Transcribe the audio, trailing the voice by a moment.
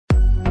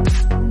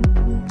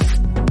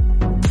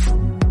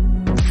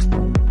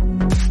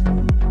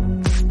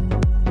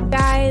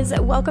guys.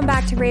 Welcome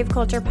back to Rave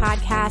Culture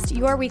Podcast,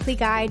 your weekly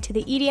guide to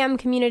the EDM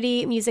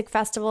community, music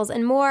festivals,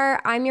 and more.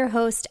 I'm your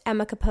host,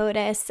 Emma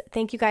Kapotes.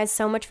 Thank you guys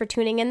so much for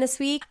tuning in this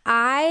week.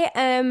 I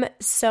am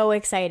so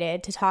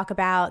excited to talk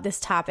about this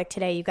topic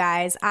today, you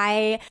guys.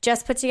 I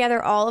just put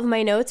together all of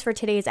my notes for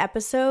today's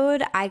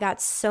episode. I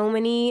got so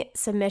many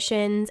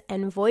submissions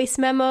and voice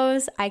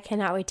memos I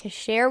cannot wait to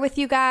share with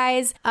you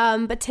guys.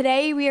 But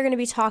today we are going to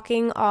be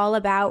talking all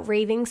about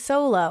raving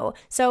solo.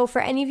 So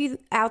for any of you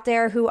out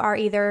there who are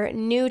either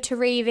new to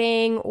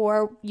raving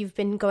or you've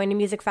been going to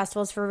music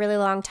festivals for a really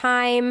long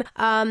time,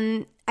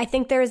 I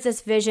think there's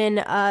this vision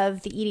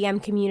of the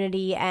EDM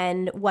community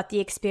and what the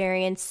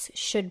experience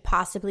should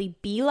possibly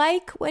be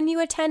like when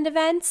you attend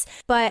events.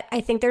 But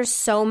I think there's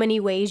so many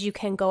ways you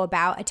can go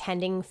about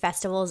attending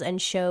festivals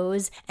and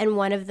shows. And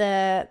one of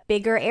the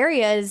bigger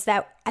areas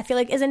that I feel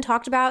like isn't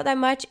talked about that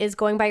much is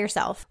going by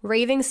yourself,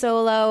 raving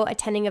solo,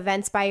 attending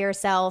events by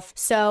yourself.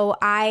 So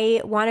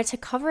I wanted to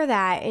cover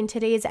that in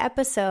today's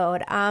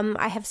episode.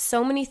 I have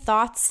so many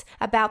thoughts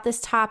about this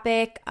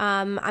topic.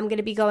 I'm going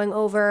to be going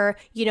over,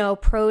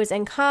 pros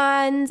and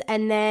cons.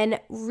 And then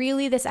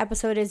really this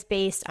episode is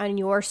based on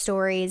your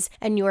stories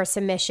and your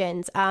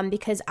submissions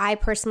because I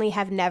personally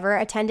have never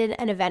attended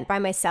an event by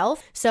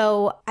myself.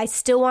 So I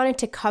still wanted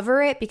to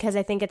cover it because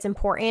I think it's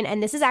important.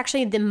 And this is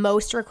actually the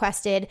most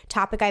requested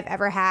topic I've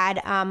ever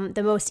had.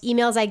 The most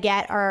emails I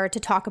get are to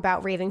talk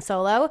about raving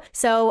solo.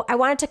 So I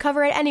wanted to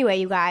cover it anyway,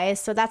 you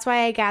guys. So that's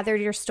why I gathered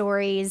your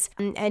stories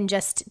and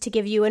just to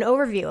give you an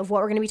overview of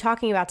what we're going to be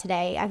talking about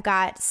today. I've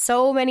got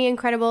so many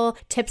incredible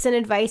tips and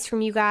advice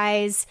from you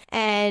guys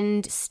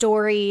and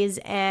stories,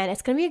 and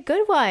it's going to be a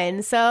good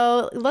one.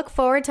 So look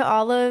forward to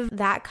all of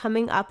that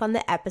coming up on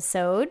the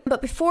episode.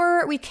 But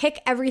before we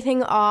kick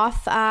everything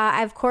off,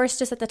 I, of course,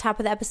 just at the top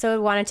of the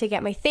episode, wanted to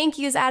get my thank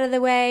yous out of the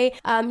way.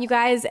 You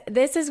guys,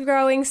 this is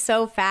growing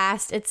so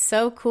fast. It's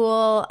so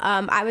cool.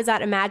 I was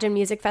at Imagine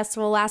Music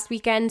Festival last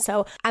weekend,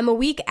 so I'm a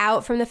week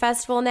out from the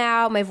festival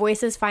now. My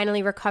voice is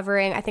finally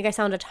recovering. I think I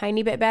sound a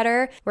tiny bit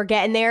better. We're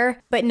getting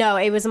there. But no,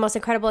 it was the most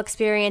incredible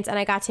experience, and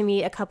I got to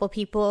meet a couple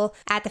people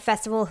at the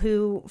festival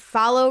who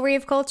follow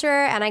rave culture,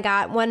 and I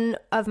got one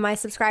of my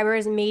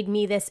subscribers made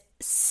me this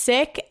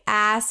sick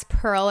ass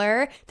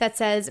perler that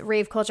says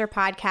Rave Culture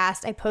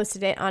Podcast. I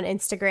posted it on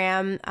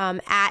Instagram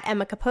at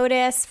Emma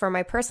Kapotes for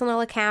my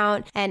personal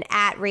account, and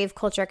at Rave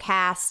Culture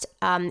Cast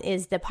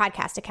is the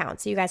podcast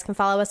account. So you guys can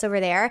follow us over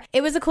there.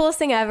 It was the coolest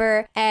thing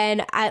ever.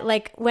 And I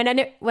like when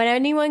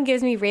anyone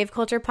gives me Rave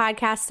Culture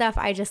Podcast stuff,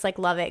 I just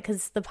love it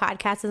because the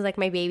podcast is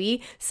my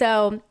baby.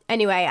 So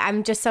anyway,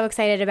 I'm just so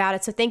excited about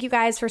it. So thank you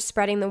guys for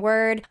spreading the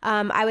word.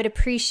 I would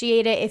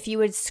appreciate it if you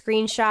would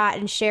screenshot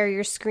and share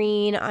your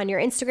screen on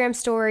your Instagram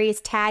stories,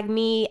 tag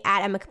me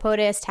at Emma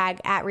Kapotes, tag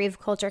at Rave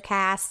Culture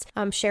Cast,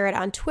 share it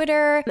on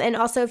Twitter. And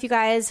also if you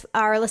guys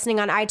are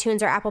listening on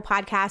iTunes or Apple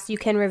Podcasts, you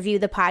can review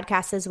the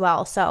podcast as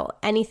well. So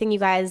anything you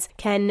guys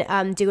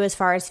can do as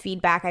far as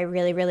feedback, I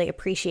really, really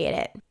appreciate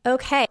it.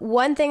 Okay,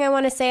 one thing I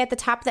want to say at the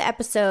top of the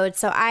episode.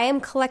 So I am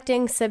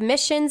collecting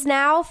submissions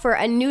now for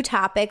a new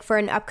topic for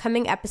an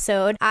upcoming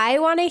episode. I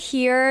want to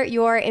hear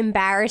your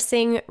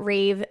embarrassing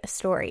rave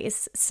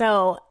stories.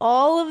 So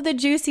all of the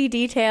juicy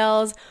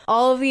details,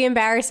 all of the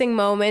embarrassing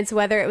moments,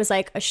 whether it was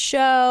a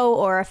show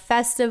or a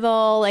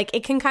festival,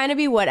 it can kind of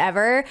be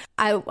whatever.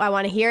 I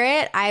want to hear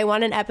it. I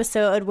want an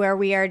episode where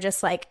we are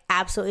just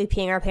absolutely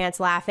peeing our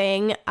pants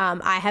laughing.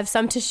 I have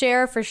some to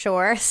share for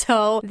sure.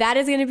 So that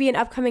is going to be an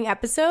upcoming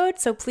episode.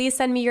 So please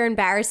send me your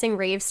embarrassing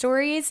rave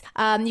stories.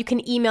 You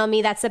can email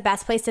me. That's the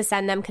best place to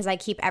send them because I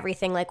keep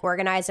everything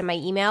organized in my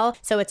email.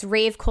 So it's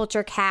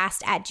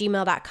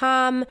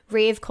raveculturecast@gmail.com,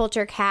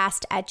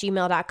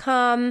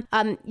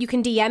 raveculturecast@gmail.com. You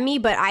can DM me,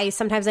 but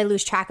sometimes I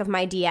lose track of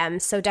my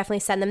DMs. So definitely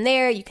send them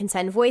there. You can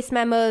send voice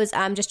memos.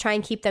 Just try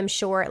and keep them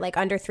short,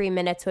 under 3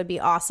 minutes would be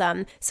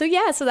awesome. So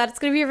yeah, so that's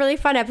going to be a really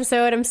fun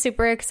episode. I'm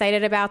super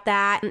excited about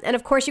that. And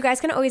of course, you guys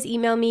can always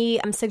email me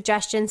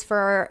suggestions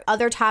for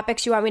other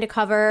topics you want me to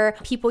cover,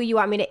 people you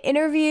want me to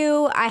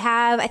interview.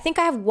 I think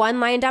I have one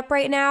lined up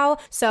right now.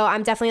 So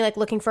I'm definitely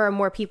looking for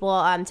more people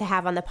to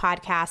have on the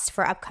podcast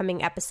for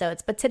upcoming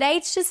episodes. But today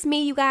it's just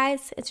me, you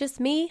guys. It's just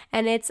me,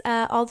 and it's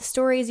all the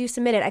stories you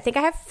submitted. I think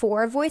I have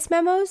 4 voice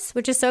memos,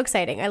 which is so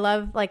exciting. I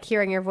love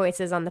hearing your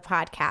voices on the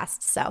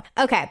podcast. So,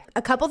 okay,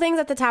 a couple things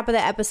at the top of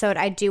the episode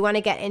I do want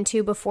to get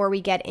into before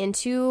we get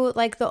into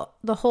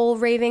the whole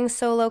raving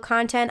solo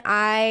content.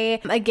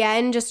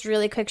 Again, just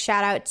really quick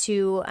shout out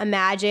to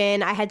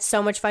Imagine. I had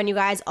so much fun, you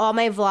guys. All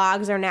my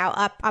vlogs are now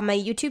up on my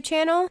YouTube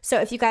channel. So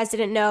if you guys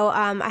didn't know,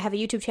 I have a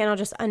YouTube channel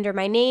just under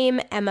my name,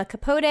 Emma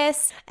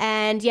Kapotes.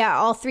 And yeah,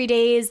 all 3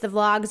 days the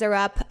vlogs are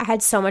up. I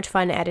had so much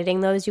fun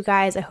editing those, you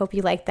guys. I hope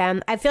you like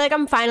them. I feel like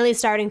I'm finally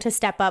starting to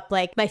step up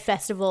my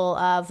festival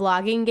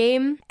vlogging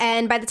game.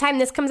 And by the time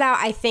this comes out,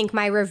 I think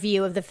my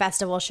review of the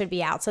festival should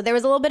be out. So there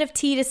was a little bit of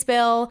tea to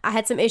spill. I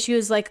had some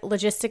issues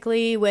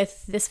logistically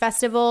with this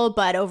festival,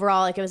 but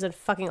overall it was a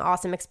fucking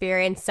awesome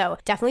experience. So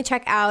definitely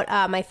check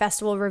out my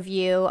festival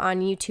review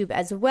on YouTube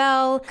as well.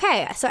 well.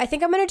 Okay, so I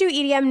think I'm going to do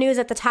EDM news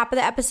at the top of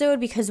the episode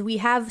because we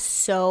have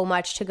so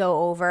much to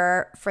go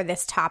over for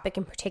this topic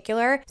in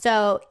particular.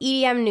 So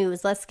EDM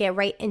news, let's get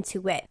right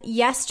into it.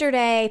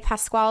 Yesterday,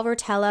 Pasquale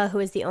Rotella, who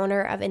is the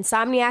owner of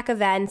Insomniac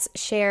Events,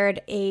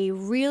 shared a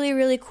really,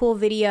 really cool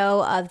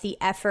video of the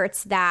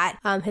efforts that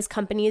his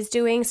company is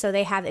doing. So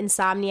they have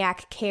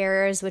Insomniac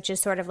Cares, which is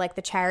sort of like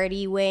the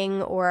charity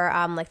wing or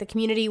like the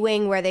community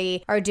wing where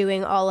they are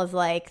doing all of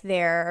like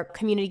their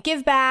community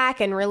give back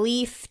and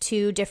relief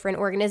to different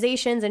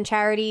organizations and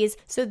charities.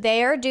 So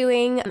they are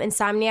doing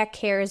Insomniac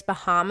Cares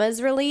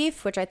Bahamas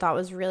relief, which I thought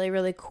was really,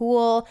 really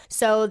cool.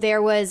 So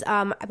there was,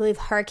 I believe,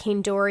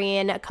 Hurricane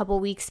Dorian a couple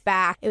weeks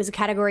back. It was a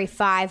Category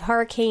 5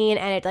 hurricane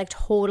and it like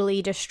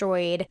totally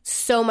destroyed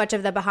so much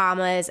of the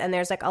Bahamas. And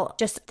there's like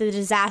just the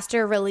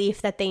disaster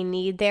relief that they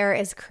need there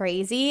is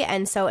crazy.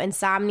 And so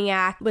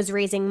Insomniac was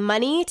raising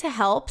money to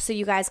help. So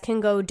you guys can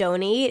go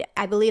donate.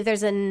 I believe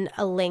there's a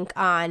link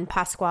on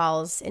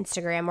Pasquale's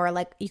Instagram, or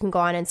like you can go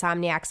on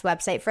Insomniac's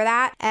website for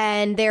that.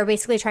 And they're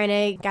basically trying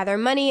to gather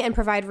money and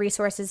provide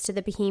resources to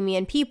the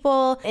Bahamian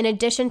people. In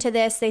addition to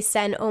this, they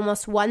sent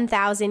almost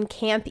 1,000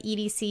 Camp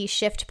EDC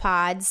shift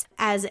pods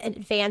as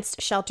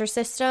advanced shelter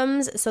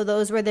systems. So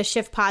those were the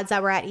shift pods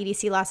that were at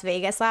EDC Las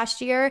Vegas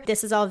last year.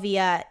 This is all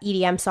via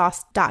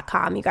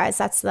edmsauce.com, you guys.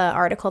 That's the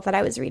article that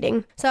I was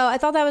reading. So I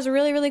thought that was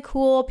really, really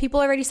cool. People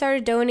already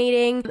started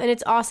donating, and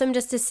it's awesome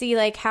just to see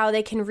like how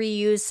they can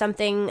reuse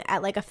something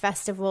at like a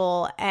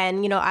festival.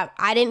 And, you know,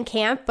 I didn't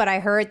camp, but I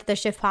heard that the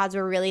shift pods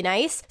were really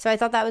nice. So I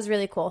thought that was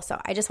really cool. So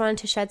I just wanted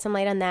to shed some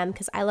light on them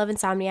because I love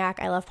Insomniac,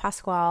 I love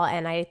Pasquale,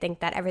 and I think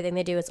that everything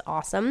they do is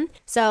awesome.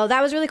 So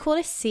that was really cool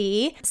to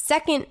see.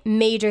 Second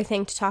major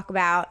thing to talk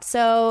about.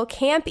 So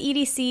Camp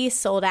EDC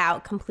sold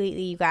out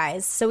completely, you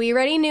guys. So we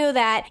already knew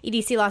that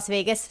EDC Las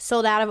Vegas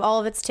sold out of all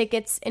of its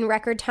tickets in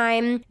record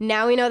time.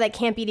 Now we know that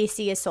Camp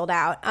EDC is sold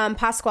out.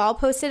 Pasquale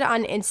posted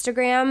on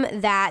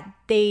Instagram that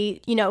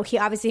he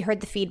obviously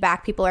heard the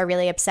feedback. People are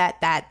really upset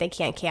that they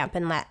can't camp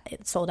and let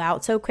it sold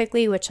out so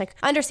quickly, which like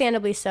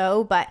understandably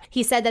so, but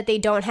he said that they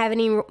don't have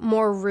any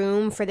more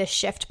room for the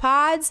shift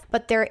pods,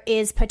 but there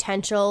is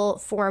potential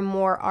for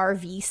more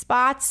RV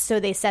spots. So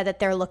they said that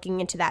they're looking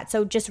into that.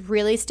 So just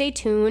really stay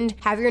tuned.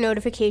 Have your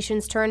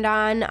notifications turned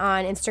on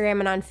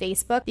Instagram and on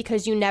Facebook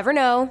because you never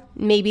know.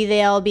 Maybe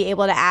they'll be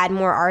able to add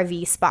more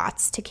RV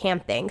spots to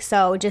camping.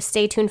 So just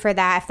stay tuned for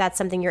that if that's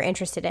something you're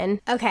interested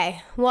in.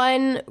 Okay,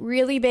 one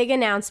really big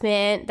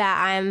announcement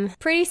that I'm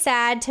pretty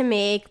sad to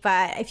make,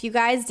 but if you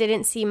guys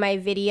didn't see my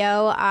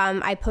video,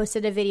 I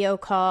posted a video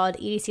called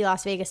EDC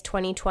Las Vegas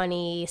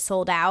 2020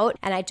 sold out,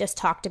 and I just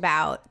talked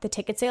about the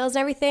ticket sales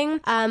and everything.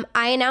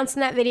 I announced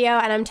in that video,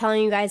 and I'm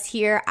telling you guys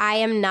here, I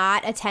am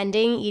not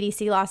attending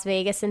EDC Las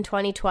Vegas in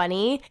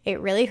 2020. It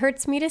really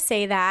hurts me to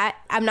say that.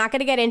 I'm not going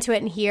to get into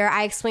it in here.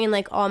 I explained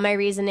like all my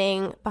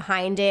reasoning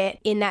behind it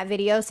in that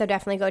video, so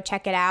definitely go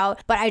check it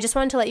out. But I just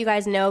wanted to let you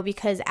guys know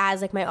because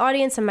as like my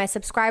audience and my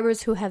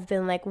subscribers who have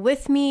been like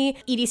with me,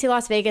 EDC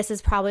Las Vegas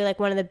is probably like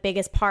one of the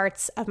biggest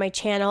parts of my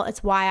channel.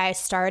 It's why I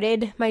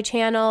started my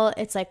channel.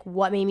 It's like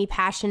what made me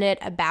passionate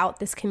about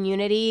this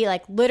community.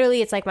 Like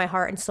literally it's like my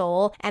heart and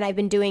soul, and I've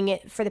been doing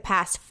it for the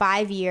past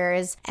 5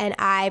 years, and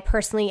I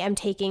personally am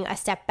taking a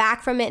step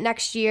back from it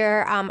next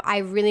year. I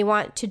really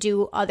want to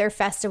do other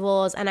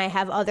festivals, and I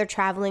have other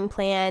traveling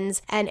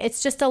plans, and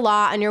it's just a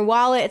lot on your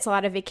wallet. It's a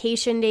lot of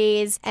vacation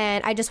days,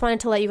 and I just wanted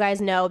to let you guys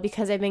know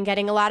because I've been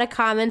getting a lot of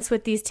comments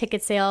with these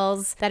ticket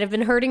sales that have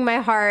been hurting my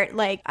heart.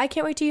 Like, I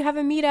can't wait till you have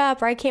a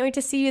meetup, or I can't wait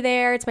to see you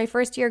there. It's my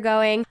first year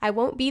going. I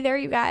won't be there,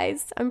 you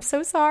guys. I'm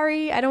so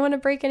sorry. I don't want to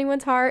break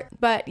anyone's heart,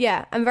 but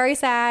yeah, I'm very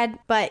sad,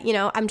 but you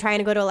know, I'm trying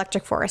to go to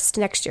Electric Forest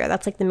next year.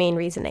 That's like the main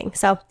reasoning.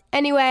 So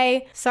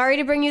anyway, sorry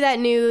to bring you that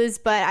news,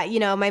 but you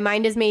know, my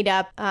mind is made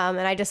up, and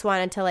I just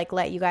wanted to like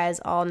let you guys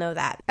all know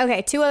that.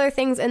 Okay, two other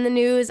things in the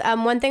news.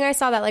 One thing I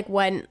saw that like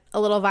went a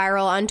little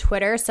viral on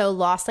Twitter. So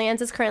Lost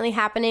Lands is currently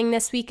happening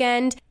this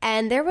weekend,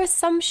 and there was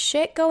some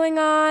shit going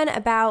on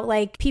about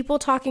like people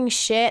talking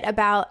shit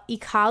about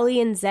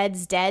Ekali and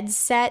Zed's Dead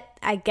set.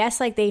 I guess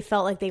like they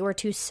felt like they were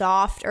too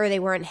soft or they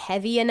weren't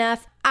heavy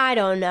enough. I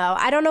don't know.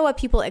 I don't know what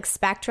people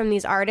expect from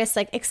these artists.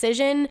 Like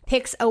Excision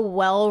picks a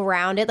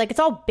well-rounded, like it's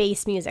all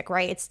bass music,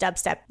 right? It's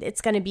dubstep. It's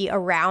going to be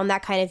around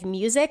that kind of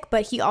music,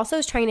 but he also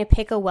is trying to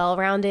pick a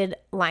well-rounded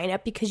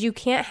lineup because you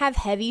can't have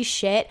heavy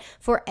shit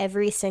for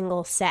every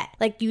single set.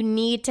 Like you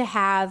need to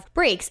have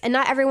breaks, and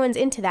not everyone's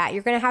into that.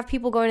 You're going to have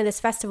people going to this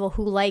festival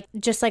who like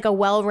just like a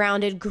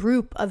well-rounded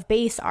group of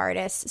bass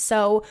artists.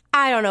 So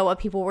I don't know what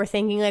people were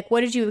thinking. Like, what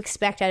did you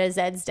expect at a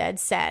Zed's Dead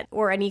set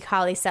or an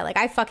Ekali set? Like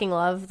I fucking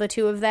love the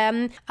two of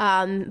them.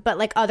 But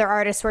like other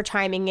artists were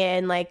chiming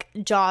in, like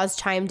Jaws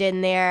chimed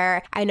in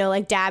there. I know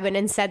like Dabin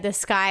and Said the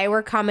Sky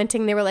were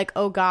commenting. They were like,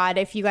 oh God,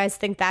 if you guys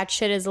think that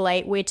shit is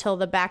light, wait till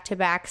the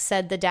back-to-back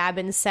Said the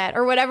Dabin set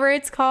or whatever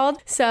it's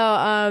called. So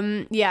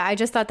yeah, I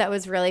just thought that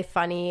was really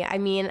funny. I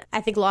mean,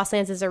 I think Lost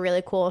Lands is a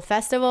really cool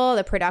festival.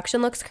 The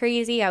production looks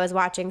crazy. I was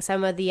watching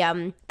some of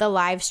the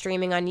live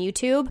streaming on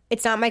YouTube.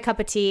 It's not my cup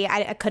of tea.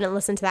 I couldn't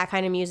listen to that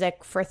kind of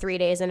music for 3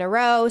 days in a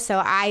row.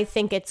 So I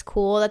think it's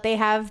cool that they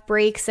have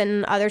breaks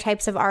and other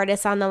types of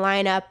artists on the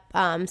lineup.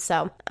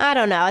 So I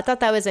don't know. I thought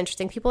that was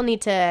interesting. People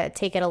need to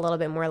take it a little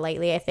bit more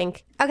lightly, I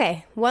think.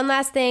 Okay, one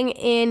last thing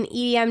in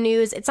EDM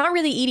news. It's not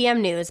really EDM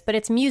news, but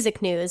it's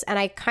music news, and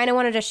I kind of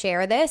wanted to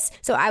share this.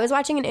 So I was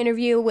watching an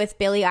interview with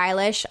Billie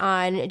Eilish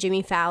on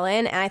Jimmy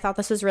Fallon, and I thought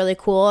this was really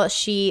cool.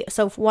 She's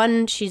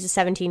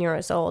 17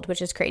 years old, which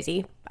is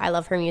crazy. I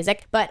love her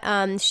music. But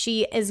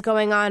she is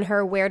going on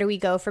her Where Do We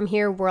Go From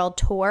Here world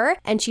tour,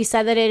 and she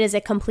said that it is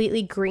a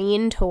completely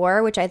green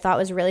tour, which I thought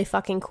was really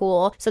fucking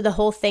cool. So the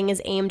whole thing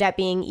is aimed at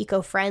being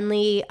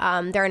eco-friendly.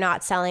 They're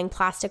not selling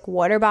plastic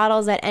water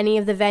bottles at any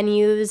of the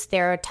venues.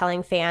 They're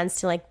telling fans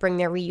to like bring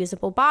their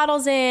reusable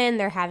bottles in.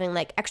 They're having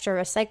like extra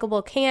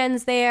recyclable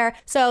cans there.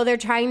 So they're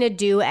trying to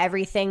do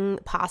everything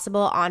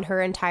possible on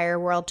her entire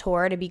world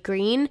tour to be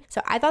green.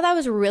 So I thought that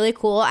was really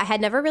cool. I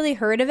had never really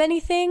heard of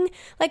anything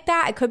like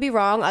that. I could be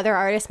wrong. Other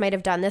artists might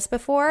have done this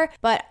before,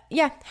 but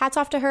yeah, hats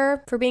off to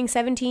her for being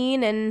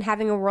 17 and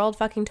having a world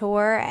fucking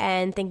tour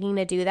and thinking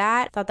to do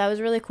that. Thought that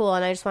was really cool,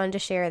 and I just wanted to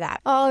share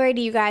that.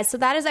 Alrighty, you guys. So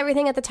that is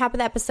everything at the top of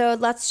the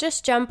episode. Let's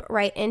just jump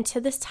right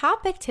into this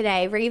topic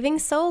today, raving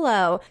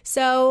solo.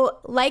 So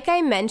like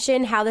I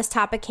mentioned, how this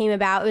topic came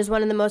about, it was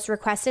one of the most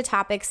requested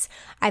topics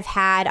I've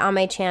had on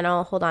my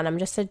channel. Hold on, I'm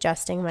just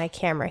adjusting my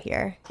camera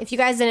here. If you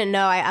guys didn't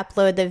know, I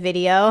upload the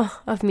video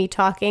of me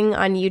talking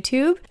on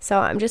YouTube. So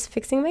I'm just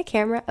fixing my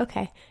camera.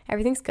 Okay,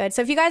 everything's good.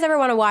 So if you guys ever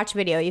want to watch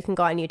video, you can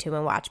go on YouTube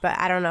and watch, but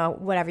I don't know,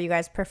 whatever you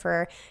guys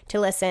prefer to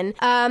listen.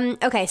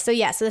 Okay, so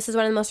yeah, so this is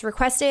one of the most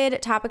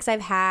requested topics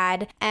I've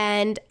had,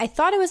 and I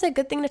thought it was a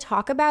good thing to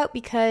talk about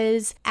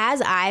because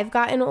as I've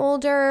gotten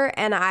older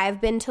and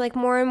I've been to like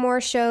more and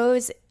more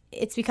shows,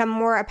 it's become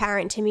more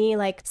apparent to me,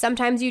 like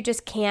sometimes you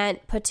just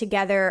can't put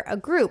together a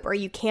group or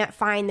you can't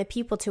find the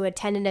people to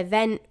attend an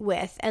event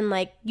with, and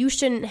like you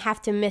shouldn't have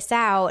to miss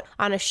out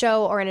on a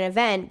show or an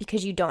event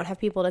because you don't have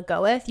people to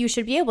go with. You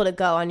should be able to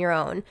go on your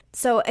own.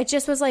 So it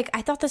just was like,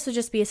 I thought this would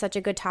just be such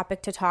a good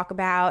topic to talk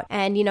about.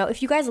 And you know,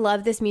 if you guys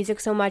love this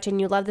music so much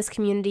and you love this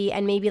community,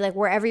 and maybe like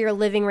wherever you're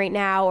living right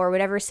now or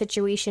whatever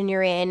situation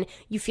you're in,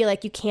 you feel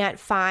like you can't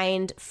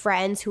find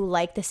friends who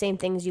like the same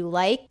things you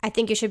like, I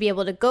think you should be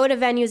able to go to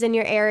venues in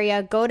your area,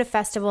 go to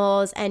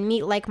festivals and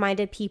meet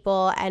like-minded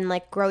people and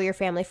like grow your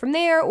family from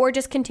there, or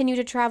just continue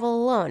to travel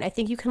alone. I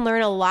think you can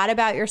learn a lot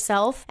about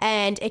yourself,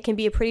 and it can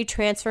be a pretty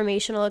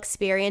transformational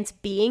experience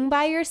being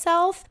by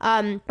yourself.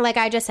 Like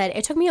I just said,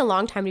 it took me a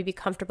long time to be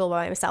comfortable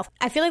by myself.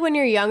 I feel like when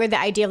you're younger, the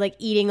idea of like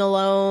eating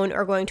alone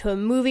or going to a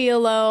movie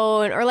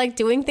alone or like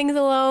doing things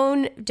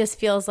alone just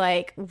feels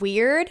like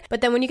weird.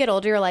 But then when you get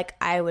older, you're like,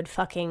 I would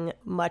fucking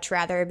much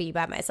rather be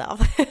by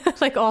myself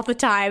like all the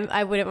time.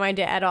 I wouldn't mind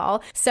it at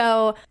all.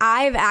 So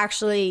I've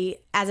actually,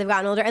 as I've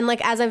gotten older and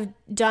like as I've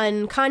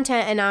done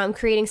content and now I'm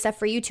creating stuff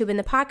for YouTube and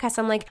the podcast,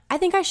 I'm like, I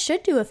think I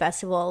should do a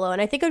festival alone.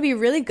 I think it would be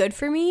really good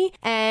for me,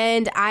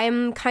 and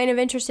I'm kind of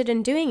interested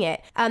in doing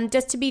it.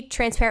 Just to be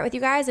transparent with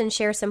you guys and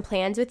share some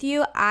plans with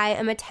you, I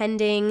am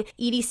attending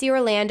EDC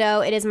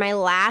Orlando. It is my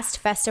last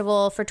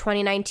festival for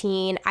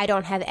 2019. I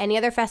don't have any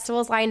other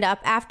festivals lined up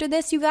after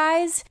this, you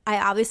guys. I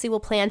obviously will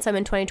plan some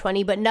in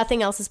 2020, but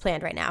nothing else is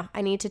planned right now.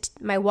 I need to,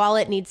 my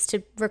wallet needs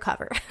to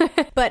recover.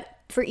 But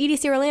for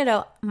EDC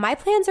Orlando, my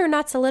plans are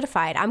not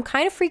solidified. I'm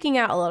kind of freaking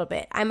out a little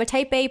bit. I'm a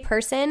type A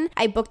person.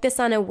 I booked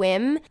this on a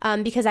whim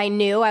because I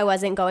knew I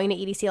wasn't going to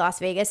EDC Las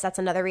Vegas. That's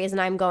another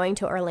reason I'm going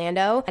to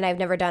Orlando, and I've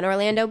never done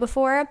Orlando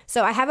before.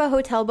 So I have a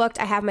hotel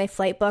booked. I have my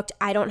flight booked.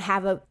 I don't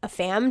have a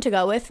fam to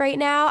go with right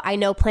now. I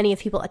know plenty of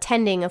people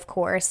attending, of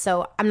course,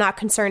 so I'm not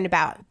concerned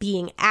about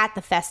being at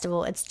the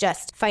festival. It's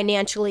just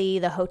financially,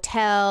 the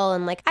hotel,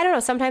 and like, I don't know,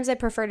 sometimes I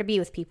prefer to be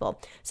with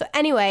people. So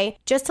anyway,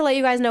 just to let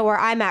you guys know where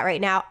I'm at right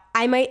now,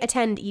 I might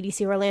attend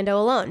EDC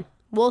Orlando alone.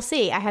 We'll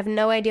see. I have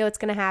no idea what's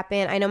going to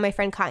happen. I know my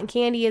friend Cotton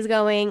Candy is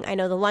going. I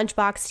know the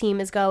Lunchbox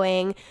team is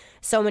going.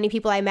 So many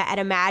people I met at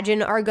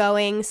Imagine are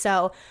going.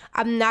 So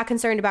I'm not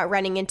concerned about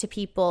running into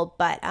people,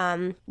 but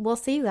we'll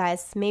see, you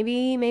guys.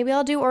 Maybe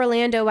I'll do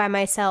Orlando by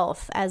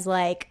myself as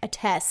like a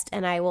test,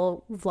 and I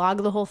will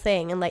vlog the whole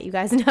thing and let you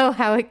guys know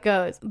how it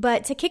goes.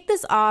 But to kick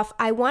this off,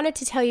 I wanted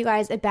to tell you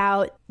guys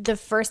about the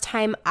first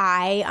time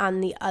I,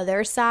 on the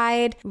other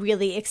side,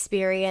 really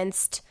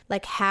experienced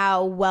like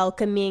how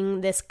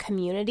welcoming this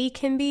community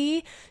can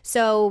be.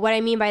 So what I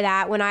mean by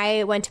that, when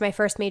I went to my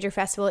first major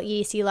festival,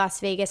 EDC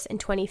Las Vegas in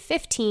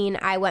 2015,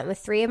 I went with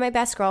 3 of my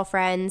best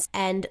girlfriends,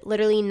 and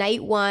literally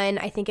night one,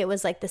 I think it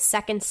was like the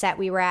second set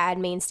we were at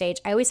main stage.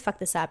 I always fuck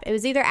this up. It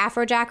was either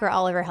Afrojack or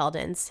Oliver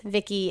Heldens.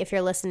 Vicky, if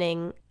you're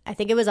listening, I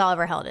think it was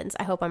Oliver Heldens.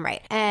 I hope I'm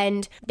right.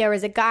 And there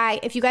was a guy,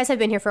 if you guys have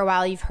been here for a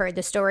while, you've heard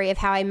the story of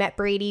how I met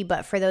Brady,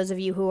 but for those of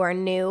you who are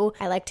new,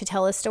 I like to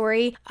tell a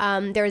story.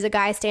 There was a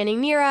guy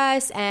standing near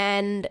us,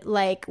 and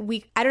like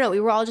I don't know, we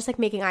were all just like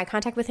making eye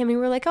contact with him. We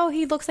were like, oh,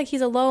 he looks like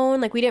he's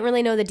alone. Like we didn't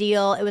really know the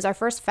deal. It was our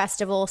first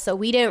festival, so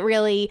we didn't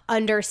really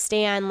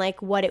understand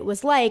like what it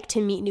was like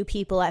to meet new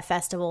people at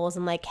festivals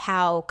and like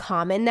how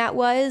common that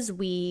was.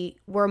 We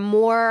were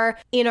more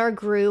in our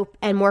group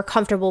and more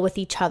comfortable with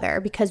each other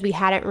because we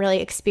hadn't really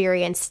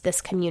experienced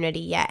this community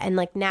yet. And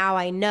like now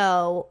I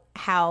know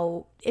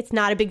how it's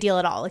not a big deal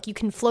at all. Like you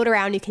can float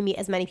around, you can meet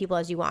as many people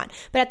as you want.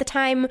 But at the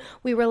time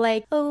we were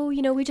like, oh,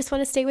 you know, we just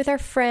want to stay with our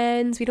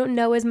friends. We don't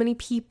know as many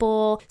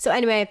people. So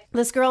anyway,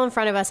 this girl in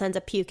front of us ends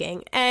up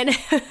puking, and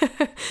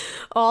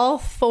all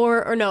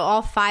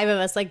five of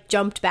us like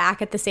jumped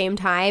back at the same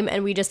time,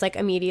 and we just like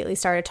immediately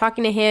started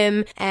talking to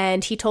him.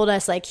 And he told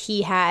us like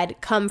he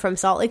had come from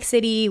Salt Lake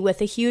City with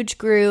a huge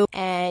group,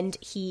 and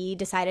he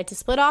decided to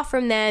split off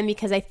from them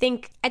because I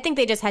think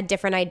they just had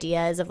different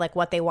ideas of like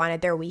what they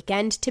wanted their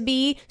weekend to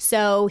be.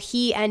 So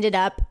he ended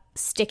up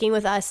sticking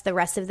with us the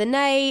rest of the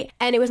night.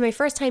 And it was my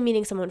first time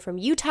meeting someone from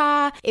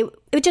Utah.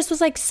 It just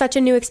was like such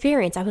a new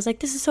experience. I was like,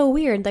 this is so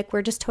weird. Like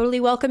we're just totally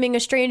welcoming a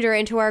stranger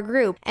into our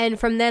group. And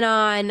from then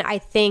on, I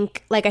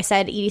think, like I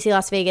said, EDC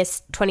Las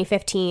Vegas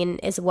 2015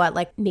 is what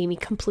like made me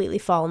completely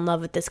fall in love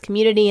with this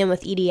community and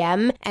with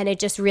EDM. And it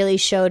just really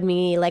showed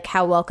me like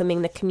how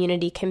welcoming the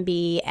community can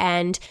be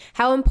and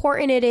how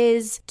important it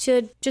is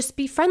to just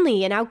be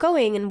friendly and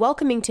outgoing and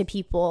welcoming to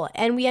people.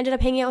 And we ended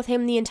up hanging out with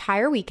him the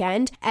entire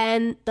weekend.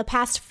 And the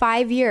past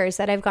 5 years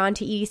that I've gone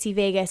to EDC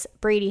Vegas,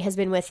 Brady has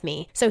been with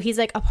me. So he's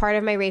like a part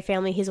of my rave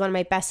family. He's one of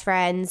my best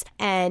friends.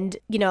 And,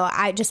 you know,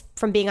 I just,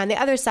 from being on the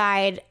other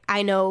side,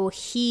 I know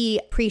he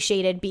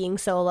appreciated being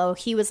solo.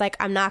 He was like,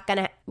 I'm not going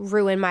to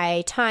ruin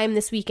my time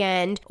this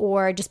weekend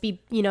or just be,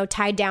 you know,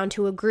 tied down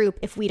to a group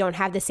if we don't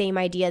have the same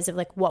ideas of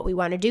like what we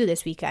want to do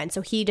this weekend.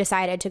 So he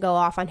decided to go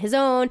off on his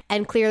own.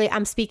 And clearly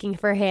I'm speaking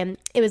for him.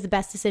 It was the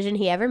best decision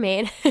he ever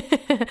made.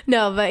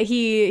 No, but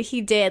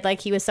he did.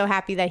 Like he was so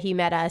happy that he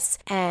met us.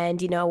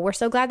 And, you know, we're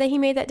so glad that he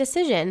made that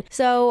decision.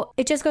 So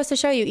it just goes to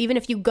show you, even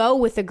if you go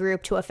with a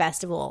group to a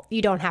festival,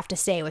 you don't have to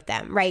stay with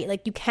them, right?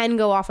 Like you can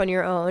go off on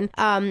your own.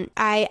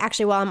 I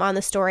actually, while I'm on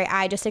the story,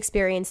 I just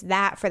experienced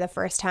that for the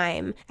first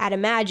time at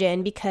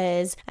Imagine,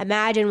 because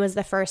Imagine was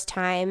the first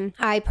time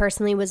I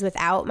personally was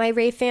without my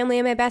rave family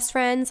and my best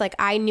friends. Like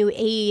I knew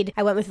Aid.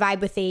 I went with Vibe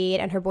with Aid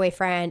and her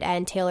boyfriend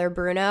and Taylor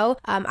Bruno.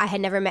 I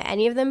had never met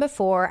any of them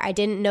before. I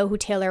didn't know who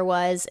Taylor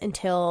was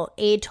until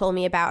Aid told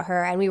me about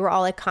her, and we were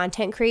all like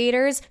content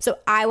creators. So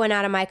I went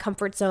out of my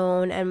comfort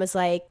zone and was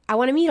like, I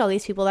want to meet all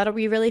these people. That'll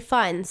be really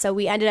fun. So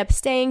we ended up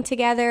staying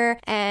together.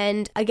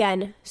 And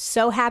again,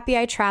 so happy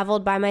I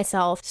traveled by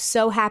myself.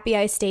 So happy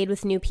I stayed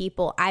with new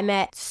people. I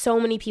met so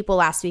many people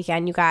last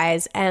weekend, you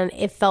guys, and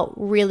it felt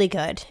really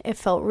good. It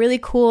felt really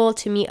cool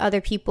to meet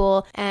other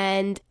people.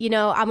 And, you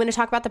know, I'm going to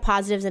talk about the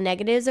positives and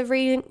negatives of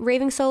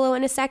raving solo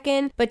in a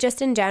second, but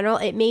just in general,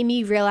 it made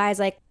me realize,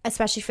 like,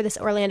 especially for this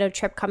Orlando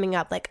trip coming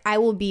up, like I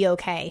will be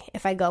okay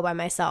if I go by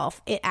myself.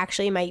 It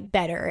actually might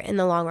better in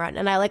the long run.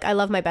 And I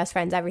love my best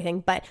friends, everything,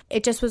 but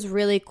it just was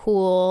really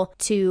cool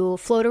to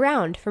float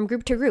around from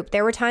group to group.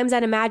 There were times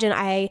at Imagine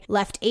I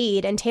left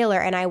Aid and Taylor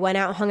and I went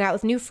out and hung out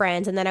with new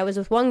friends. And then I was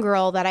with one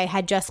girl that I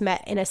had just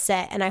met in a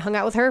set and I hung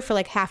out with her for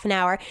like half an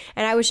hour.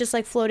 And I was just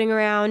like floating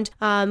around,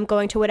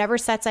 going to whatever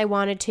sets I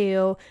wanted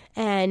to.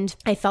 And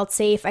I felt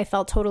safe. I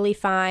felt totally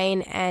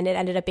fine. And it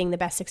ended up being the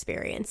best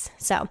experience.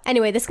 So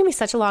anyway, this is going to be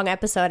such a long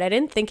episode. I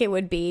didn't think it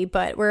would be,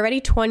 but we're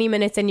already 20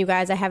 minutes in, you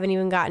guys. I haven't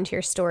even gotten to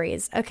your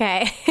stories.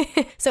 Okay.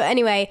 So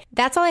anyway,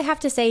 that's all I have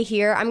to say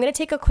here. I'm going to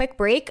take a quick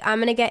break. I'm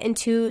going to get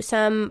into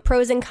some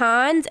pros and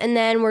cons, and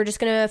then we're just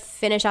going to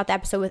finish out the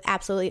episode with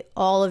absolutely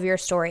all of your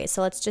stories.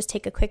 So let's just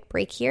take a quick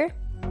break here.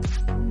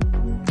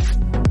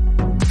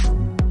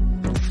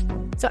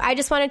 So I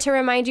just wanted to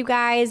remind you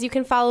guys, you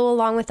can follow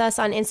along with us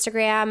on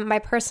Instagram. My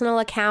personal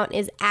account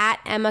is at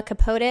Emma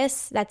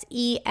Kapotes. That's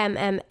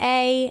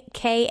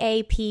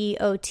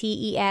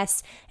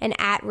EMMAKAPOTES,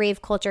 and at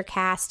Rave Culture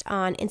Cast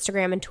on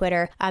Instagram and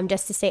Twitter,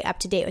 just to stay up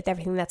to date with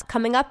everything that's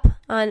coming up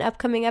on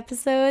upcoming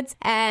episodes.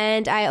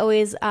 And I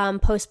always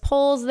post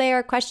polls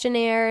there,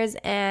 questionnaires,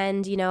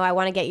 and you know, I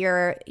want to get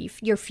your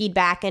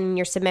feedback and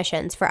your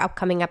submissions for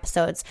upcoming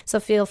episodes. So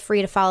feel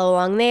free to follow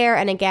along there.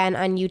 And again,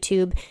 on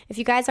YouTube, if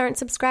you guys aren't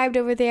subscribed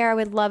over there, I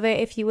would love it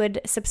if you would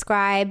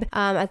subscribe.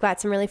 I've got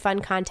some really fun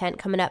content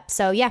coming up.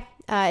 So yeah,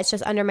 it's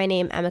just under my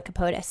name, Emma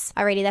Kapotes.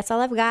 Alrighty, that's all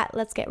I've got.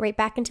 Let's get right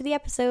back into the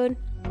episode.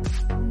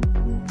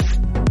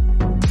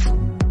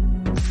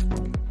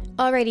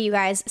 Alrighty, you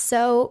guys.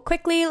 So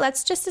quickly,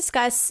 let's just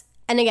discuss.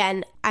 And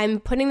again, I'm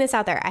putting this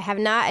out there. I have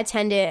not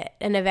attended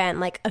an event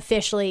like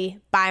officially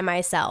by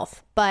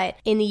myself. But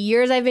in the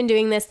years I've been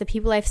doing this, the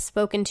people I've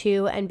spoken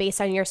to, and based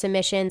on your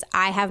submissions,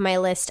 I have my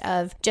list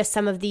of just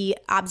some of the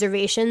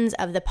observations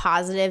of the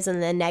positives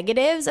and the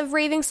negatives of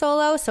raving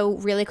solo. So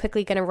really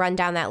quickly going to run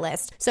down that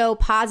list. So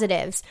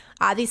positives,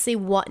 obviously,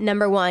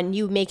 number one,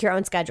 you make your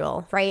own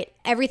schedule, right?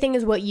 Everything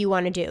is what you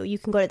want to do. You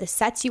can go to the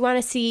sets you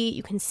want to see.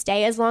 You can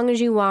stay as long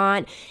as you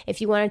want.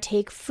 If you want to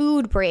take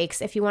food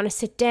breaks, if you want to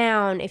sit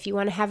down, if you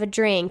want to have a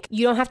drink,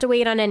 you don't have to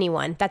wait on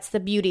anyone. That's the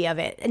beauty of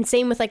it. And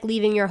same with like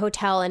leaving your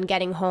hotel and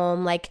getting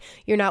home. Like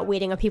you're not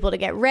waiting on people to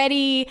get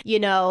ready. You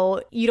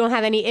know, you don't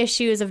have any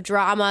issues of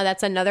drama.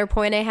 That's another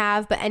point I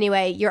have. But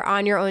anyway, you're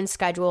on your own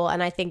schedule.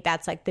 And I think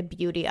that's like the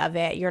beauty of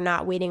it. You're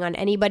not waiting on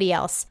anybody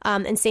else.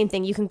 And same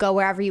thing, you can go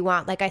wherever you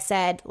want. Like I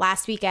said,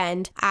 last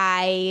weekend,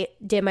 I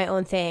did my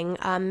own thing.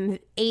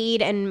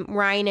 Aid and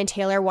Ryan and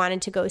Taylor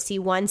wanted to go see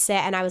one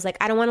set, and I was like,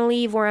 I don't want to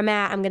leave where I'm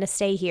at. I'm going to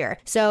stay here.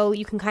 So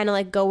you can kind of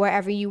like go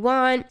wherever you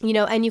want, you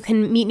know, and you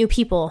can meet new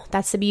people.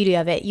 That's the beauty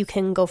of it. You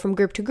can go from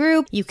group to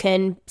group. You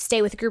can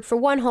stay with a group for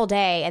one whole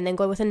day and then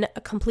go with a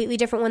completely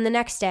different one the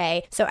next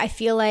day. So I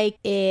feel like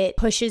it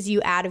pushes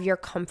you out of your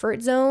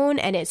comfort zone,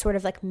 and it sort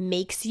of like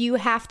makes you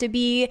have to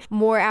be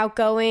more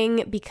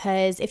outgoing,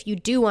 because if you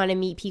do want to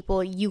meet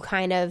people, you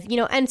kind of, you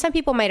know, and some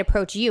people might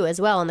approach you as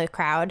well in the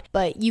crowd,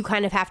 but you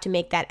kind of have to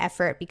make that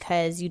effort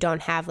because you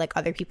don't have like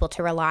other people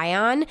to rely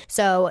on.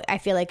 So I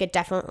feel like it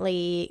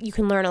definitely, you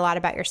can learn a lot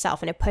about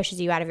yourself, and it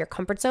pushes you out of your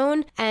comfort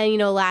zone. And, you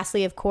know,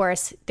 lastly, of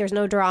course, there's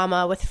no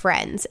drama with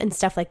friends and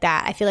stuff like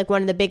that. I feel like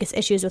one of the biggest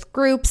issues with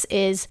groups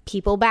is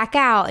people back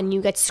out and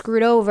you get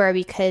screwed over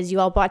because you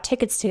all bought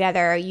tickets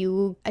together.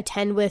 You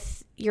attend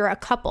with, you're a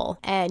couple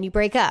and you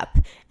break up,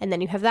 and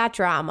then you have that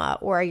drama,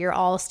 or you're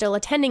all still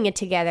attending it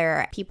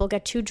together. People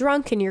get too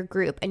drunk in your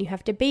group and you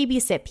have to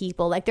babysit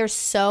people. Like there's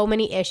so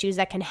many issues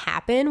that can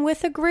happen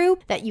with a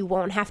group that you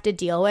won't have to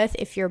deal with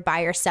if you're by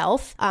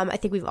yourself. I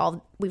think we've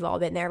all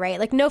been there, right?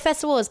 Like no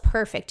festival is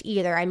perfect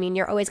either. I mean,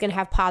 you're always going to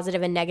have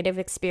positive and negative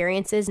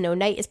experiences. No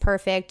night is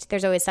perfect.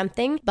 There's always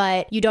something,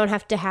 but you don't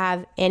have to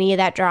have any of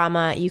that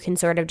drama. You can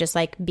sort of just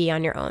like be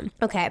on your own.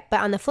 Okay.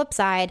 But on the flip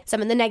side,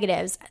 some of the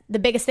negatives, the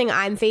biggest thing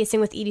I'm facing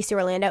with EDC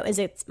Orlando is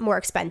it's more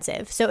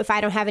expensive. So if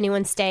I don't have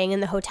anyone staying in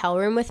the hotel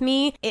room with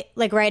me,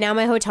 like right now,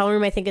 my hotel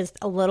room, I think is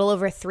a little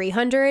over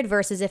 $300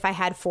 versus if I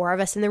had 4 of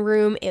us in the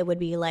room, it would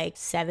be like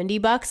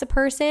 $70 a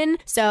person.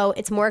 So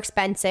it's more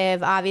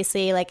expensive.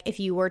 Obviously, like if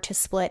you were to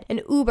split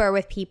an Uber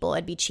with people,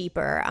 it'd be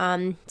cheaper.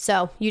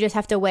 So you just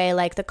have to weigh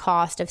like the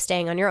cost of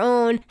staying on your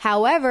own.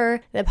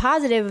 However, the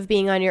positive of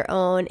being on your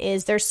own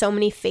is there's so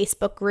many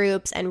Facebook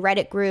groups and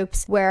Reddit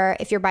groups where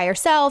if you're by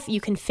yourself, you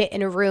can fit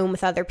in a room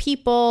with other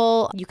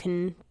people. You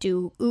can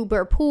do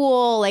Uber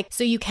pool, like,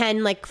 so you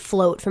can like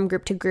float from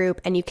group to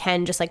group, and you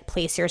can just like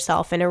place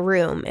yourself in a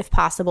room if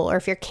possible, or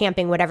if you're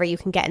camping, whatever, you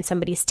can get in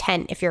somebody's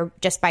tent if you're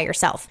just by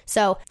yourself.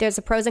 So there's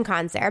the pros and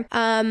cons there.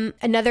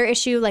 Another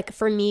issue, like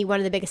for me, one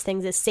of the biggest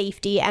things is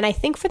safety. And I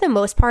think for the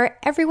most part,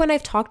 everyone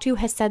I've talked to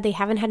has said they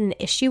haven't had an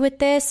issue with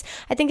this.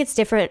 I think it's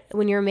different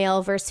when you're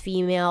male versus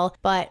female,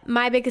 but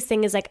my biggest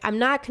thing is like, I'm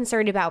not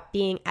concerned about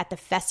being at the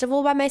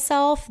festival by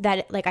myself,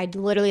 that like, I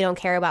literally don't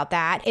care about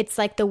that. It's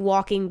like the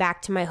walking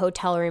back to my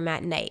hotel room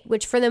at night,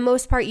 which for the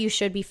most part, you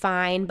should be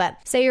fine. But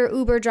say your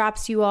Uber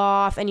drops you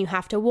off and you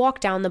have to walk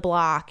down the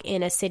block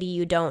in a city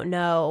you don't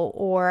know,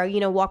 or, you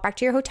know, walk back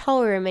to your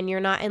hotel room and you're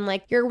not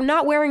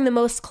wearing the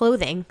most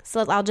clothing.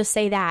 So I'll just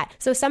say that.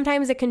 So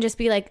sometimes it can just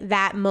be like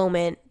that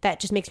moment that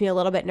just makes me a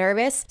little bit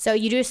nervous. So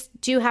you just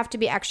do have to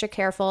be extra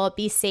careful,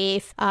 be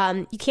safe.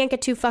 You can't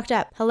get too fucked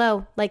up.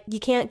 Hello. Like you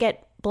can't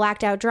get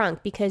blacked out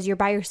drunk because you're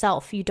by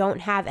yourself. You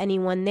don't have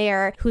anyone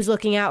there who's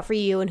looking out for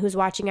you and who's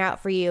watching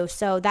out for you.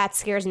 So that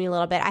scares me a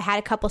little bit. I had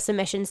a couple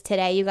submissions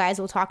today. You guys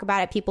will talk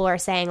about it. People are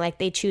saying like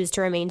they choose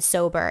to remain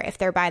sober if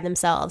they're by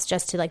themselves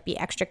just to like be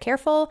extra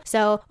careful.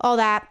 So all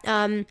that.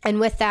 And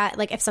with that,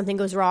 like if something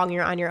goes wrong,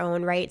 you're on your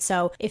own, right?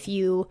 So if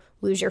you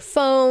lose your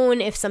phone,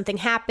 if something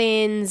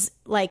happens,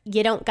 like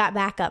you don't got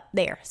backup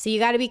there. So you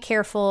got to be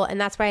careful. And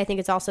that's why I think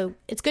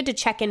it's good to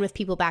check in with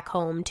people back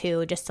home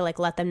too, just to like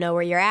let them know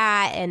where you're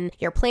at and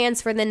your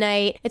plans for the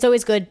night. It's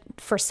always good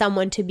for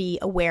someone to be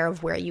aware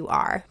of where you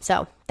are.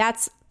 So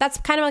that's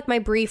kind of like my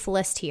brief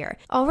list here.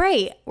 All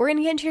right, we're going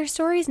to get into your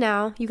stories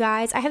now, you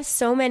guys. I have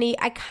so many.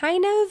 I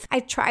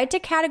tried to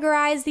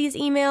categorize these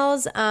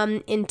emails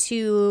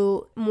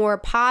into more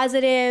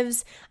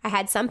positives. I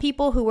had some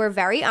people who were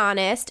very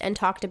honest and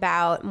talked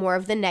about more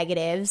of the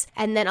negatives.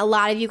 And then a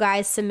lot of you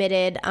guys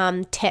submitted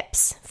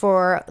tips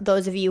for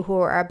those of you who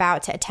are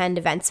about to attend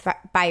events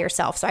by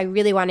yourself. So I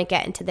really want to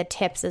get into the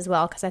tips as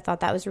well because I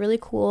thought that was really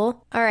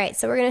cool. All right,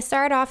 so we're going to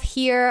start off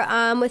here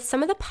with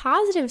some of the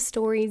positive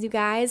stories, you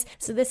guys.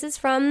 So this is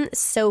from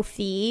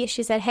Sophie.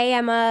 She said, "Hey,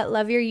 Emma,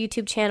 love your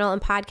YouTube channel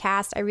and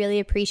podcast. I really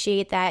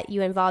appreciate that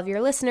you involve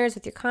your listeners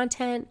with your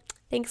content."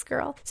 Thanks,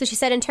 girl. So she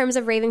said, in terms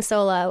of raving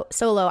solo,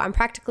 I'm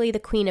practically the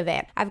queen of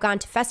it. I've gone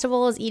to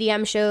festivals,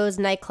 EDM shows,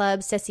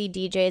 nightclubs to see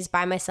DJs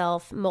by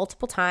myself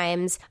multiple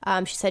times.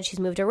 She said she's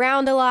moved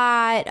around a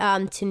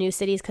lot to new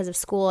cities because of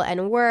school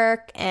and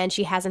work, and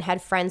she hasn't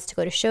had friends to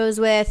go to shows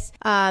with.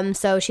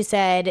 So she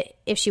said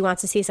if she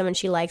wants to see someone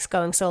she likes,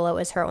 going solo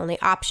is her only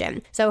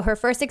option. So her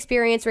first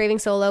experience raving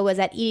solo was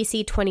at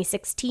EDC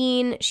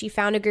 2016. She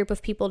found a group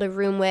of people to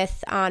room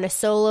with on a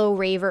solo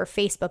raver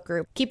Facebook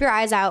group. Keep your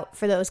eyes out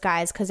for those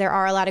guys because there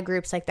are a lot of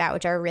groups like that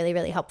which are really,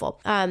 really helpful.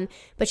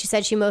 But she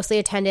said she mostly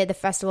attended the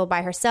festival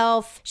by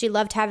herself. She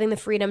loved having the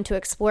freedom to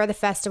explore the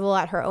festival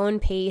at her own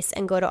pace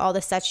and go to all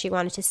the sets she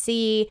wanted to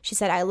see. She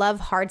said, I love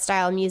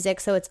hardstyle music,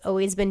 so it's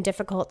always been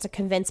difficult to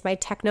convince my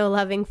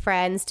techno-loving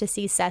friends to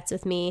see sets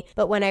with me.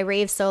 But when I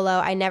rave solo,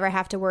 I never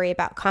have to worry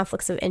about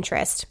conflicts of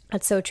interest.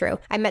 That's so true.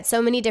 I met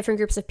so many different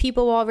groups of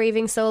people while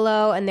raving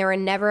solo, and there were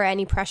never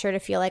any pressure to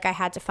feel like I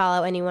had to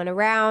follow anyone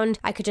around.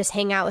 I could just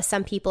hang out with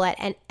some people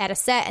at a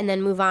set and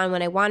then move on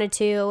when I wanted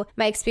to.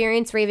 My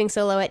experience raving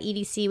solo at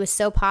EDC was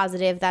so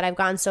positive that I've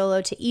gone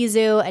solo to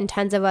EZoo and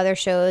tons of other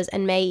shows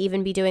and may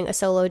even be doing a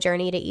solo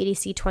journey to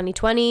EDC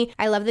 2020.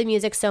 I love the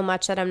music so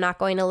much that I'm not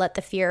going to let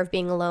the fear of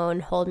being alone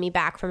hold me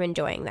back from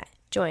enjoying it.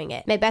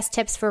 My best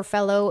tips for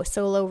fellow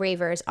solo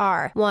ravers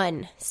are: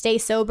 1. Stay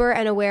sober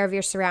and aware of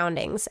your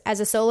surroundings.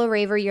 As a solo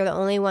raver, you're the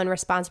only one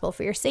responsible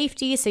for your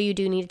safety, so you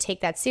do need to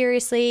take that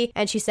seriously.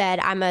 And she said,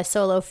 I'm a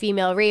solo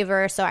female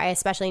raver, so I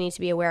especially need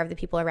to be aware of the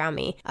people around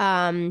me.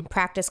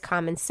 Practice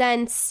common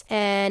sense.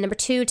 And number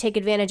 2, take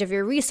advantage of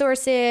your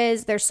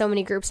resources. There's so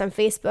many groups on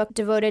Facebook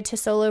devoted to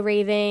solo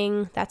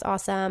raving. That's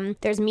awesome.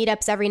 There's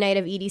meetups every night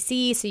of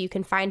EDC, so you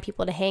can find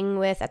people to hang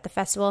with at the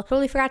festival.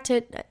 Totally forgot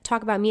to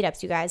talk about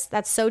meetups, you guys.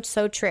 That's so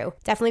true.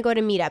 Definitely go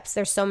to meetups.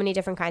 There's so many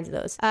different kinds of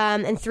those.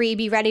 And 3,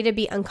 be ready to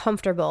be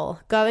uncomfortable.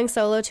 Going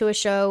solo to a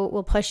show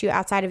will push you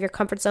outside of your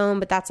comfort zone,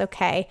 but that's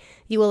okay.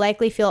 You will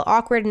likely feel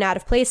awkward and out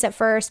of place at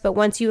first, but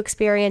once you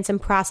experience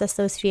and process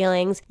those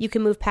feelings, you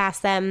can move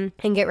past them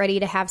and get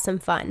ready to have some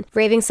fun.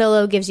 Raving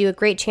solo gives you a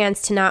great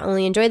chance to not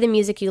only enjoy the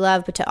music you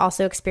love, but to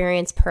also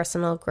experience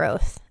personal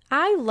growth.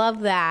 I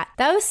love that.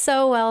 That was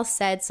so well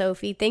said,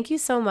 Sophie. Thank you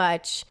so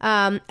much.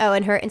 And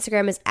her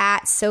Instagram is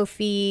at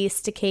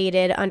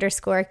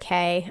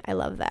sophiesticated_K. I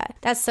love that.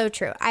 That's so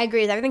true. I agree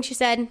with everything she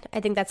said.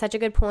 I think that's such a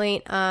good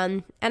point.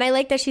 And I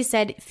like that she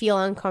said feel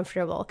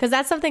uncomfortable, because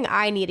that's something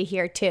I need to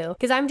hear too.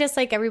 Because I'm just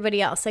like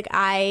everybody else. Like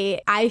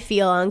I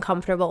feel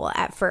uncomfortable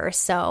at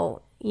first.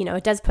 So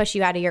it does push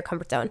you out of your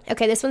comfort zone.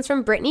 Okay, this one's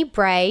from Brittany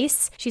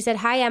Bryce. She said,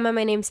 hi, Emma.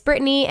 My name's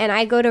Brittany, and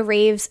I go to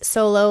raves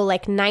solo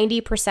like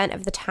 90%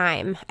 of the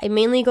time. I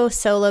mainly go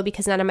solo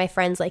because none of my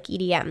friends like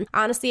EDM.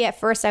 Honestly, at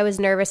first I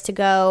was nervous to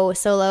go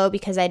solo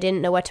because I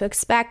didn't know what to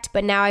expect,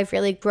 but now I've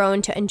really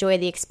grown to enjoy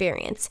the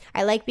experience.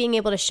 I like being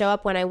able to show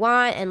up when I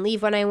want and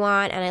leave when I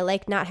want, and I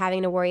like not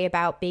having to worry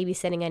about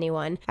babysitting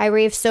anyone. I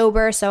rave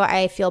sober, so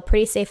I feel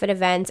pretty safe at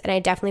events, and I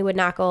definitely would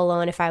not go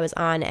alone if I was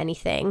on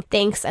anything.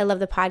 Thanks. I love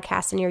the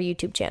podcast and your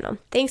YouTube channel.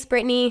 Thanks,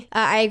 Brittany.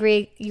 I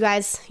agree. You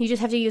guys, you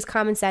just have to use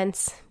common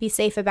sense. Be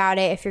safe about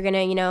it. If you're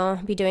going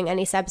to, be doing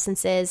any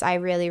substances, I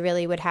really,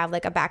 really would have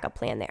like a backup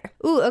plan there.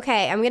 Ooh,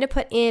 okay. I'm going to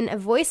put in a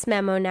voice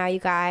memo now,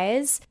 you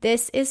guys.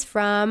 This is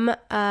from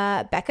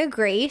Becca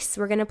Grace.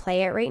 We're going to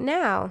play it right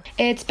now.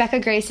 It's Becca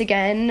Grace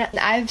again.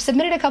 I've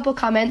submitted a couple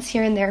comments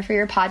here and there for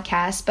your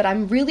podcast, but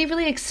I'm really,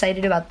 really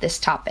excited about this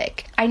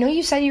topic. I know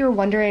you said you were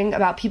wondering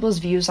about people's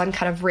views on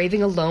kind of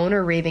raving alone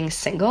or raving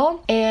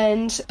single.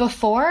 And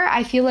before,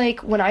 I feel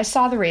like when I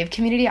saw the rave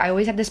community, I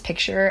always had this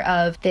picture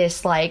of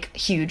this like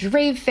huge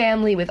rave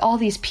family with all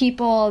these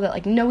people that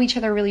like know each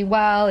other really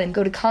well and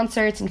go to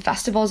concerts and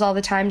festivals all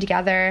the time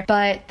together.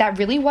 But that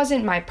really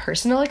wasn't my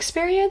personal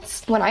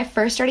experience. When I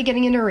first started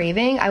getting into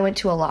raving, I went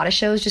to a lot of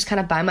shows just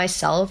kind of by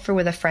myself or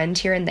with a friend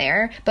here and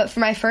there. But for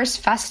my first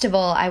festival,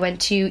 I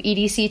went to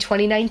EDC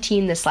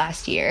 2019 this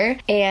last year,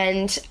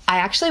 and I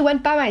actually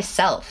went by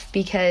myself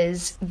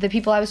because the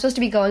people I was supposed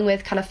to be going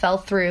with kind of fell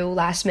through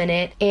last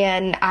minute,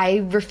 and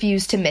I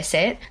refused to miss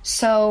it.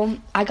 So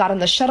I got on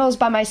the shuttles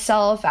by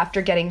myself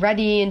after getting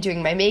ready and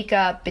doing my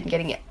makeup and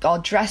getting all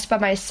dressed by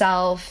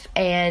myself.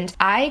 And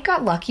I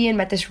got lucky and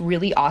met this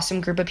really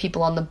awesome group of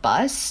people on the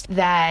bus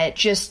that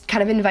just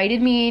kind of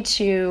invited me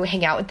to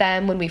hang out with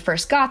them when we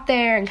first got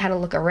there and kind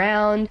of look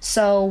around.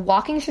 So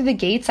walking through the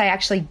gates, I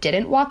actually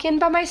didn't walk in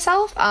by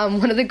myself.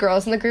 One of the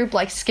girls in the group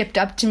like skipped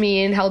up to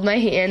me and held my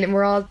hand, and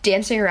we're all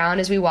dancing around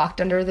as we walked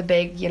under the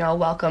big,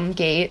 welcome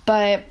gate.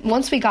 But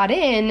once we got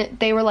in,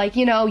 they were like,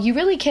 you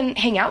really can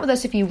hang out with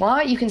us if you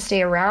want. You can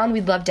stay around.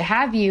 We'd love to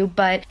have you.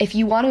 But if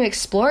you want to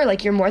explore,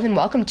 like, you're more than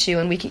welcome to,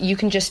 and you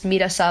can just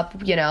meet us up,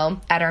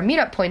 at our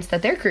meetup points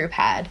that their group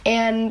had.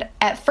 And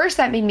at first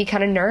that made me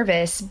kind of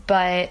nervous,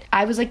 but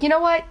I was like, you know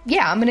what?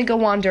 Yeah, I'm going to go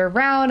wander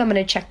around. I'm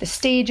going to check the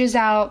stages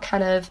out,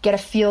 kind of get a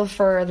feel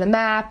for the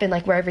map and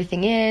like where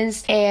everything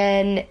is.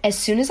 And as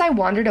soon as I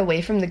wandered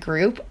away from the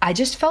group, I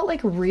just felt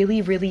like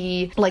really,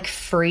 really like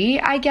free,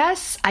 I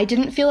guess. I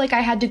didn't feel like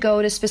I had to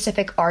go to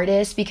specific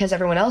artists because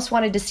everyone else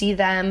wanted to see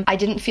them. I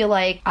didn't feel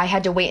like I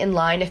had to wait in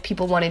line if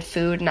people wanted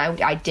food, and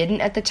I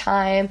didn't at the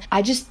time.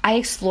 I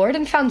explored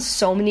and found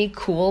so many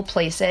cool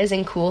places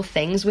and cool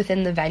things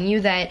within the venue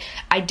that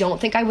I don't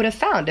think I would have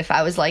found if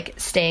I was like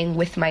staying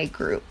with my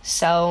group.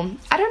 So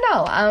I don't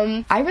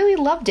know. I really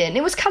loved it. And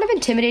it was kind of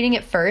intimidating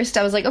at first.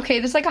 I was like, okay,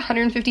 there's like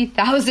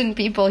 150,000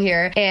 people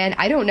here and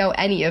I don't know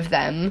any of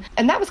them.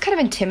 And that was kind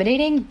of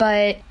intimidating,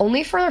 but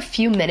only for a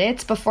few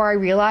minutes before I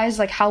realized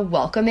like how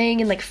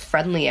welcoming and like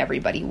friendly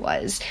everybody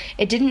was.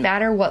 It didn't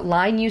matter what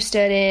line you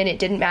stood in. It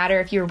didn't matter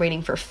if you were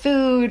waiting for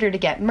food or to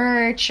get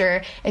merch,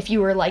 or if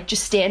you were like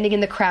just standing in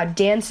the crowd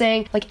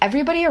dancing. Like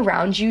everybody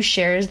around you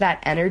shares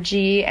that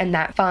energy and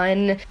that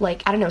fun,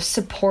 like, I don't know,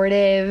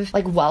 supportive,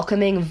 like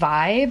welcoming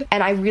vibe.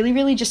 And I really,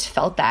 really just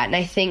felt that. And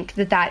I think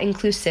that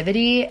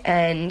inclusivity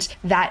and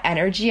that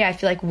energy, I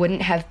feel like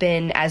wouldn't have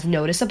been as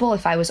noticeable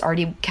if I was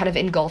already kind of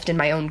engulfed in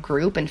my own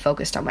group and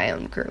focused on my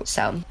own group.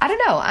 So I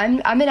don't know.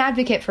 I'm an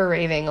advocate for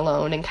raving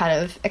alone and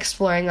kind of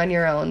exploring on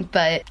your own.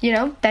 But, you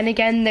know, then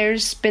again,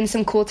 there's been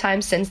some cool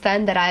times since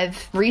then that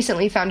I've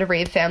recently found a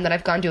rave fam that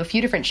I've gone to a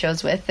few different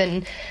shows with.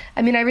 And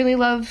I mean, I really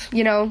love,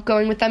 you know,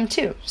 going with them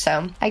too.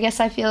 So I guess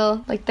I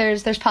feel like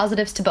there's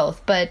positives to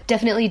both, but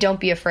definitely don't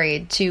be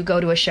afraid to go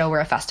to a show or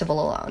a festival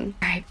alone.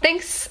 All right,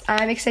 thanks.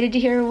 I'm excited to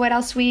hear what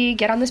else we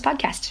get on this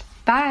podcast.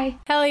 Bye.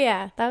 Hell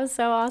yeah. That was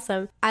so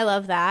awesome. I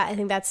love that. I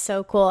think that's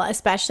so cool,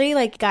 especially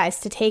like guys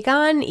to take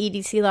on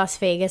EDC Las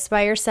Vegas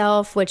by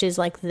yourself, which is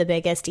like the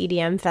biggest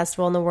EDM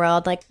festival in the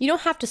world. Like you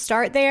don't have to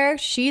start there.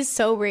 She's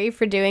so brave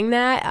for doing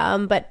that.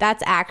 But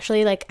that's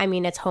actually like, I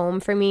mean, it's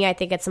home for me. I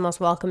think it's the most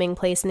welcoming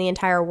place in the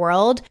entire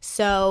world.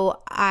 So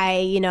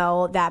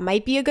that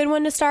might be a good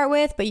one to start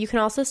with, but you can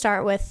also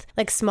start with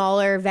like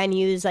smaller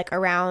venues like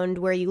around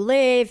where you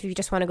live if you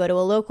just want to go to a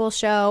local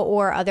show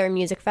or other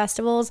music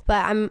festivals.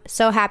 But I'm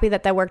so happy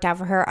that worked out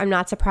for her. I'm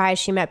not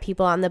surprised she met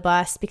people on the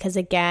bus because,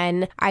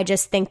 again, I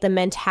just think the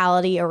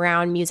mentality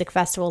around music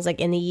festivals like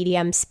in the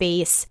EDM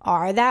space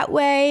are that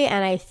way,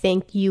 and I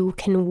think you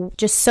can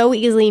just so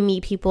easily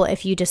meet people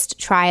if you just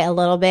try a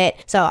little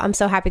bit. So I'm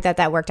so happy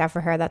that worked out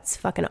for her. That's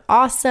fucking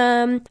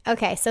awesome.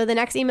 Okay, so the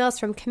next email is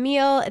from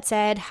Camille. It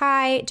said,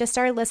 "Hi, just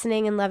started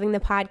listening and loving the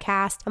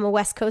podcast. I'm a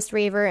West Coast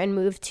raver and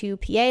moved to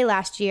PA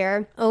last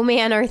year. Oh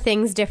man, are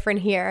things different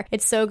here.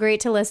 It's so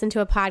great to listen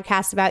to a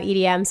podcast about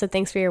EDM, so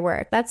thanks for your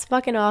work." That's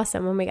fucking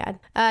awesome. Oh my God.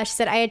 She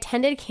said, "I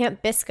attended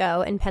Camp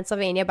Bisco in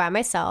Pennsylvania by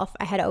myself.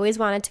 I had always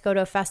wanted to go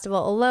to a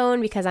festival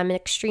alone because I'm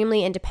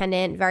extremely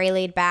independent, very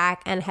laid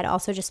back, and had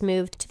also just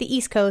moved to the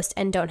East Coast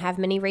and don't have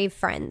many rave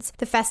friends.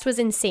 The fest was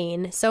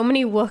insane. So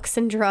many wooks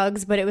and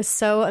drugs, but it was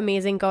so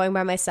amazing going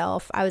by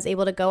myself. I was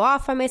able to go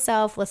off by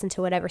myself, listen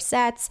to whatever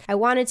sets I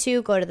wanted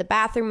to, go to the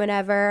bathroom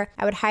whenever.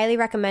 I would highly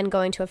recommend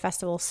going to a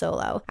festival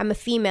solo. I'm a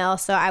female,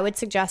 so I would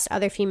suggest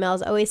other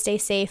females always stay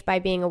safe by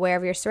being aware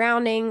of your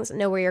surroundings,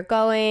 know where you're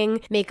going,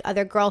 make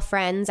other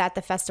girlfriends at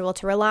the festival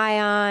to rely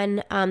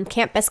on.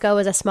 Camp Bisco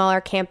is a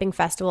smaller camping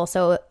festival,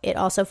 so it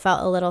also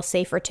felt a little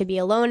safer to be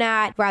alone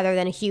at rather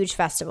than a huge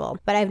festival.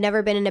 But I've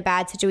never been in a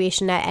bad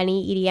situation at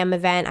any EDM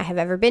event I have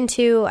ever been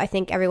to. I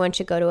think everyone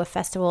should go to a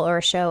festival or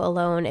a show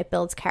alone. It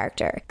builds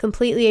character."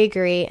 Completely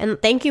agree.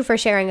 And thank you for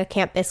sharing a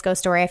Camp Bisco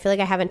story. I feel like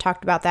I haven't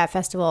talked about that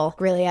festival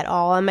really at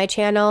all on my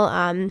channel.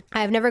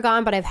 I've never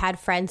gone, but I've had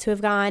friends who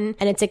have gone,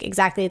 and it's like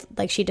exactly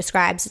like she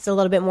describes. It's a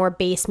little bit more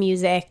bass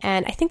music,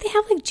 and I think they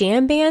have like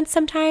jam bands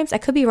sometimes. I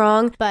could be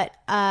wrong, but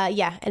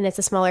yeah, and it's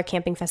a smaller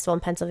camping festival in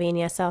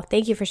Pennsylvania, so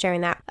thank you for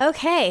sharing that.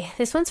 Okay,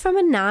 this one's from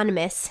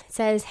Anonymous. It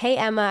says, "Hey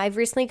Emma, I've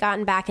recently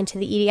gotten back into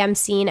the EDM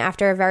scene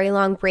after a very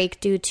long break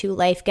due to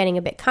life getting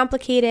a bit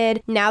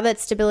complicated. Now that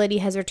stability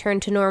has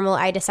returned to normal,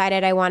 I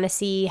decided I want to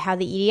see how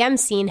the EDM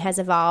scene has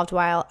evolved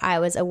while I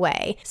was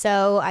away.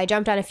 So I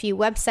jumped on a few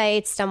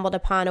websites, stumbled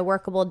upon a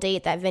workable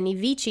date that Vinny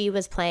Vici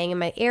was playing in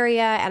my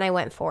area, and I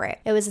went for it.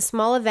 It was a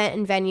small event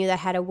and venue that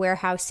had a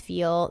warehouse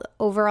feel. The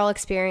overall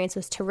experience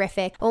was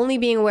terrific. Only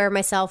being aware of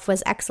myself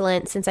was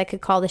excellent since I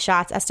could call the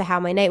shots as to how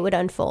my night would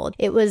unfold.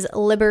 It was a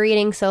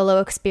liberating solo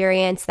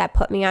experience that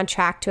put me on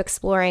track to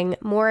exploring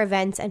more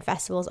events and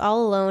festivals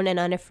all alone and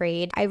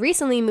unafraid. I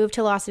recently moved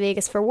to Las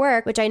Vegas for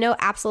work, which I know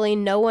absolutely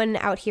no one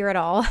out here at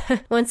all.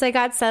 Once I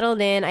got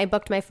settled in, I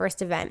booked my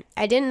first event.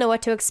 I didn't know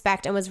what to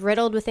expect and was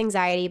riddled with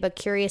anxiety, but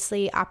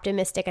curiously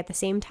optimistic at the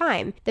same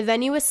time. The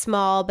venue was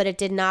small, but it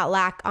did not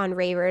lack on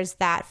ravers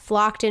that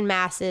flocked in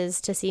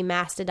masses to see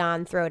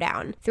Mastodon throw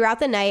down. Throughout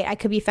the night, I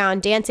could be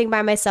found dancing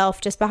by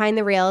myself just behind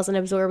the rails and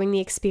absorbing the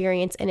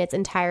experience in its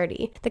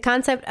entirety. The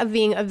concept of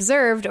being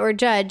observed or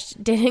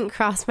judged didn't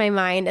cross my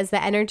mind, as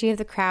the energy of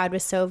the crowd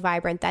was so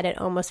vibrant that it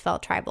almost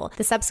felt tribal.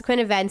 The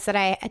subsequent events that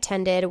I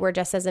attended were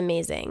just as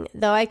amazing.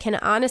 Though I can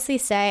honestly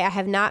say I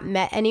have not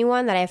met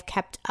anyone that I have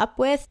kept up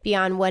with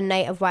beyond one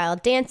night of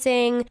wild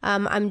dancing.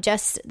 I'm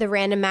just the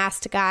random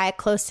masked guy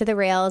close to the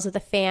rails with a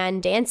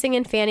fan, dancing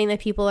and fanning the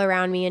people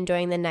around me,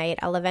 enjoying the night.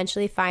 I'll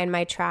eventually find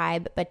my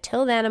tribe, but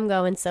till then I'm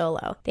going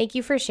solo." Thank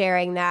you for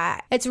sharing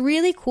that. It's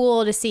really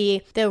cool to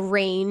see the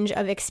range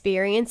of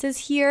experiences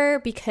here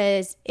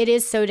because it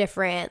is so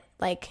different.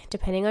 like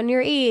depending on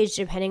your age,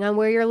 depending on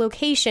where your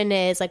location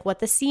is, like what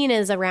the scene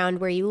is around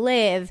where you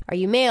live. Are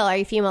you male? Are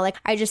you female? Like,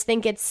 I just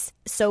think it's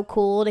so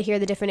cool to hear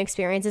the different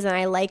experiences. And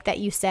I like that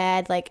you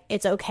said, like,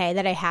 it's okay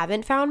that I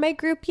haven't found my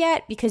group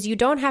yet, because you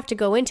don't have to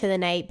go into the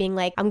night being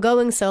like, I'm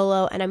going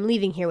solo and I'm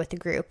leaving here with the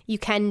group. You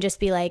can just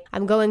be like,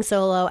 I'm going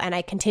solo and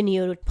I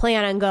continue to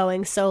plan on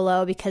going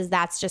solo because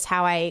that's just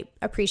how I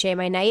appreciate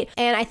my night.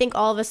 And I think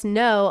all of us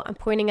know, I'm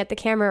pointing at the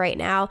camera right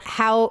now,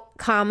 how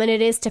common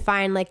it is to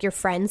find like your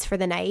friends for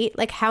the night.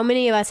 Like, how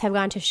many of us have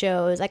gone to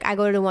shows? Like, I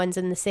go to ones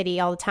in the city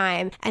all the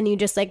time, and you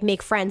just like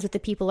make friends with the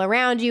people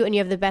around you and you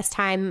have the best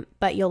time,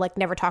 but you'll like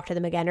never talk to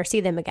them again or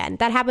see them again.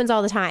 That happens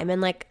all the time.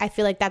 And like, I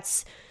feel like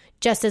that's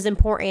just as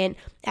important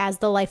as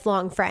the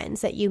lifelong friends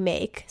that you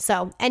make.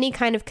 So any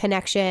kind of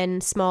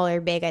connection, small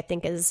or big, I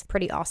think is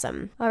pretty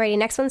awesome. Alrighty,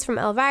 next one's from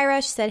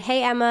Elvira. She said,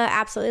 hey Emma,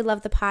 absolutely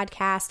love the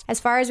podcast. As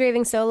far as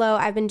raving solo,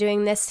 I've been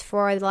doing this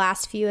for the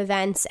last few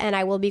events, and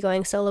I will be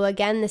going solo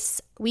again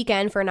this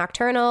weekend for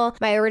Nocturnal.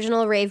 My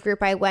original rave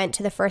group I went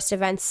to the first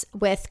events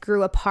with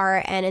grew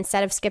apart, and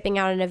instead of skipping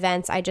out on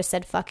events, I just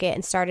said fuck it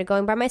and started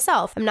going by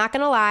myself. I'm not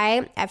gonna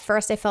lie, at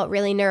first I felt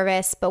really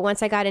nervous, but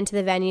once I got into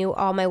the venue,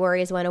 all my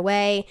worries went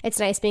away. It's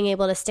nice being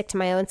able to stick to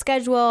my own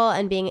schedule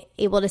and being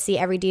able to see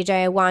every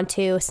DJ I want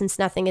to, since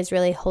nothing is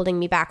really holding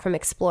me back from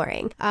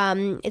exploring.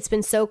 It's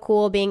been so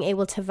cool being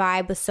able to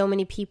vibe with so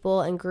many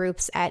people and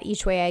groups at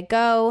each way I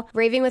go.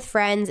 Raving with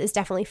friends is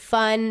definitely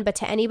fun, but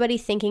to anybody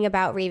thinking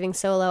about raving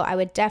solo, I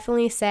would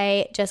definitely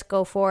say just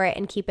go for it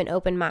and keep an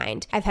open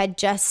mind. I've had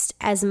just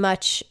as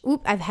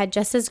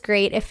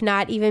great, if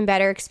not even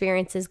better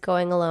experiences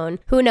going alone.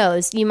 Who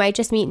knows? You might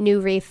just meet new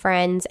rave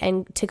friends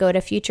and to go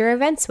to future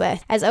events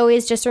with. As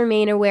always, just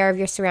remain aware of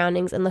your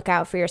surroundings and look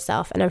out for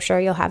yourself, and I'm sure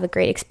you'll have a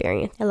great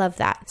experience. I love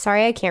that.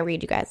 Sorry, I can't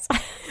read, you guys.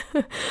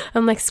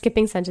 I'm like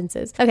skipping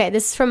sentences. Okay,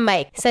 this is from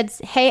Mike. He said,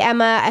 hey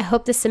Emma, I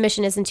hope this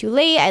submission isn't too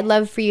late. I'd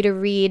love for you to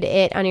read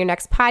it on your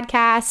next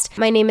podcast.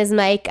 My name is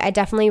Mike. I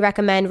definitely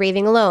recommend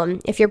raving alone.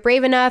 If you're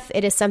brave enough,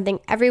 it is something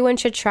everyone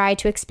should try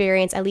to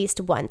experience at least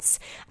once.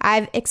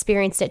 I've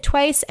experienced it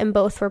twice and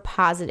both were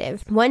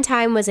positive. One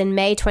time was in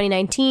May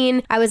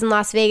 2019. I was in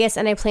Las Vegas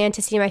and I planned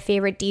to see my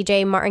favorite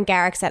DJ Martin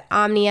Garrix at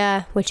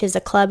Omnia, which is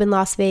a club in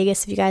Las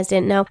Vegas, if you guys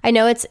didn't know. I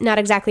know it's not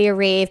exactly a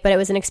rave, but it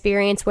was an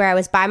experience where I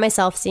was by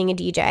myself seeing a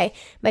DJ.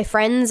 My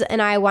friends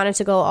and I wanted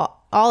to go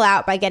all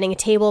out by getting a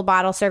table,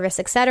 bottle service,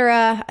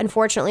 etc.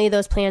 Unfortunately,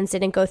 those plans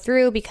didn't go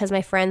through because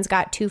my friends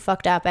got too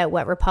fucked up at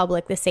Wet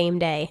Republic the same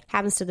day.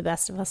 Happens to the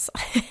best of us.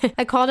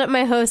 I called up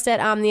my host at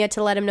Omnia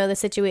to let him know the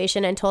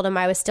situation and told him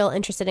I was still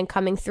interested in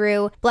coming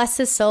through. Bless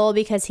his soul,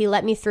 because he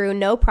let me through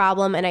no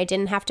problem and I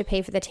didn't have to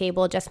pay for the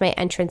table, just my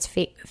entrance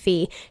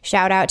fee.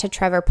 Shout out to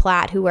Trevor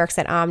Platt, who works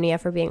at Omnia,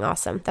 for being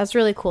awesome. That's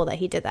really cool that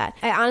he did that.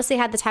 I honestly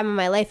had the time of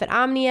my life at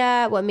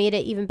Omnia. What made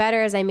it even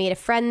better is I made a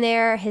friend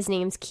there. His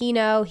name's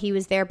Kino. He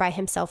was there by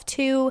himself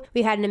too.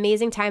 We had an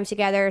amazing time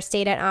together,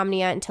 stayed at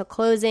Omnia until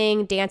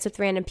closing, danced with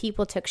random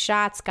people, took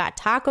shots, got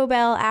Taco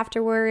Bell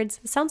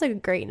afterwards. It sounds like a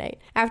great night.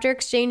 After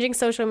exchanging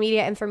social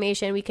media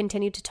information, we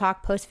continued to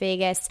talk post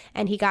Vegas,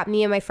 and he got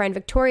me and my friend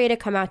Victoria to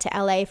come out to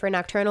LA for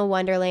Nocturnal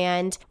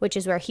Wonderland, which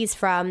is where he's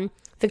from.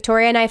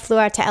 Victoria and I flew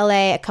out to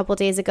LA a couple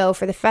days ago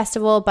for the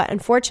festival, but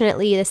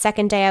unfortunately, the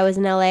second day I was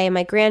in LA,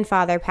 my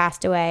grandfather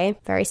passed away.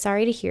 Very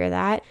sorry to hear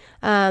that.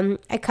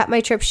 I cut my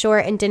trip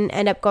short and didn't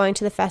end up going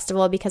to the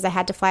festival because I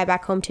had to fly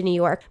back home to New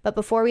York. But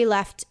before we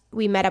left,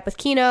 we met up with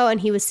Kino, and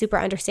he was super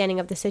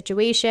understanding of the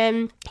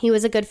situation. He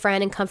was a good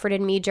friend and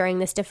comforted me during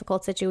this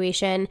difficult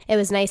situation. It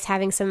was nice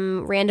having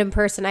some random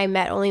person I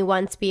met only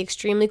once be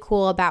extremely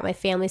cool about my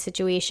family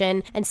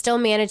situation and still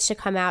manage to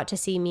come out to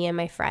see me and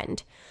my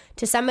friend.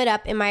 To sum it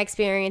up, in my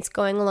experience,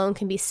 going alone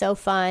can be so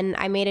fun.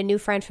 I made a new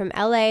friend from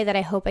LA that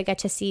I hope I get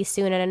to see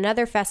soon at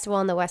another festival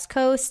on the West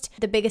Coast.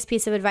 The biggest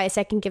piece of advice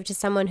I can give to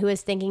someone who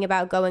is thinking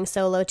about going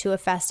solo to a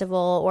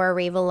festival or a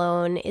rave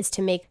alone is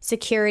to make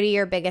security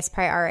your biggest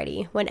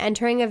priority. When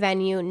entering a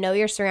venue, know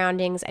your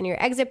surroundings and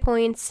your exit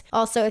points.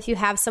 Also, if you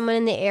have someone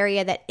in the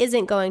area that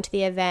isn't going to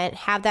the event,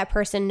 have that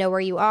person know where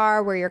you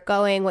are, where you're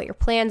going, what your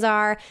plans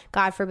are.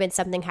 God forbid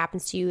something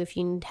happens to you if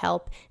you need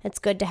help. It's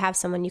good to have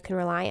someone you can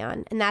rely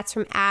on. And that's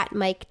from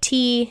Mike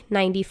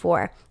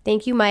T94.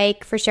 Thank you,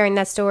 Mike, for sharing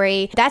that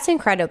story. That's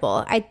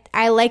incredible.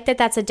 I like that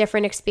that's a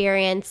different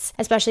experience,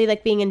 especially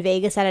like being in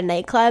Vegas at a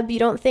nightclub. You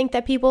don't think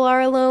that people are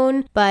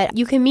alone, but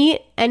you can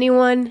meet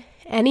anyone,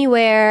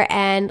 anywhere.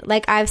 And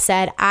like I've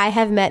said, I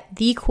have met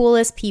the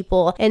coolest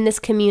people in this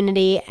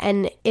community,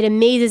 and it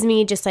amazes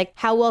me just like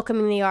how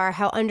welcoming they are,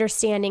 how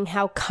understanding,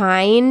 how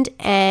kind,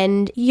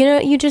 and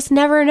you just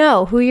never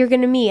know who you're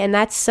going to meet, and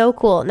that's so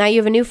cool. Now you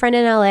have a new friend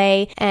in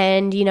LA,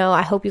 and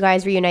I hope you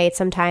guys reunite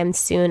sometime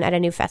soon at a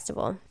new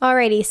festival.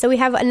 Alrighty, so we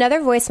have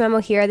another voice memo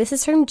here. This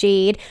is from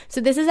Jade.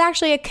 So this is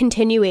actually a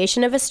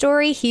continuation of a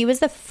story. He was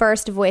the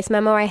first voice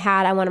memo I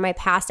had on one of my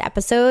past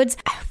episodes.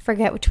 I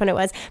forget which one it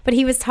was, but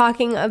he was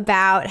talking about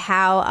about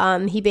how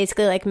he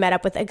basically like met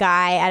up with a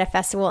guy at a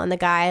festival, and the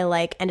guy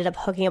like ended up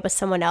hooking up with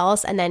someone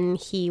else, and then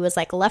he was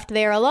like left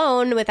there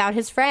alone without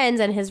his friends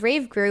and his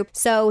rave group.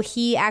 So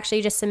he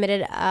actually just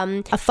submitted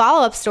a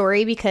follow-up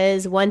story,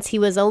 because once he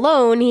was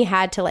alone, he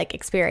had to like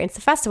experience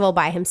the festival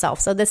by himself.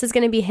 So this is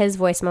going to be his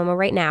voice memo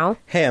right now.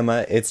 Hey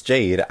Emma, it's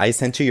Jade. I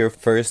sent you your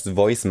first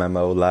voice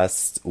memo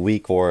last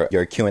week for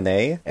your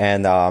Q&A,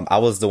 and I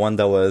was the one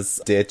that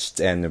was ditched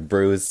and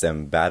bruised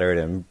and battered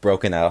and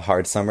broken at a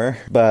hard summer.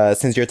 But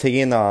since you're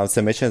taking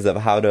submissions of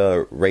how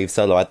to rave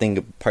solo, I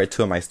think part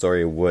 2 of my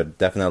story would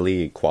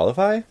definitely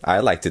qualify. I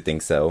like to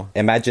think so.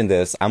 Imagine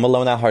this. I'm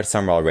alone at hard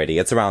summer already.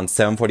 It's around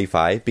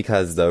 7:45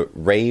 because the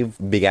rave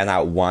began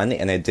at 1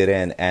 and it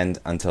didn't end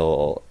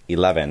until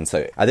 11.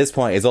 So at this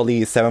point, it's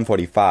only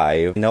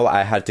 7:45.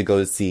 I had to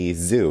go see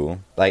Zoo.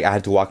 Like, I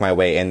had to walk my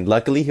way. And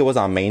luckily, he was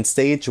on main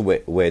stage,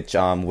 which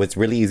was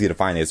really easy to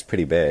find. It's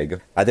pretty big.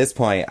 At this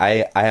point,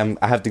 I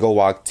have to go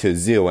walk to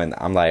Zoo. And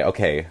I'm like,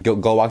 okay,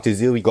 go walk to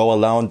Zoo. Go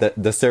alone.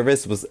 The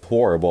service was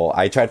horrible.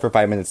 I tried for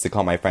 5 minutes to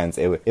call my friends.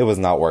 It was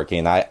not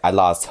working. I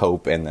lost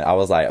hope. And I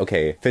was like,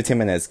 okay, 15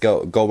 minutes.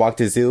 Go walk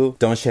to Zoo.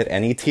 Don't shed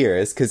any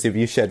tears. Because if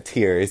you shed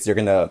tears, you're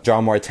going to draw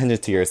more attention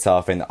to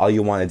yourself. And all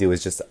you want to do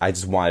is I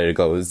just wanted to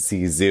go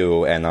see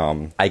Zoo.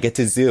 And I get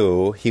to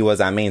Zoo. He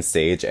was on main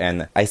stage,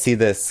 and I see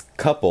this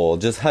couple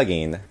just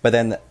hugging, but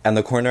then in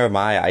the corner of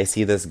my eye, I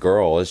see this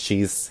girl.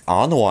 She's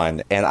on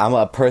one, and I'm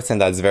a person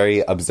that's very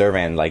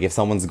observant. Like, if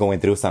someone's going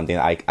through something,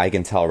 I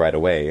can tell right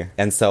away.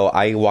 And so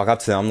I walk up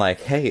to them. I'm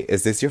like, hey,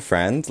 is this your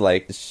friend?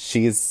 Like,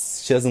 she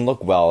doesn't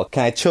look well.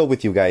 Can I chill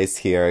with you guys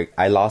here?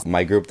 I lost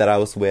my group that I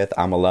was with.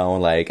 I'm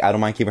alone. Like, I don't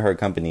mind keeping her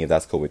company if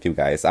that's cool with you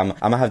guys. I'm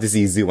gonna have to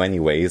see Zoo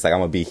anyways. Like, I'm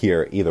gonna be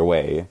here either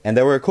way. And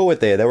they were cool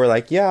with it. They were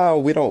like, yeah,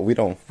 we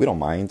don't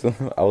mind.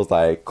 I was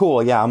like,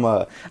 cool. Yeah, I'm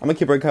gonna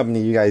keep her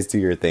company. You guys do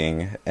your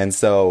thing. And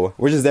so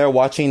we're just there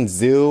watching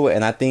Zoo,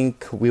 and I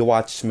think we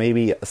watched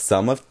maybe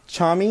some of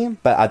Chami.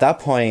 But at that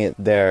point,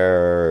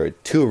 their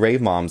 2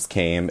 rave moms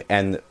came,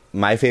 and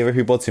my favorite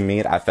people to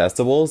meet at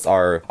festivals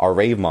are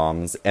rave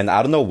moms. And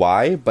I don't know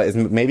why, but it's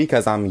maybe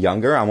because I'm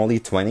younger. I'm only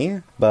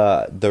 20.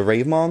 But the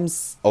rave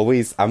moms,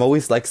 I'm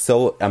always like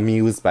so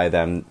amused by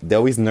them. They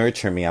always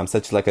nurture me. I'm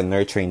such like a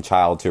nurturing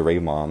child to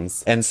rave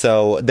moms. And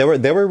so they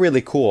were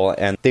really cool.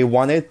 And they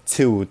wanted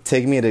to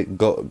take me to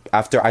go,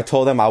 after I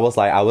told them I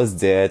was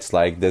ditched.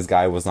 Like, this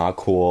guy was not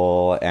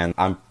cool. And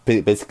I'm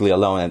basically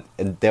alone,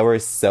 and they were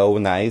so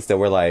nice. They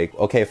were like,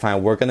 okay,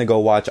 fine, we're gonna go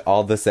watch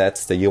all the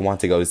sets that you want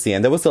to go see.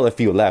 And there was still a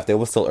few left. It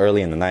was still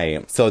early in the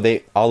night, so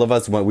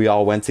we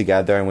all went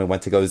together, and we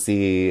went to go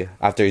see,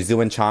 after Zoo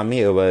and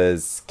Chami, it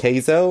was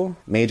Keizo,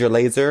 Major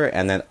Lazer,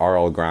 and then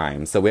RL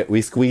Grimes. So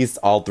we squeezed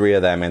all 3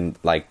 of them in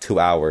like 2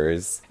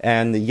 hours.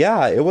 And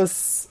yeah, it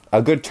was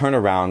a good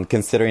turnaround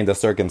considering the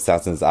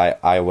circumstances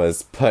I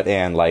was put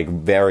in, like,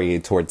 very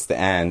towards the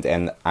end,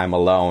 and I'm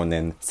alone,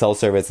 and cell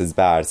service is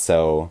bad.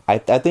 So I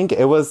think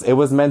it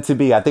was meant to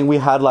be. I think we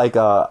had like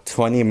a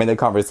 20-minute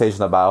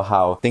conversation about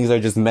how things are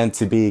just meant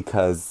to be,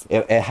 because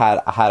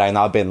had I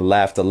not been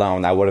left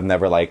alone, I would have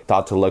never like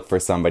thought to look for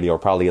somebody, or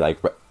probably like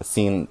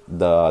seen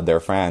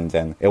their friend,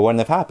 and it wouldn't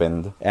have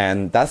happened.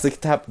 And that's the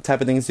type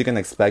of things you can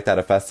expect at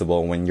a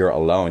festival when you're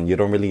alone. You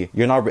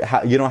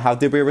don't have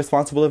to be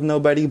responsible of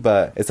nobody,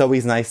 but it's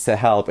always nice to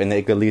help, and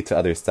it could lead to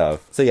other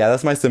stuff. So yeah,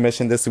 that's my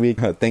submission this week.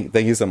 Thank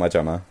you so much,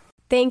 Emma.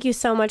 Thank you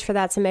so much for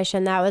that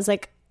submission. That was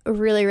like a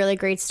really, really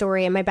great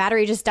story, and my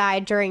battery just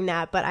died during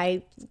that, but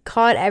I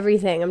caught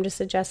everything. I'm just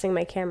adjusting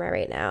my camera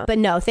right now. But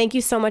no, thank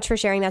you so much for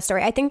sharing that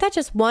story. I think that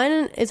just,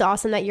 one, is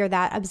awesome that you're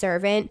that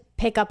observant,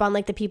 pick up on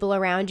like the people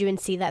around you and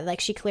see that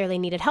like she clearly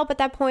needed help at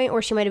that point,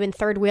 or she might have been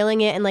third wheeling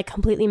it and like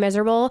completely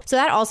miserable. So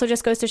that also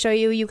just goes to show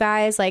you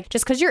guys, like,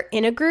 just because you're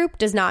in a group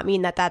does not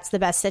mean that that's the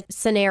best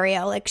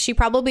scenario. Like, she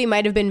probably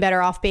might have been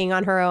better off being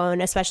on her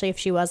own, especially if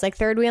she was like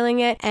third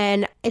wheeling it.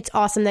 And it's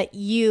awesome that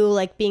you,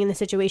 like, being in the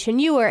situation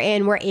you were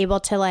in, were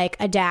able to like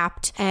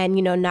adapt and,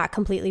 you know, not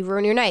completely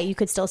ruin your night. You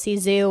could still see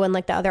Zoo and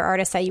like the other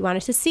artists that you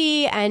wanted to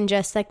see, and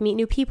just like meet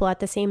new people at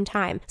the same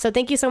time. So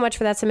thank you so much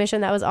for that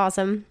submission. That was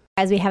awesome.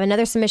 As we have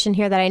another submission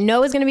here that I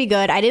know is going to be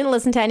good. I didn't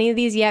listen to any of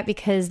these yet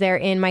because they're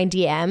in my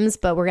DMs,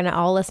 but we're going to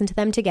all listen to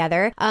them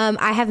together.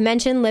 I have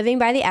mentioned Living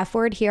by the F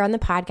Word here on the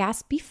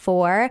podcast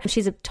before.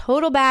 She's a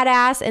total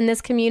badass in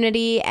this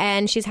community,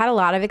 and she's had a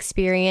lot of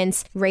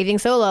experience raving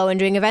solo and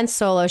doing events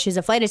solo. She's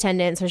a flight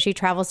attendant, so she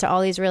travels to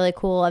all these really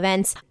cool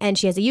events, and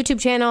she has a YouTube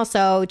channel,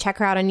 so check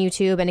her out on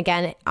YouTube. And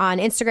again, on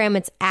Instagram,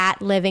 it's at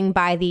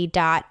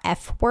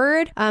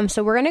livingbythe.fword.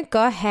 So we're going to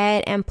go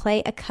ahead and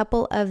play a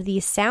couple of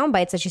these sound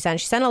bites that she sent.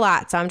 She sent a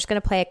lot, so I'm just going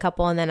to play a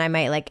couple, and then I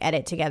might like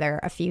edit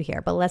together a few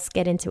here, but let's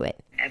get into it.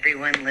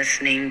 Everyone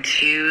listening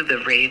to the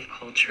Rave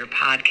Culture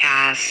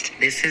Podcast.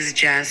 This is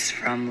Jess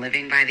from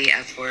Living by the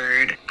F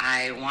Word.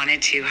 I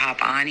wanted to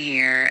hop on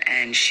here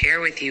and share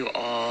with you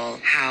all all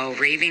how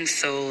raving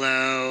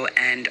solo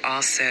and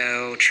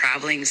also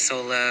traveling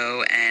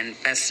solo and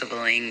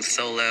festivaling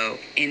solo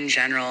in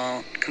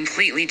general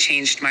completely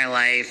changed my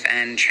life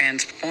and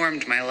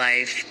transformed my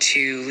life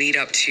to lead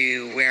up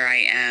to where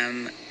I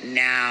am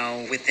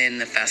now within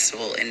the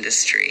festival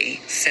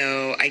industry.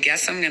 So I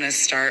guess I'm going to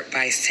start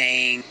by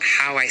saying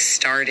how I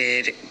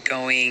started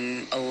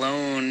going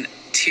alone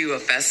to a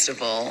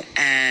festival,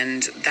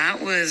 and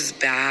that was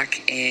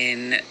back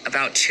in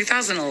about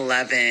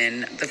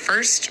 2011. The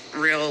first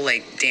real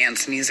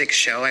dance music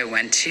show I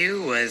went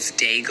to was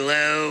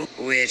Dayglow,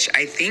 which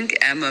I think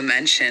Emma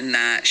mentioned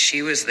that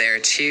she was there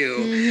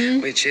too,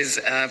 which is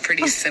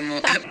pretty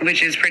similar,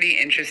 which is pretty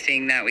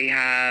interesting that we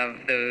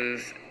have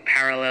those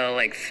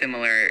parallel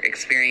similar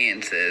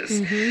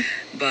experiences.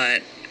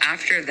 But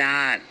after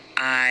that,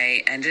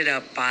 I ended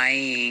up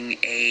buying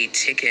a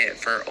ticket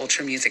for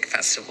Ultra Music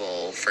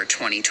Festival for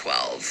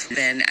 2012.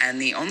 And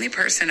the only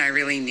person I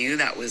really knew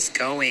that was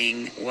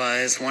going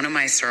was one of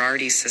my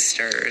sorority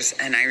sisters.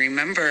 And I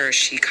remember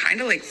she kind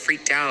of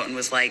freaked out and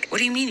was like, "What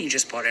do you mean you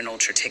just bought an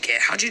Ultra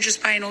ticket? How'd you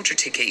just buy an Ultra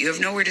ticket? You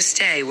have nowhere to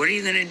stay. What are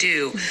you going to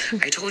do?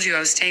 I told you I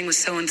was staying with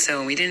so-and-so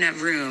and we didn't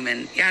have room,"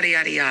 and yada,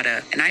 yada,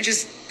 yada. And I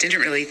just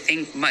didn't really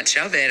think much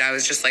of it. I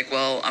was just like,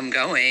 well, I'm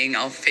going,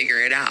 I'll figure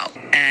it out.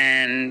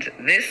 And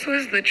this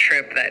was the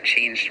trip that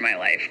changed my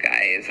life,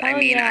 guys. I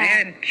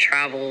had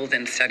traveled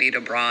and studied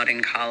abroad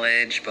in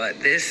college, but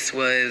this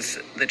was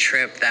the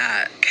trip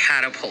that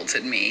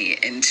catapulted me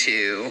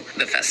into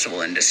the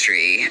festival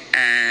industry.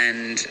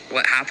 And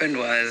what happened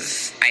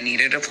was I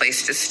needed a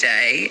place to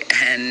stay,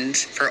 and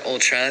for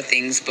Ultra,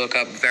 things book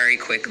up very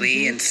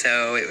quickly. And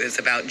so it was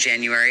about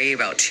January,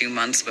 about 2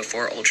 months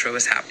before Ultra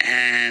was happening.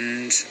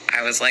 And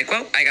I was like,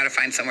 well, I got to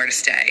find somewhere to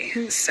stay.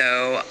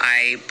 So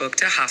I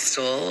booked a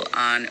hostel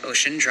on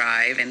Ocean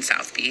Drive in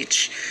South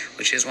Beach,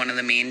 which is one of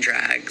the main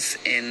drags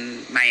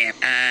in Miami.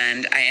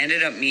 And I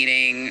ended up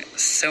meeting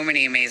so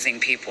many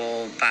amazing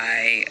people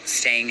by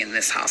staying in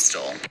this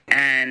hostel.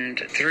 And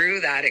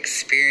through that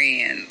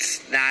experience,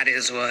 that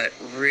is what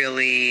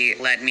really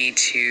led me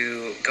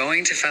to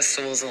going to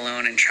festivals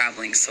alone and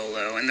traveling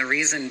solo. And the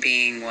reason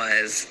being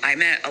was I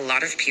met a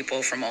lot of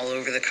people from all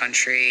over the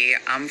country.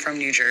 I'm from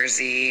New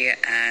Jersey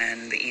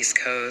and the East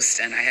Coast,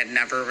 and I had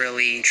never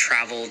really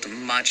traveled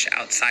much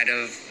outside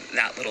of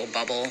that little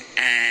bubble.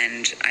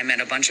 And I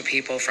met a bunch of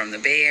people from the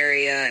Bay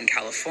Area and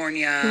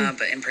California,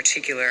 but in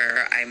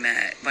particular, I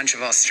met a bunch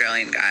of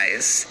Australian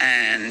guys.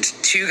 And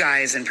 2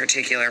 guys in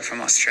particular from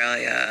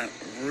Australia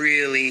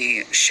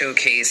really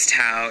showcased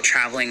how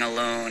traveling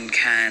alone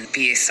can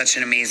be such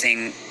an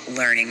amazing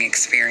learning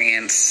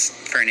experience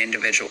for an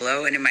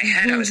individual. And in my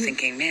head, I was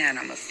thinking, man,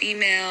 I'm a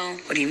female.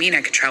 What do you mean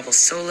I could travel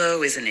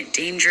solo? Isn't it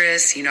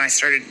dangerous? I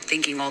started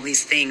thinking all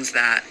these things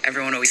that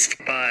everyone always,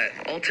 but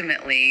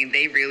ultimately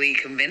they really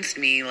convinced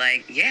me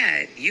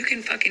yeah, you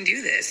can fucking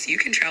do this. You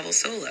can travel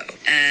solo.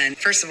 And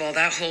first of all,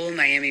 that whole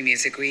Miami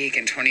Music Week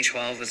in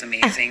 2012 was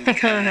amazing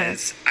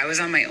because I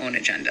was on my own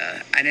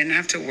agenda. I didn't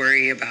have to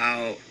worry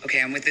about,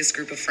 okay, I'm with this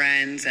group of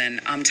friends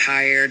and I'm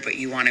tired, but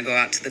you want to go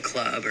out to the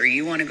club, or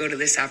you want to go to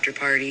this after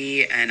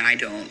party and I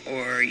don't,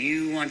 or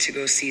you want to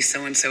go see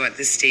so-and-so at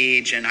this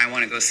stage and I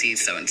want to go see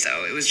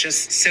so-and-so. It was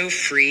just so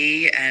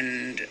free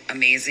and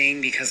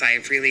amazing because I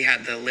really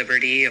had the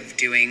liberty of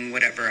doing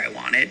whatever I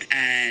wanted.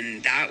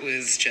 And that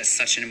was just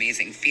such an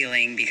amazing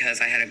feeling because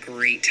I had a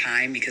great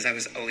time because I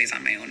was always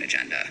on my own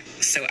agenda.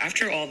 So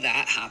after all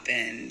that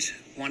happened,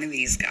 one of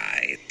these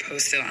guys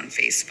posted on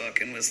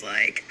Facebook and was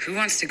like, who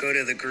wants to go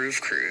to the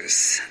Groove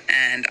Cruise?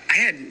 And I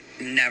had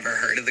never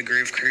heard of the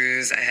Groove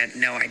Cruise. I had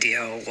no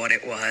idea what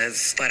it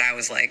was, but I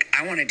was like,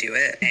 I want to do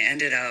it. I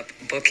ended up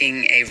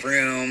booking a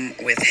room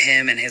with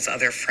him and his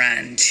other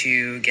friend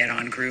to get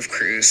on Groove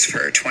Cruise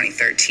for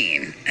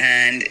 2013.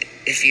 And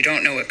if you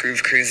don't know what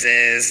Groove Cruise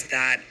is,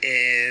 that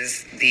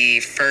is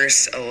the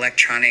first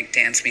electronic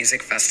dance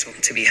music festival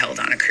to be held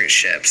on a cruise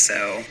ship.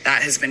 So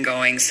that has been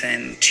going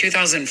since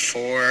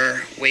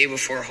 2004, way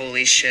before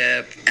Holy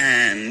Ship,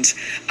 and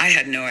I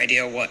had no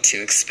idea what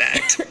to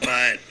expect,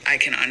 but I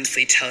can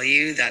honestly tell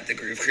you that the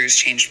Groove Cruise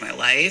changed my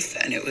life,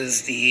 and it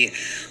was the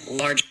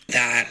largest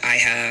that I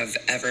have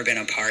ever been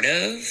a part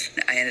of.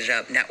 I ended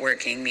up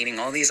networking, meeting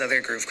all these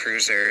other Groove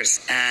Cruisers,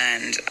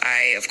 and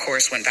I, of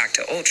course, went back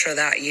to Ultra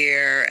that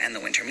year and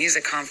the Winter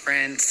Music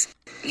Conference.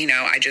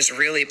 I just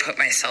really put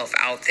myself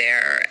out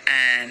there.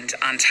 And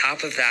on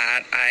top of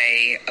that,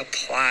 I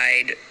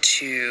applied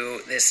to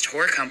this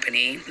tour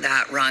company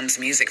that runs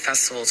music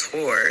festival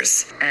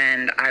tours.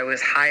 And I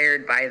was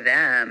hired by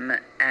them.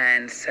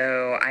 And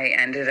so I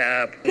ended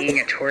up being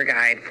a tour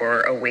guide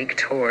for Awake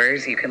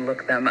Tours. You can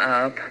look them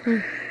up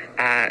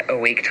at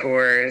Awake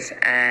Tours.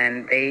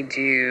 And they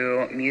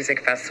do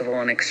music festival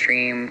and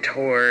extreme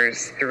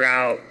tours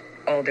throughout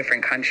all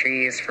different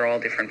countries for all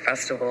different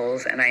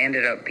festivals, and I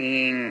ended up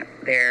being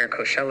their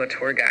Coachella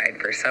tour guide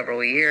for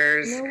several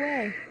years. No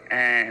way.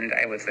 And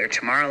I was their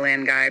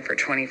Tomorrowland guide for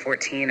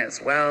 2014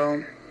 as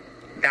well.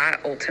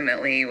 That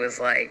ultimately was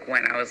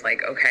when I was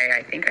like, okay,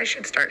 I think I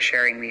should start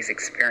sharing these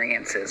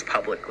experiences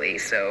publicly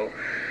so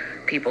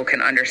people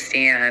can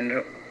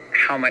understand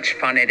how much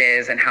fun it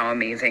is and how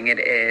amazing it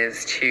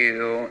is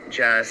to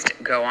just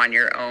go on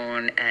your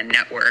own and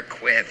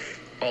network with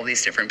all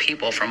these different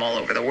people from all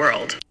over the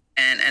world.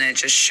 And it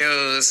just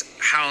shows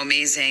how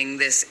amazing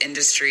this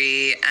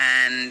industry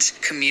and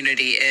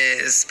community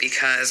is,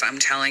 because I'm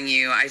telling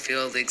you, I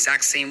feel the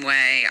exact same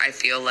way. I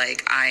feel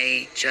like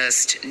I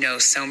just know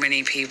so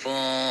many people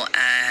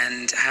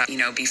and have,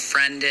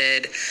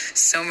 befriended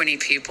so many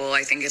people.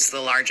 I think it's the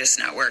largest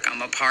network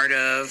I'm a part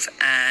of,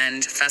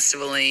 and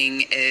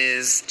festivaling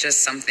is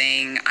just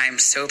something I'm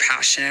so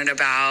passionate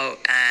about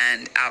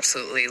and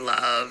absolutely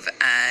love.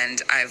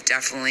 And I've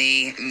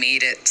definitely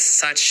made it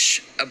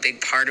such a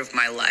big part of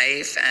my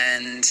life,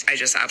 and I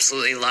just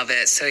absolutely love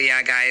it. So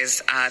yeah,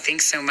 guys,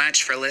 thanks so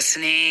much for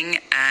listening.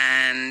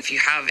 And if you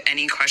have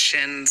any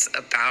questions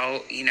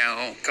about,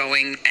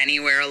 going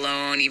anywhere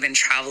alone, even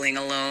traveling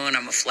alone,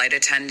 I'm a flight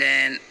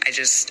attendant.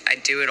 I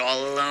do it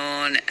all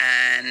alone,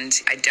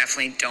 and I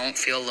definitely don't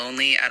feel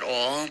lonely at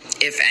all.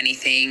 If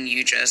anything,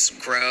 you just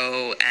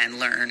grow and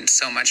learn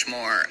so much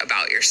more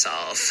about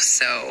yourself.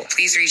 So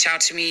please reach out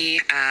to me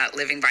at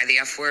Living by the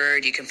F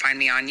Word. You can find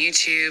me on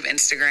YouTube,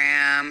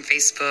 Instagram,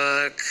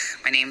 Facebook.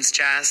 My name's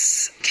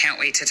Jess. Can't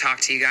wait to talk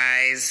to you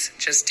guys.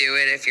 Just do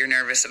it if you're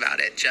nervous about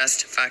it.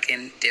 Just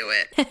fucking do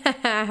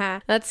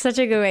it. That's such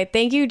a good way.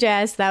 Thank you,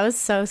 Jess. That was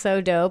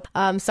so dope.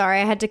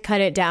 Sorry I had to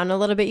cut it down a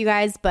little bit, you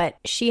guys, but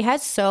she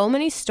has so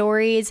many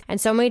stories and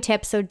so many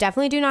tips, so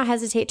definitely do not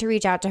hesitate to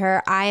reach out to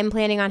her. I am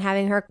planning on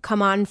having her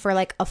come on for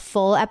like a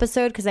full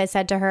episode, because I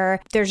said to her,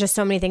 there's just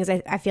so many things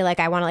I feel like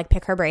I want to like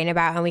pick her brain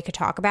about and we could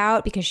talk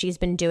about, because she's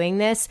been doing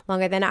this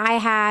longer than I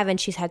have, and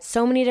she's had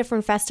so many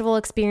different festival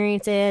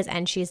experiences,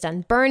 and she's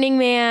done Burning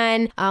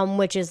Man,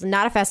 which is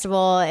not a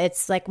festival.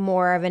 It's like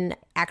more of an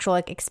actual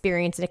like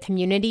experience in a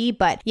community.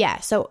 But yeah,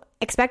 so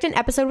expect an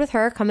episode with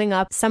her coming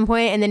up some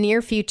point in the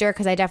near future,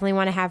 because I definitely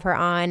want to have her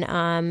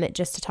on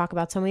just to talk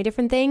about so many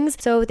different things.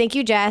 So thank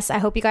you, Jess. I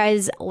hope you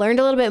guys learned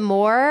a little bit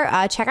more.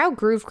 Check out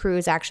Groove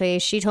Cruise, actually.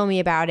 She told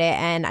me about it,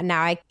 and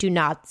now I do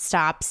not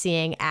stop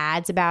seeing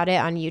ads about it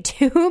on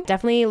YouTube.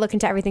 Definitely look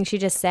into everything she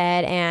just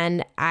said,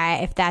 and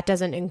if that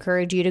doesn't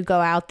encourage you to go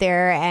out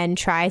there and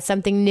try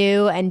something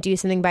new and do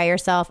something by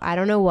yourself, I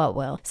don't know what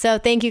will. So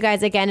thank you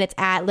guys again. It's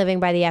at Living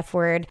by the F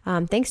Word.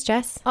 Thanks,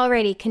 Jess.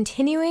 Alrighty,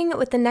 continuing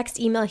with the next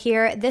email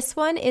here. This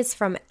one is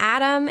from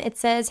Adam. It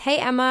says, "Hey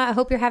Emma, I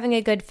hope you're having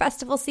a good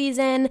festival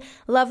season.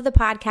 Love the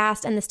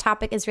podcast, and this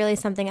topic is really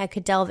something I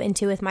could delve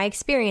into with my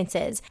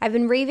experiences. I've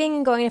been raving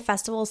and going to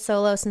festivals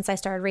solo since I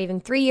started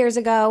raving 3 years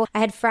ago. I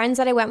had friends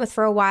that I went with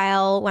for a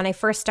while when I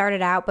first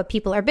started out, but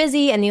people are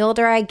busy, and the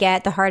older I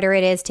get, the harder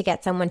it is to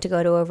get someone to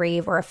go to a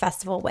rave or a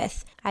festival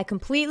with. I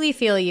completely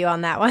feel you on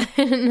that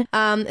one,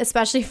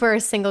 especially for a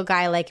single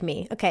guy like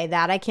me. Okay,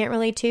 that I can't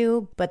relate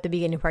to, but the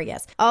beginning part,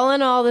 yes. All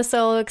in all, the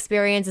solo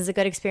experience is a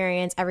good experience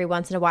every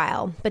once in a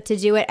while, but to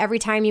do it every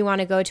time you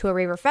want to go to a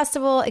rave or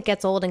festival, it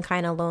gets old and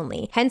kind of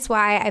lonely. Hence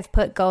why I've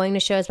put going to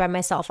shows by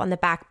myself on the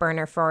back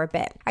burner for a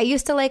bit. I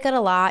used to like it a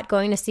lot,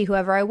 going to see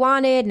whoever I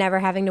wanted, never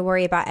having to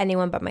worry about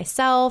anyone but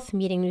myself,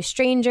 meeting new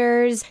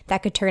strangers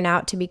that could turn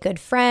out to be good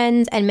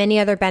friends, and many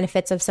other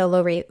benefits of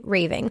solo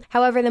raving.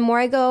 However, the more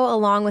I go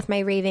along with my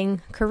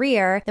raving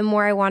career, the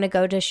more I want to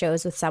go to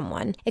shows with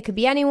someone. It could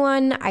be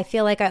anyone. I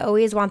feel like I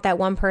always want that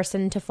one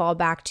person to fall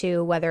back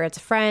to, whether it's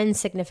a friend,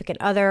 significant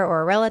other,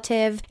 or a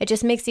relative. It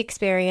just makes the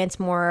experience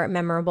more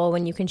memorable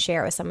when you can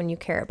share it with someone you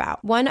care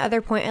about. One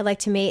other point I'd like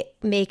to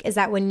make is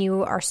that when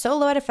you are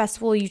solo at a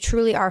festival, you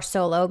truly are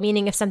solo,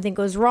 meaning if something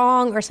goes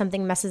wrong or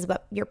something messes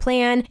up your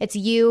plan, it's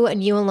you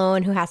and you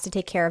alone who has to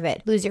take care of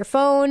it. Lose your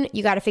phone,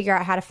 you got to figure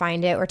out how to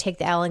find it or take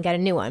the L and get a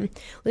new one.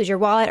 Lose your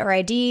wallet or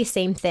ID,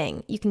 same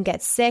thing. You can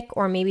get sick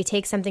or maybe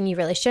take something you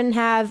really shouldn't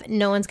have.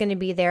 No one's going to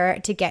be there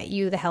to get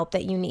you the help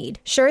that you need.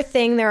 Sure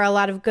thing, there are a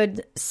lot of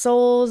good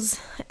souls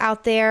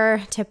out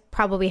there to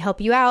probably help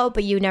you out,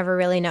 but you never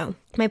really know.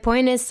 My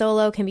point is,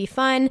 solo can be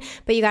fun,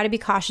 but you got to be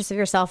cautious of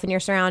yourself and your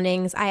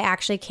surroundings. I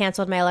actually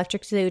canceled my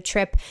Electric Zoo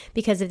trip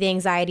because of the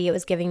anxiety it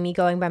was giving me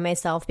going by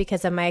myself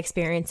because of my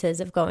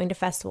experiences of going to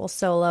festivals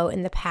solo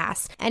in the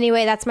past.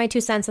 Anyway, that's my 2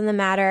 cents on the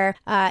matter.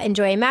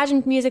 Enjoy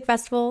Imagine Music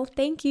Festival.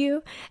 Thank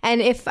you.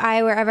 And if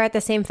I were ever at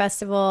the same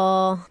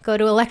festival, go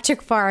to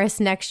Electric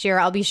Forest next year.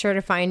 I'll be sure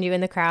to find you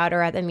in the crowd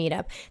or at the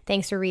meetup.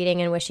 Thanks for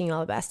reading and wishing you all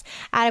the best.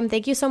 Adam,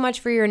 thank you so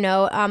much for your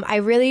note. I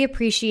really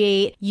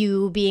appreciate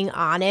you being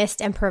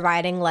honest and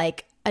providing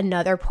like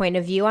another point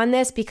of view on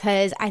this,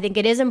 because I think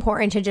it is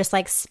important to just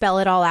like spell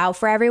it all out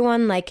for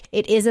everyone. Like,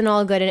 it isn't all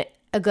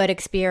a good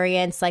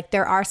experience. Like,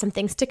 there are some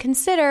things to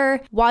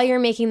consider while you're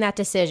making that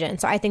decision.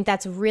 So I think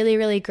that's really,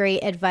 really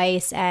great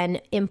advice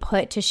and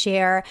input to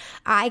share.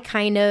 I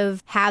kind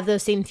of have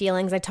those same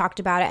feelings. I talked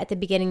about it at the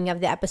beginning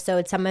of the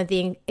episode. Some of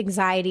the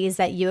anxieties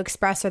that you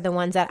express are the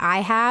ones that I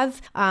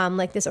have.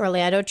 Like this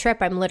Orlando trip,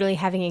 I'm literally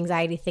having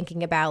anxiety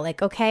thinking about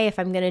like, okay, if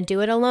I'm going to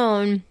do it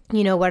alone,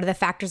 you know, what are the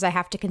factors I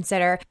have to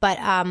consider? But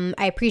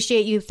I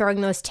appreciate you throwing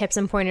those tips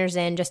and pointers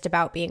in just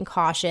about being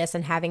cautious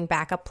and having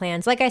backup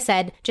plans. Like I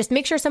said, just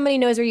make sure somebody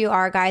knows where you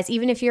are, guys.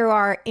 Even if you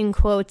are, in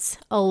quotes,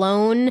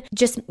 alone,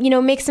 just,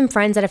 make some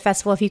friends at a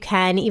festival if you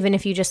can, even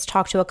if you just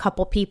talk to a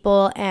couple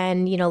people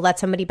and, let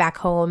somebody back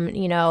home,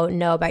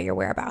 know about your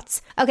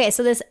whereabouts. Okay,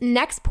 so this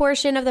next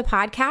portion of the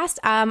podcast,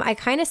 I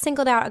kind of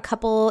singled out a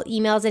couple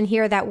emails in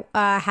here that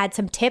had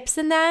some tips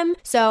in them.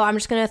 So I'm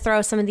just going to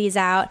throw some of these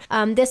out.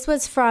 This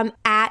was from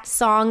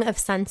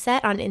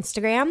 @SongOfSunset on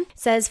Instagram. It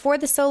says, for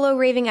the solo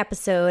raving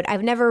episode,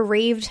 I've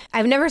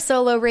never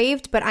solo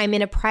raved, but I'm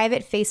in a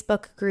private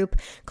Facebook group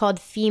called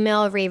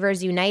Female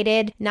Ravers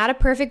United. Not a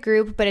perfect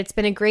group, but it's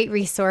been a great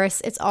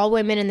resource. It's all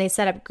women and they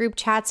set up group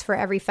chats for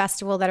every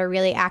festival that are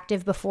really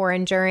active before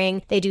and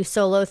during. They do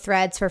solo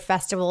threads for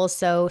festivals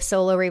so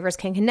solo ravers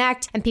can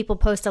connect, and people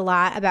post a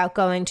lot about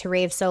going to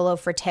rave solo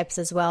for tips,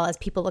 as well as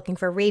people looking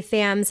for rave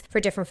fams for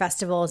different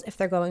festivals if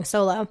they're going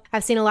solo.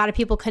 I've seen a lot of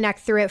people connect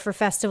through it for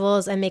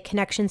festivals and make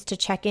connections to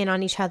check in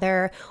on each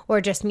other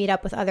or just meet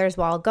up with others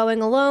while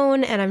going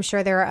alone, and I'm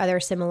sure there are other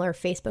similar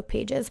Facebook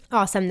pages.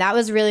 Awesome. That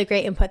was really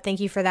great input. Thank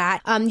you for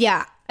that.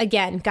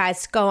 Again,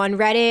 guys, go on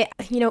Reddit.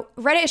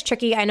 Reddit is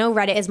tricky. I know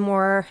Reddit is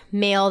more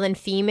male than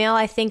female,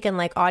 I think, in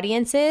like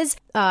audiences,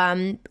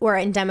 or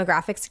in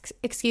demographics,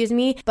 excuse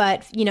me.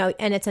 But,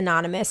 and it's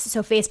anonymous.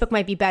 So Facebook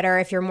might be better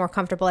if you're more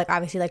comfortable, like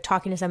obviously like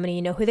talking to somebody,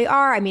 you know who they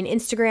are. I mean,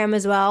 Instagram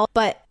as well.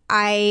 But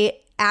I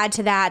add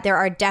to that, there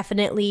are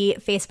definitely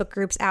Facebook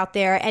groups out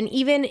there, and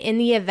even in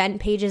the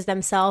event pages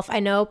themselves, I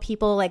know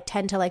people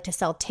tend to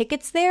sell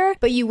tickets there,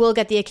 but you will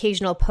get the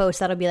occasional post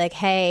that'll be like,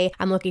 hey,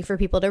 I'm looking for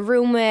people to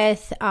room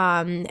with,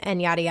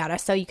 and yada yada.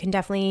 So you can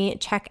definitely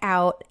check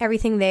out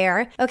everything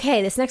there.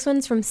 Okay, this next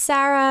one's from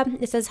Sarah.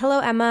 It says, hello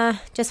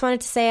Emma, just wanted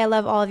to say I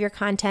love all of your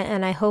content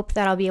and I hope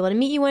that I'll be able to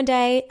meet you one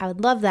day. I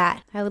would love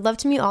that. I would love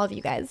to meet all of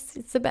you guys.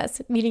 It's the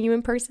best meeting you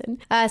in person.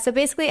 So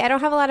basically, I don't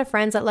have a lot of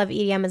friends that love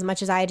EDM as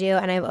much as I do,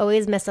 and I've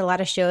always missed a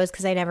lot of shows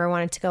because I never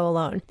wanted to go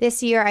alone.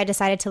 This year, I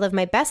decided to live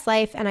my best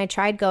life and I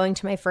tried going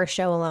to my first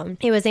show alone.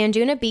 It was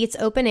Anjuna Beats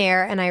open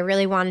air and I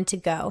really wanted to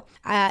go.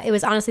 It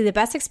was honestly the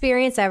best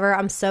experience ever.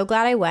 I'm so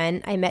glad I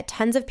went. I met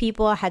tons of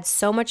people, had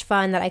so much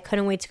fun that I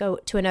couldn't wait to go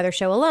to another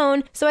show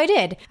alone. So I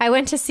did. I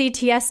went to see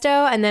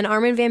Tiesto and then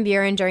Armin van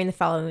Buuren during the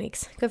following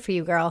weeks. Good for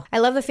you, girl. I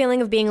love the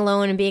feeling of being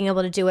alone and being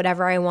able to do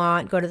whatever I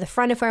want, go to the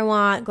front if I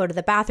want, go to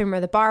the bathroom or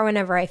the bar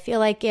whenever I feel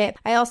like it.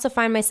 I also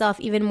find myself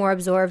even more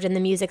absorbed in the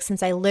music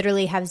since I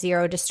literally have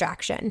zero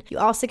distraction. You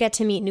also get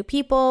to meet new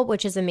people,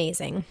 which is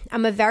amazing.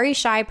 I'm a very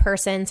shy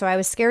person, so I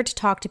was scared to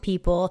talk to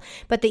people,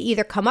 but they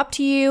either come up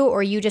to you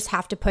or you just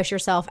have to push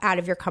yourself out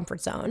of your comfort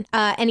zone.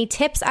 Any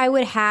tips I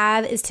would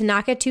have is to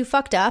not get too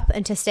fucked up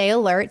and to stay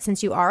alert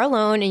since you are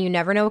alone and you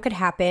never know what could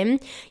happen.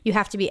 You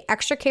have to be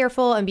extra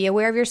careful and be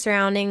aware of your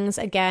surroundings.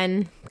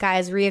 Again,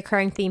 guys,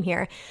 reoccurring theme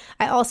here.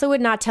 I also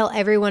would not tell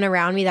everyone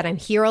around me that I'm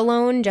here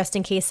alone just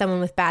in case someone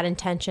with bad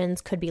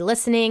intentions could be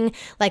listening.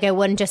 Like I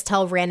wouldn't just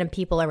tell random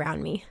people around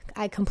me.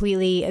 I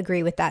completely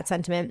agree with that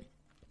sentiment.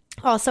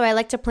 Also, I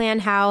like to plan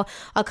how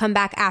I'll come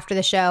back after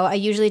the show. I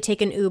usually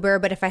take an Uber,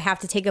 but if I have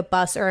to take a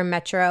bus or a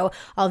metro,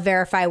 I'll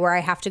verify where I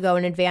have to go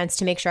in advance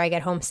to make sure I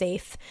get home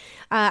safe.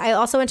 I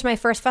also went to my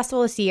first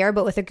festival this year,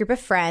 but with a group of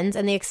friends,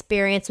 and the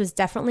experience was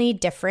definitely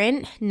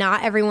different.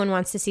 Not everyone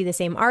wants to see the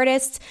same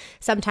artists.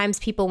 Sometimes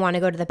people want to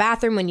go to the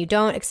bathroom when you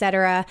don't,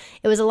 etc.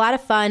 It was a lot of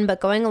fun, but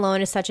going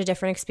alone is such a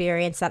different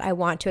experience that I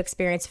want to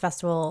experience a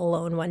festival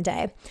alone one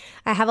day.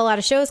 I have a lot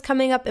of shows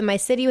coming up in my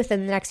city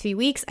within the next few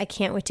weeks. I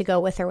can't wait to go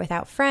with or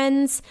without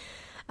friends.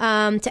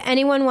 To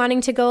anyone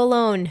wanting to go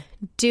alone,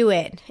 do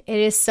it. It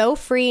is so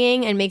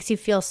freeing and makes you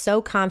feel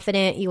so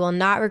confident. You will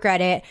not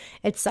regret it.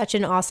 It's such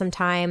an awesome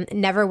time.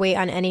 Never wait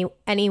on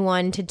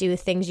anyone to do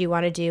things you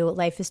want to do.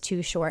 Life is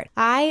too short.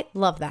 I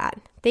love that.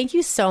 Thank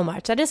you so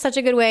much. That is such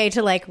a good way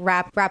to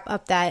wrap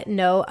up that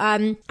note.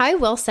 I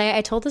will say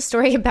I told the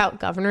story about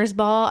Governor's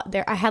Ball.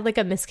 I had a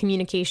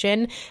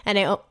miscommunication,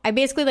 and I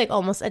basically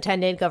almost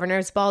attended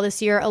Governor's Ball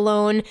this year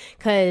alone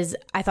because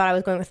I thought I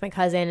was going with my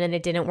cousin and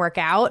it didn't work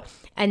out.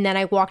 And then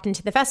I walked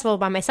into the festival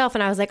by myself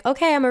and I was like,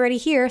 okay, I'm already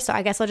here, so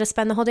I guess I'll just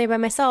spend the whole day by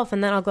myself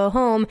and then I'll go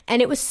home.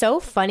 And it was so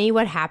funny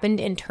what happened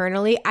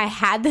internally. I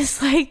had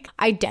this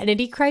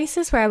identity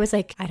crisis where I was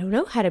like, I don't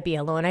know how to be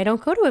alone. I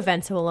don't go to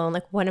events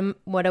alone. What am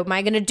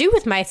I going to do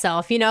with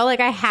myself?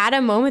 I had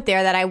a moment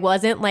there that I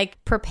wasn't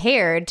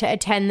prepared to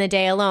attend the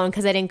day alone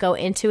because I didn't go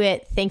into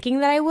it thinking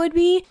that I would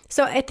be.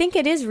 So I think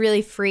it is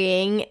really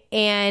freeing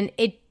and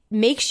it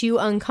makes you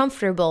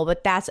uncomfortable,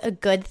 but that's a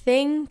good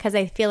thing because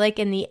I feel like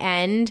in the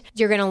end,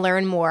 you're going to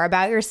learn more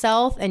about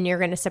yourself and you're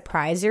going to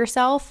surprise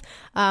yourself.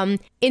 In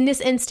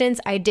this instance,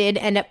 I did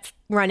end up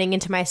running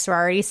into my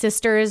sorority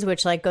sisters,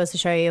 which goes to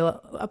show you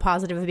a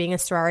positive of being a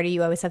sorority.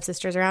 You always have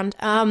sisters around.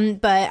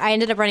 But I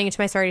ended up running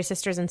into my sorority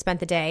sisters and spent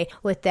the day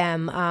with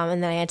them.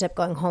 And then I ended up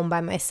going home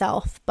by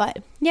myself.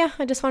 But yeah,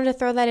 I just wanted to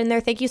throw that in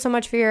there. Thank you so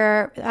much for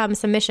your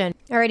submission.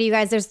 Alrighty, you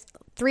guys, there's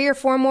 3 or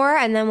 4 more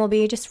and then we'll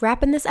be just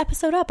wrapping this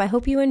episode up. I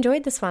hope you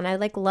enjoyed this one. I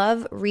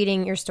love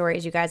reading your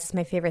stories, you guys. It's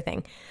my favorite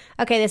thing.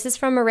 Okay, this is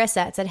from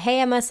Marissa. It said, hey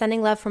Emma,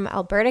 sending love from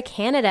Alberta,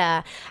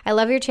 Canada. I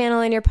love your channel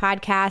and your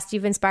podcast.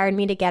 You've inspired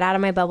me to get out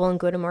of my bubble and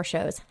go to more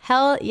shows.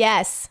 Hell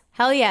yes.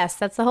 Hell yes.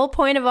 That's the whole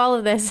point of all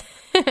of this.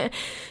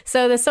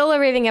 So the solo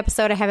raving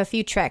episode, I have a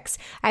few tricks.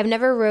 I've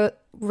never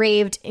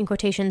raved in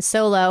quotation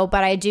solo,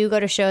 but I do go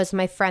to shows with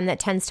my friend that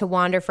tends to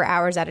wander for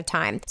hours at a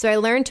time. So I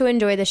learned to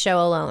enjoy the show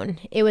alone.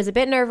 It was a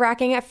bit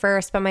nerve-wracking at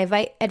first, but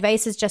my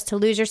advice is just to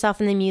lose yourself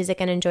in the music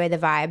and enjoy the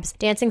vibes.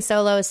 Dancing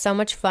solo is so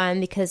much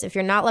fun because if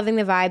you're not loving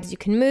the vibes, you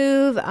can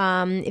move.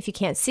 If you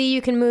can't see,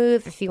 you can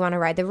move. If you want to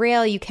ride the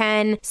rail, you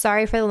can.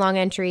 Sorry for the long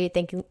entry.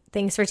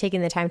 Thanks for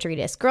taking the time to read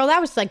this. Girl,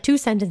 that was like 2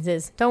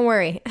 sentences. Don't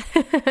worry.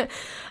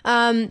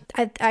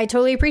 I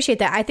totally appreciate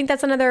that. I think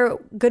that's another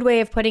good way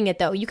of putting it,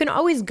 though. You can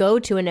always go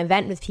to an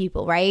event with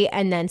people, right?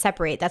 And then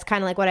separate. That's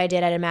kind of like what I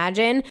did at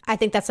Imagine. I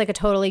think that's like a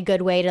totally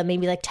good way to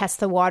maybe like test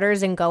the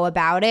waters and go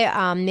about it.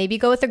 Maybe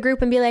go with a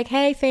group and be like,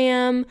 hey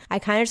fam, I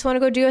kind of just want to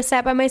go do a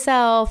set by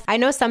myself. I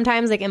know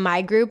sometimes like in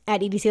my group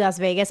at EDC Las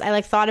Vegas, I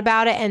like thought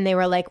about it and they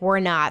were like, we're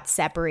not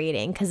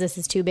separating because this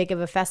is too big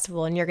of a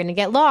festival and you're going to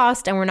get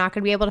lost and we're not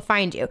going to be able to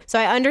find you. So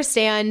I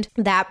understand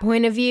that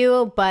point of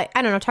view, but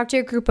I don't know, talk to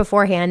your group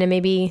beforehand and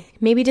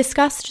maybe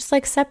discuss just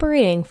like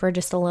separating for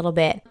just a little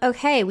bit.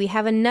 Okay, we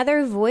have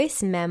another voice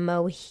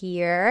memo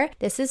here.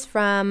 This is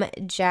from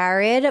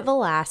Jared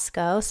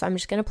Velasco, so I'm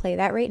just going to play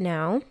that right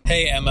now.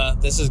 Hey Emma,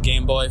 this is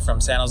Game Boy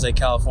from San Jose,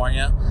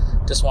 California.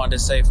 Just wanted to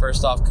say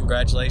first off,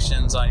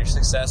 congratulations on your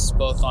success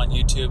both on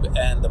YouTube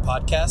and the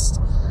podcast.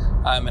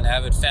 I'm an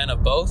avid fan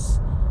of both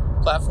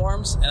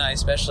platforms, and I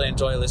especially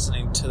enjoy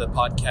listening to the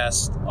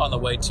podcast on the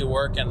way to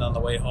work and on the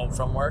way home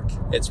from work.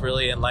 It's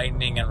really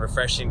enlightening and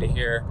refreshing to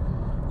hear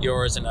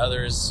yours and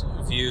others'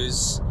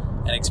 views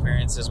and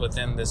experiences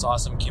within this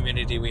awesome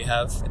community we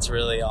have. It's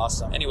really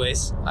awesome.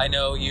 Anyways, I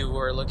know you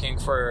were looking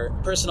for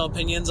personal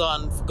opinions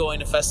on going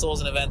to festivals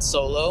and events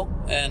solo,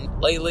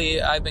 and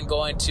lately I've been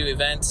going to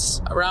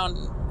events around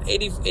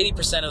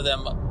 80% of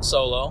them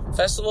solo.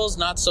 Festivals,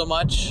 not so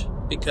much,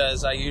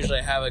 because I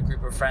usually have a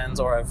group of friends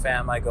or a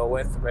fam I go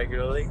with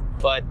regularly.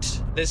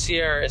 But this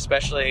year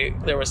especially,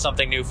 there was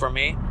something new for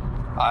me.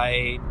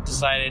 I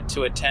decided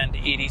to attend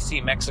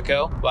EDC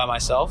Mexico by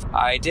myself.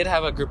 I did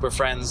have a group of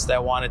friends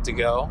that wanted to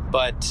go,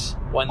 but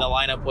when the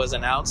lineup was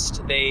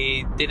announced,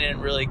 they didn't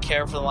really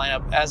care for the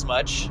lineup as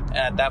much. And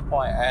at that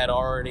point, I had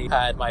already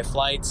had my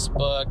flights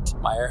booked,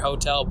 my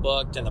hotel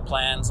booked, and the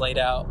plans laid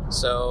out.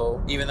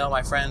 So even though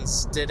my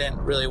friends didn't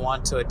really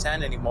want to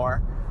attend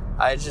anymore,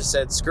 I just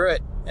said, screw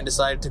it, and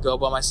decided to go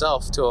by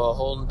myself to a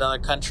whole other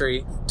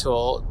country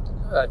to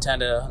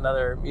attend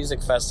another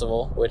music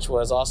festival, which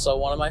was also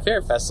one of my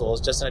favorite festivals,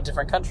 just in a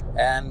different country.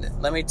 And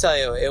let me tell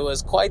you, it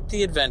was quite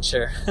the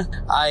adventure.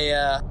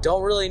 I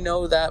don't really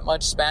know that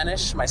much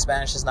Spanish. My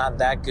Spanish is not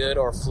that good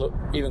or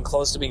even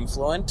close to being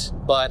fluent,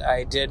 but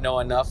I did know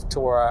enough to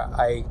where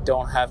I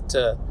don't have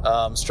to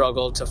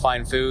struggle to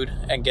find food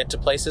and get to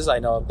places. I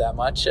know that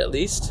much at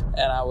least,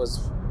 and I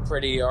was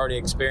pretty already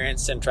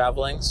experienced in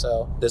traveling,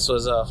 so this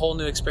was a whole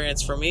new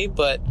experience for me,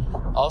 but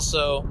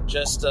also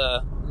just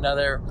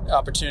another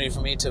opportunity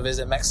for me to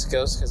visit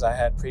Mexico, because I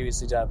had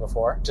previously done it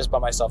before, just by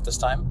myself this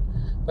time.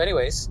 But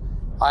anyways,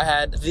 I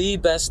had the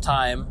best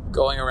time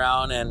going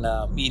around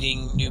and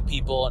meeting new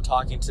people and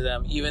talking to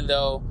them. Even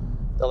though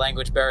the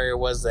language barrier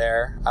was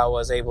there, I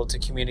was able to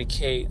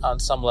communicate on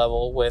some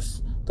level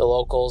with the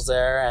locals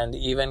there, and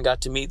even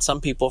got to meet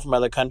some people from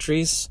other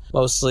countries,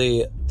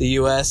 mostly the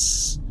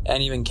US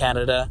and even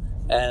Canada,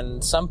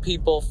 and some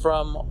people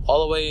from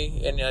all the way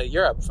in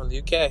Europe, from the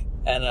UK.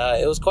 And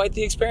it was quite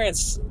the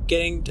experience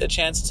getting a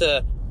chance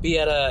to be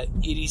at a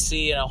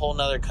EDC in a whole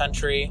nother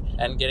country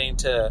and getting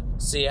to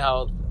see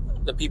how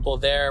the people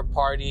there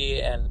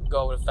party and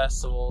go to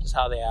festivals,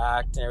 how they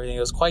act and everything. It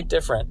was quite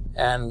different.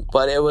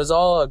 But it was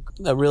all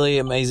a really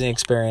amazing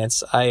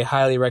experience. I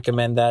highly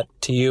recommend that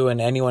to you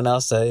and anyone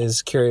else that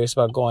is curious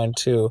about going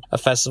to a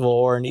festival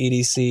or an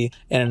EDC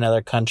in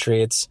another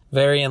country. It's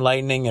very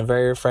enlightening and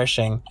very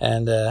refreshing,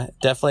 and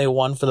definitely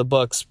one for the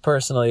books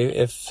personally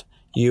if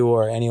you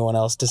or anyone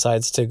else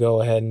decides to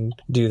go ahead and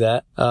do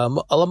that.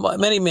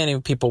 Many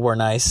people were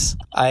nice.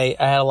 I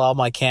had a lot of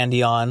my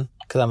candy on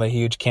because I'm a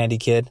huge candy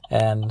kid,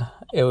 and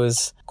it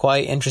was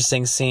quite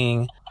interesting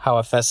seeing how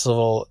a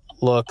festival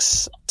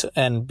looks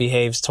and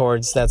behaves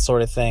towards that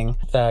sort of thing,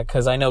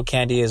 because I know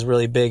candy is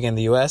really big in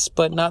the US,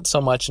 but not so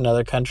much in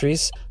other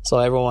countries. So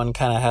everyone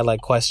kind of had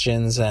like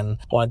questions and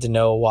wanted to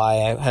know why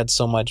I had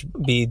so much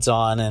beads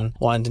on and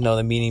wanted to know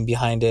the meaning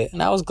behind it.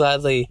 And I was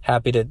gladly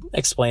happy to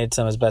explain it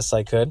to them as best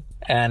I could.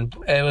 And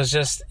it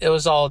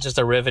was all just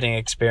a riveting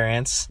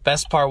experience.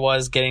 Best part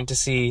was getting to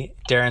see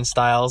Darren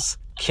Styles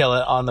kill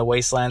it on the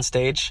Wasteland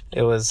stage.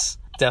 It was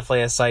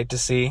definitely a sight to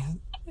see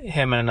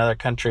him in another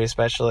country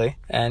especially.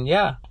 And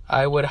yeah,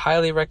 I would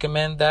highly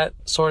recommend that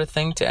sort of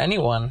thing to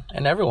anyone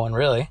and everyone,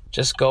 really.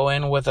 Just go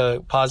in with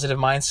a positive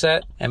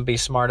mindset and be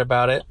smart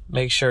about it.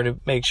 Make sure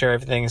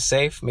everything is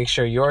safe. Make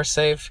sure you're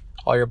safe.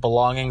 All your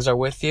belongings are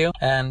with you,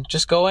 and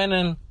just go in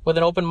and with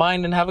an open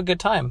mind and have a good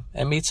time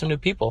and meet some new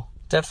people.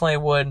 Definitely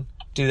would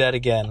do that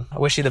again. I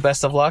wish you the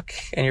best of luck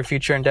in your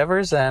future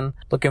endeavors, and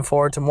looking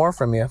forward to more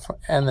from you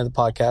and the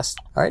podcast.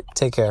 All right,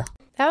 take care.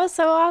 That was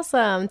so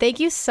awesome. Thank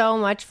you so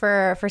much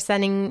for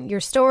sending your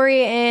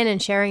story in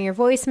and sharing your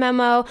voice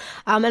memo.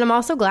 And I'm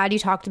also glad you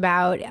talked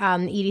about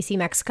EDC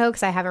Mexico,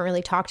 because I haven't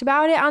really talked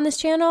about it on this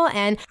channel.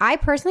 And I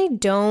personally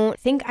don't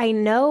think I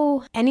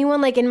know anyone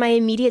like in my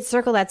immediate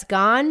circle that's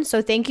gone.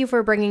 So thank you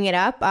for bringing it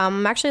up.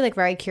 I'm actually like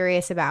very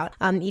curious about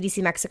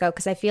EDC Mexico,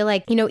 because I feel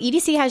like, you know,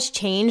 EDC has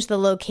changed the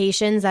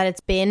locations that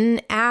it's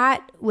been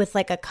at, with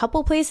like a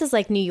couple places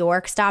like New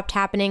York stopped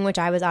happening, which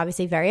I was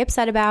obviously very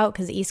upset about,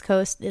 because the East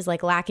Coast is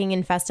like lacking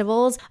in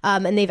festivals.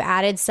 And they've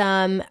added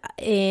some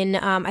in,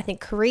 I think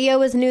Korea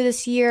was new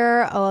this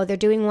year. Oh, they're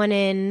doing one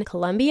in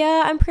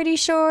Colombia, I'm pretty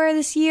sure,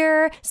 this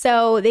year.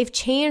 So they've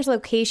changed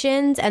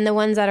locations, and the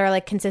ones that are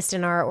like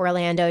consistent are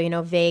Orlando, you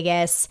know,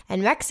 Vegas,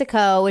 and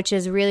Mexico, which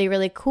is really,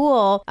 really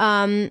cool.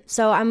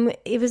 So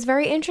it was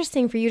very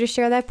interesting for you to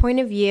share that point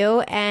of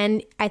view.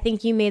 And I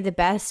think you made the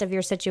best of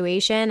your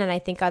situation. And I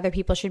think other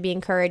people should be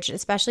encouraged,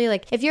 especially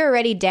like if you're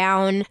already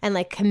down and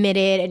like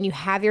committed and you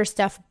have your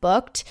stuff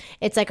booked,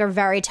 it's like a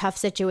very tough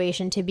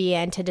situation to be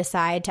in, to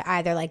decide to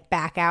either like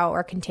back out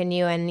or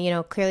continue. And, you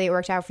know, clearly it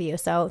worked out for you.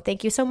 So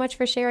thank you so much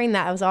for sharing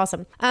that. It was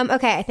awesome.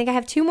 Okay, I think I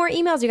have 2 more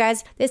emails, you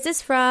guys. This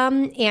is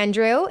from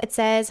Andrew. It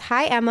says,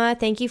 "Hi, Emma.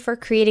 Thank you for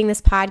creating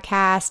this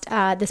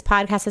podcast. This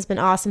podcast has been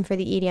awesome for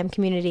the EDM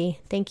community."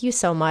 Thank you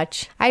so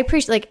much. I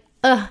appreciate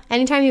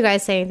anytime you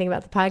guys say anything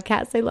about the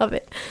podcast, I love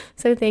it.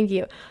 So thank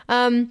you.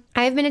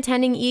 I've been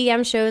attending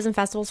EDM shows and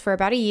festivals for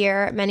about a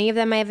year. Many of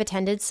them I have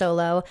attended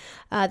solo.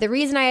 The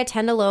reason I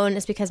attend alone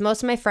is because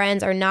most of my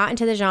friends are not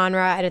into the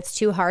genre, and it's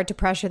too hard to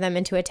pressure them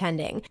into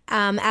attending.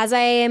 As I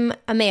am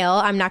a male,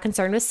 I'm not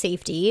concerned with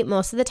safety.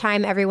 Most of the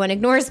time, everyone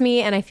ignores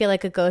me, and I feel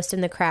like a ghost in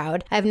the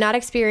crowd. I have not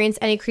experienced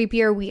any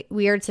creepy or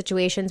weird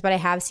situations, but I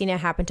have seen it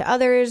happen to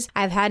others.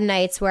 I've had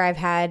nights where I've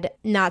had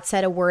not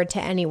said a word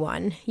to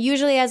anyone.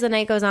 Usually as the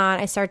night goes on,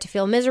 I start to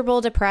feel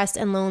miserable, depressed,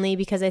 and lonely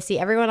because I see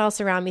everyone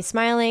else around me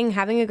smiling,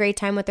 having a great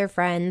time with their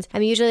friends.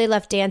 I'm usually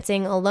left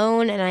dancing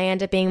alone, and I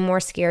end up being more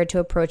scared to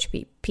approach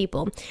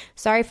people.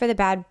 Sorry for the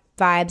bad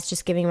vibes,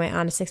 just giving my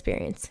honest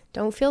experience.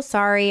 Don't feel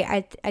sorry.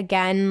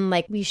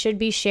 We should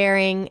be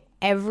sharing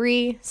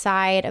every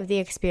side of the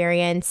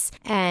experience,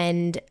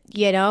 and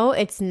you know,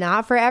 it's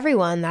not for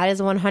everyone. That is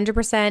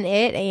 100%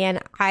 it. And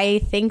I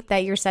think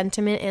that your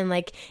sentiment and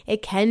like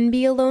it can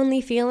be a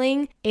lonely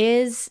feeling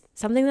is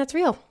something that's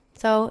real.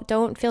 So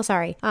don't feel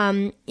sorry.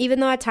 Even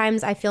though at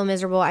times I feel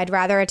miserable, I'd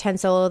rather attend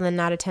solo than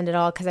not attend at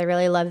all, because I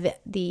really love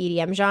the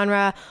EDM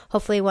genre.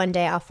 Hopefully one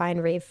day I'll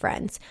find rave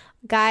friends.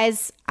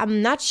 Guys,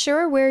 I'm not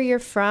sure where you're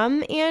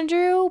from,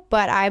 Andrew,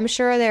 but I'm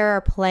sure there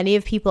are plenty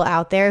of people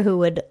out there who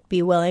would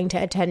be willing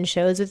to attend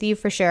shows with you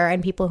for sure,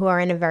 and people who are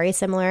in a very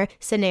similar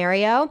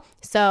scenario.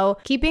 So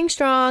keep being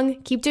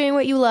strong, keep doing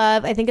what you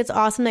love. I think it's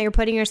awesome that you're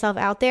putting yourself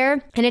out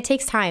there, and it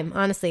takes time,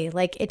 honestly.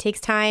 Like, it takes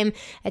time.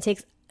 It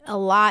takes a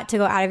lot to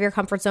go out of your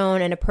comfort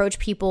zone and approach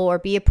people or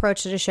be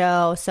approached at a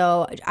show.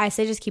 So I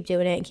say just keep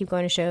doing it and keep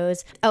going to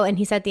shows. Oh, and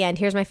he said at the end,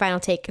 here's my final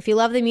take. If you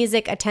love the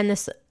music, attend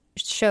this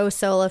show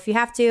solo if you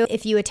have to.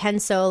 If you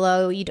attend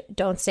solo, you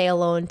don't stay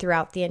alone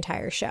throughout the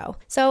entire show.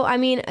 So, I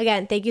mean,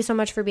 again, thank you so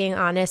much for being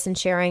honest and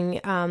sharing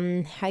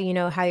how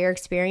your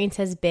experience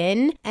has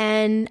been.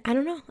 And I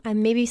don't know,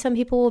 maybe some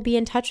people will be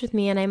in touch with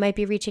me, and I might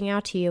be reaching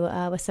out to you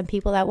with some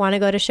people that want to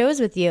go to shows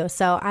with you.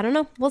 So I don't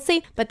know, we'll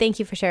see. But thank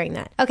you for sharing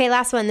that. Okay,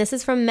 last one. This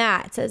is from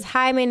Matt. It says,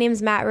 "Hi, my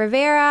name's Matt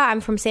Rivera. I'm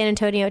from San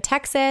Antonio,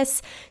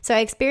 Texas. So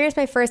I experienced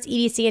my first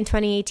EDC in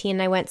 2018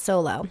 and I went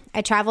solo.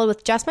 I traveled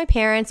with just my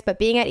parents, but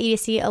being at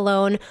EDC alone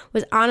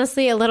was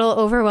honestly a little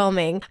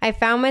overwhelming. I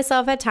found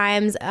myself at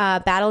times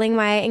battling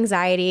my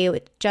anxiety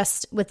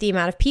with the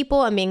amount of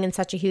people and being in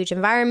such a huge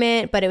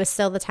environment, but it was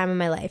still the time of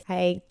my life.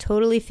 I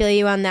totally feel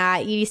you on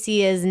that.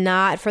 EDC is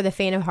not for the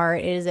faint of heart.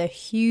 It is a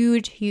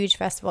huge, huge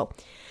festival."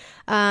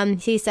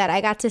 He said, "I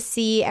got to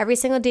see every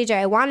single DJ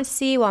I wanted to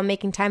see while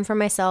making time for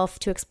myself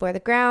to explore the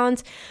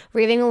grounds.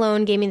 Raving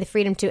alone gave me the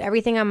freedom to do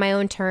everything on my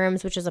own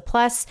terms, which is a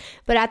plus.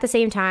 But at the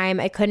same time,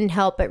 I couldn't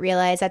help but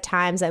realize at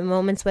times that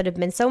moments would have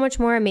been so much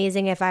more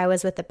amazing if I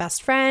was with a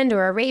best friend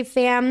or a rave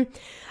fam.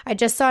 I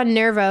just saw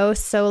Nervo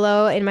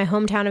solo in my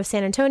hometown of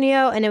San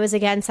Antonio, and it was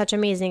again such an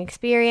amazing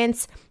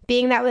experience.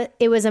 Being that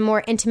it was a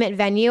more intimate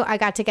venue, I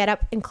got to get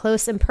up and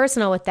close and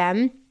personal with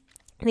them.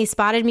 And they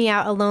spotted me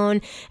out alone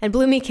and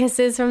blew me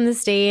kisses from the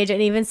stage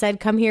and even said,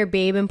 'Come here,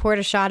 babe,' and poured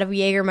a shot of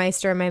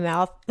Jägermeister in my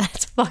mouth."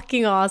 That's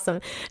fucking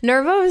awesome.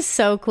 Nervo is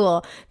so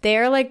cool.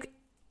 They're like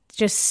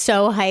just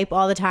so hype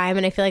all the time,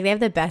 and I feel like they have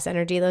the best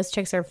energy. Those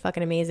chicks are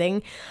fucking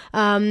amazing.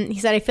 He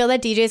said, "I feel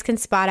that DJs can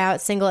spot out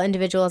single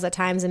individuals at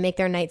times and make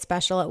their night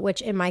special,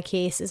 which in my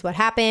case is what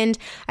happened.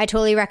 I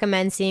totally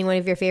recommend seeing one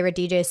of your favorite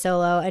DJs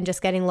solo and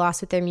just getting lost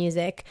with their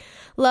music.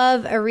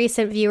 Love, a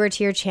recent viewer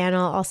to your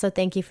channel. Also,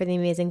 thank you for the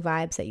amazing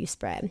vibes that you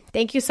spread."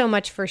 Thank you so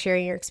much for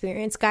sharing your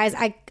experience. Guys,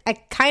 I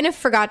kind of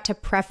forgot to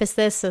preface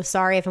this, so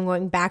sorry if I'm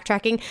going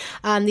backtracking.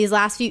 These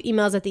last few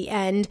emails at the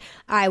end,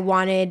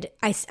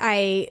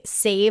 I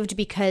saved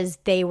because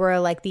they were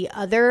like the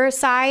other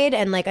side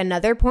and like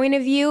another point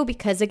of view,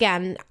 because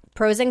again,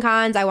 pros and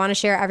cons, I want to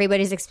share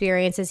everybody's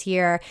experiences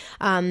here,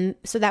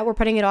 so that we're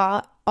putting it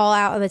all all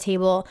out on the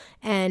table,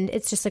 and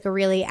it's just like a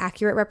really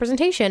accurate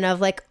representation of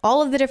like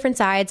all of the different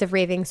sides of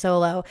raving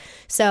solo.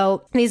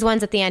 So these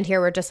ones at the end here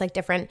were just like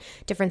different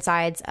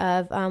sides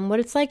of what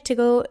it's like to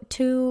go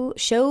to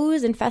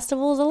shows and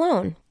festivals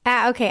alone.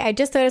 Okay, I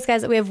just noticed,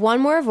 guys, that we have one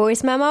more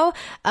voice memo.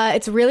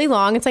 It's really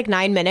long. It's like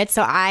 9 minutes,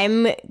 so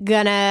I'm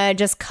gonna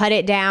just cut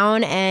it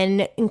down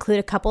and include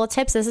a couple of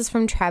tips. This is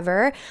from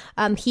Trevor.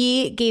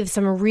 He gave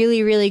some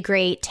really, really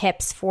great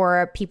tips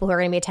for people who are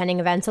gonna be attending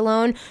events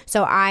alone.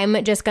 So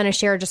I'm just gonna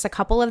share just a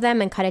couple of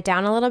them and cut it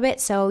down a little bit.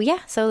 So yeah,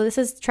 so this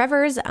is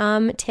Trevor's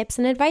tips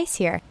and advice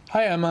here.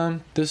 Hi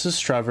Emma, this is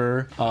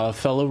Trevor, a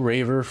fellow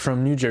raver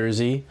from New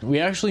Jersey. We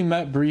actually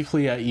met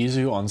briefly at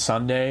Izu on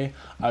Sunday.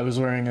 I was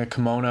wearing a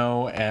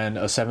kimono and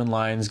a 7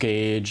 lines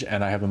gauge,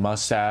 and I have a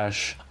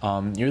mustache.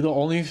 You're the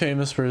only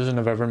famous person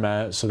I've ever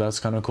met, so that's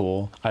kind of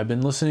cool. I've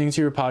been listening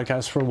to your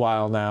podcast for a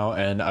while now,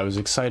 and I was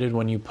excited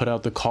when you put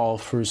out the call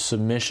for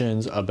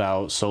submissions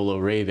about solo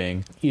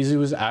raving. Izu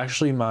was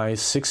actually my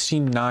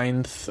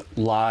 69th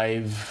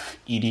live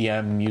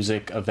EDM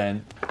music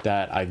event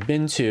that I've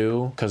been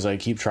to, because I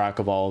keep track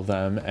of all of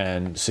them,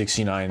 and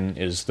 69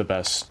 is the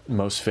best,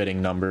 most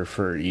fitting number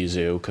for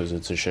Izu because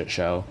it's a shit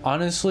show.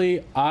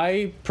 Honestly,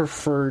 I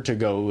prefer to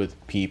go with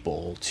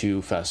people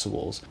to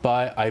festivals,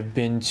 but I've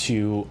been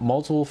to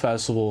multiple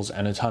festivals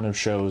and a ton of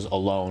shows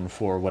alone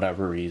for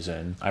whatever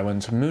reason. I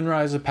went to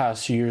Moonrise the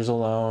past 2 years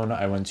alone.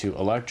 I went to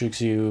Electric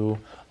Zoo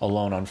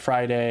alone on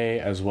Friday,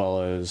 as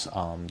well as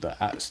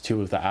the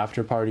 2 of the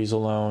after parties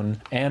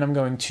alone, and I'm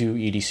going to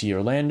EDC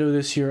Orlando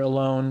this year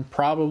alone,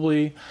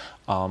 probably.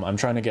 I'm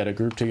trying to get a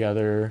group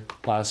together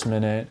last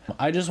minute.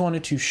 I just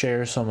wanted to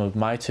share some of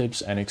my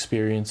tips and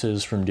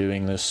experiences from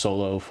doing this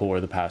solo for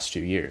the past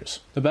 2 years.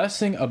 The best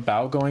thing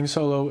about going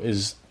solo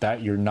is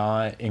that you're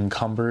not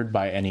encumbered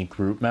by any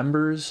group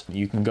members.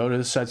 You can go to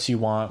the sets you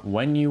want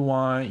when you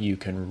want, you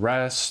can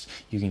rest,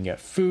 you can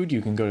get food,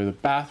 you can go to the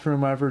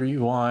bathroom whenever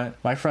you want.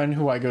 My friend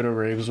who I go to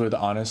raves with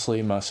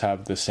honestly must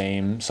have the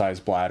same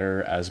size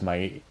bladder as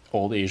my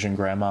old Asian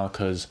grandma,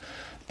 because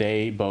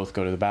they both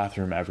go to the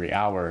bathroom every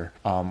hour.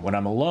 When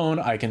I'm alone,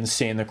 I can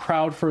stay in the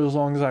crowd for as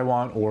long as I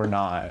want or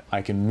not.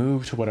 I can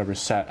move to whatever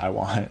set I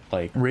want.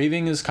 Like,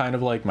 raving is kind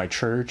of like my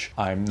church.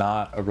 I'm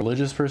not a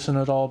religious person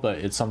at all, but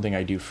it's something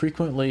I do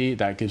frequently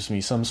that gives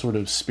me some sort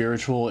of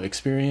spiritual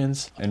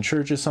experience. And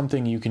church is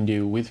something you can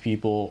do with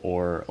people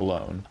or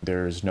alone.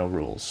 There's no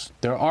rules.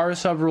 There are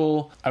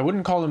several, I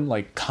wouldn't call them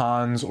like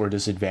cons or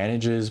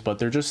disadvantages, but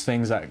they're just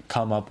things that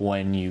come up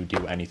when you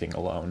do anything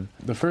alone.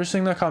 The first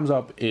thing that comes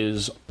up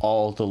is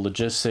all the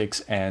logistics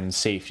and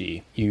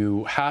safety.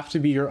 You have to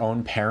be your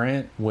own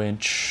parent,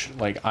 which,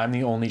 like, I'm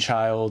the only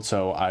child,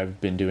 so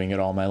I've been doing it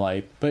all my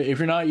life. But if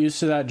you're not used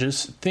to that,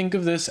 just think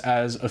of this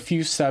as a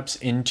few steps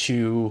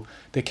into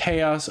the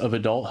chaos of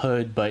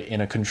adulthood, but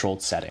in a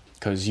controlled setting,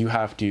 because you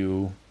have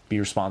to be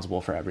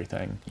responsible for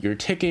everything. Your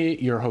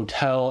ticket, your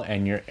hotel,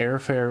 and your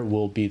airfare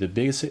will be the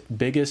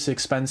biggest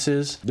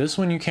expenses. This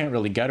one you can't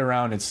really get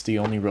around. It's the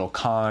only real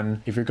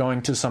con. If you're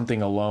going to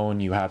something alone,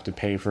 you have to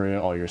pay for it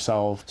all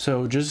yourself.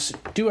 So just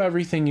do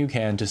everything you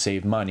can to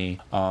save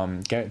money.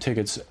 Get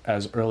tickets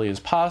as early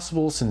as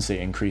possible, since they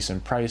increase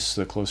in price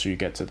the closer you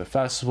get to the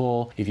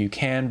festival. If you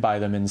can, buy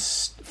them in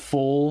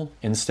full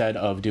instead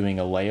of doing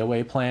a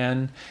layaway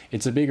plan.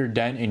 It's a bigger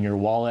dent in your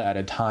wallet at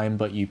a time,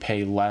 but you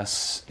pay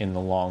less in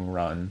the long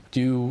run.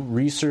 Do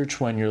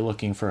research when you're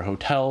looking for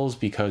hotels,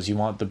 because you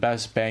want the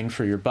best bang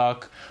for your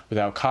buck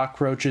without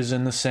cockroaches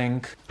in the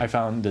sink. I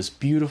found this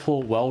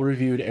beautiful,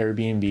 well-reviewed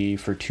Airbnb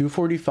for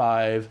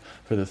 $245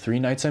 for the 3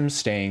 nights I'm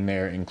staying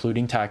there,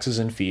 including taxes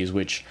and fees,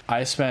 which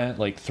I spent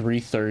like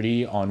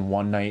 $330 on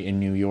one night in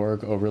New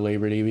York over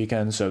Labor Day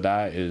weekend, so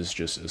that is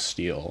just a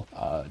steal.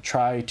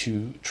 Try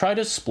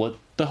to split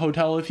the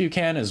hotel if you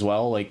can as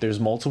well. Like, there's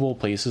multiple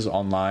places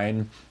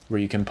online where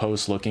you can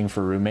post looking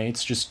for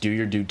roommates. Just do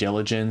your due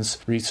diligence,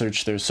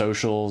 research their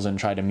socials, and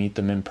try to meet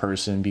them in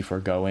person before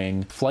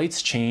going.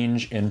 Flights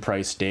change in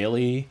price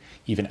daily,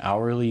 even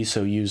hourly,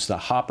 so use the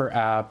Hopper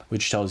app,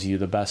 which tells you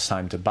the best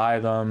time to buy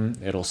them.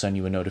 It'll send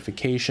you a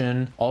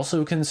notification.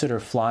 Also consider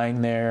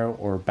flying there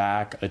or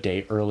back a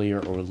day earlier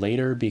or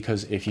later,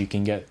 because if you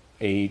can get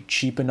a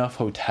cheap enough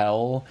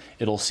hotel,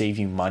 it'll save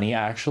you money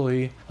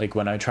actually. Like,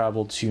 when I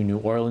traveled to New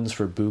Orleans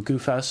for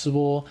Buku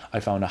Festival, I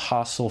found a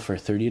hostel for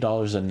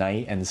 $30 a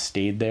night and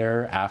stayed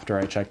there after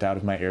I checked out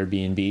of my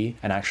Airbnb,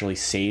 and actually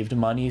saved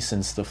money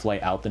since the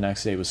flight out the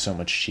next day was so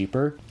much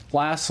cheaper.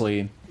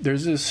 Lastly,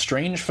 there's this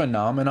strange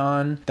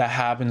phenomenon that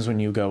happens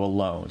when you go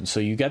alone. So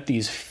you get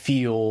these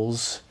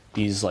feels,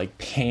 these like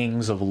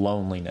pangs of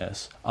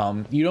loneliness.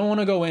 You don't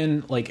want to go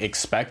in like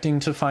expecting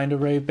to find a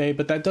rave babe,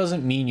 but that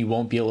doesn't mean you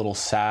won't be a little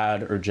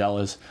sad or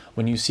jealous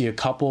when you see a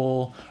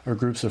couple or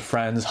groups of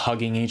friends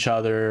hugging each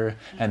other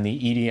and the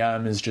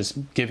EDM is just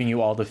giving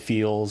you all the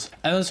feels.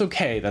 And that's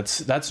okay,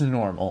 that's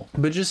normal.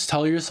 But just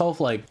tell yourself,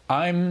 like,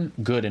 I'm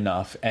good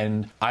enough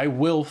and I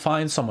will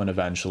find someone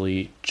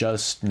eventually,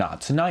 just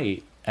not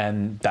tonight.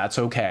 And that's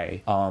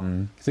okay.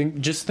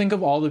 Think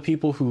of all the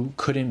people who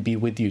couldn't be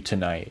with you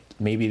tonight.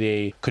 maybe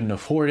they couldn't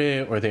afford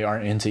it, or they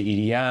aren't into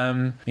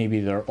EDM,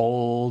 maybe they're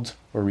old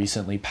or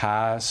recently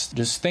passed.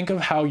 Just think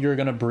of how you're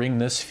going to bring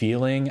this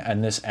feeling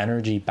and this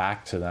energy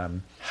back to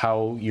them.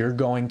 How you're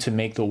going to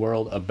make the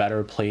world a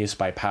better place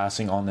by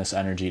passing on this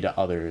energy to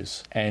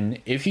others. And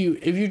if you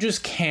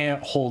just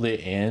can't hold it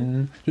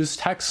in, just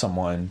text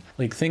someone.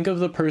 Like, think of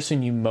the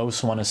person you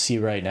most want to see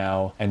right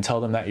now and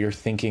tell them that you're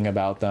thinking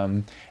about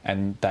them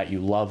and that you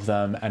love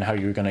them and how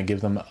you're going to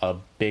give them a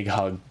big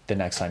hug the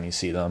next time you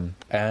see them.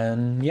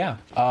 And yeah,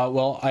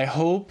 well, I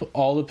hope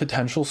all the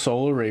potential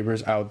solo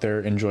ravers out there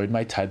enjoyed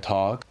my TED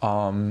Talk.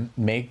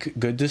 Make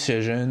good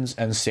decisions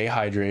and stay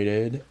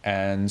hydrated.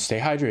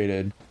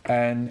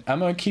 And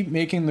Emma, keep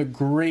making the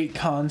great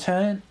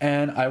content,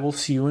 and I will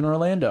see you in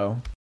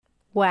Orlando.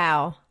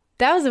 Wow.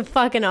 That was a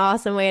fucking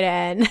awesome way to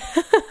end.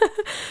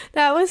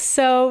 That was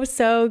so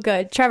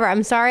good. Trevor,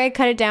 I'm sorry I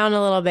cut it down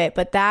a little bit,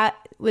 but that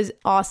was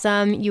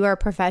awesome. You are a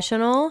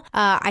professional.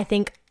 I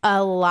think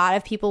a lot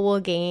of people will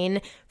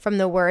gain from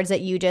the words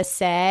that you just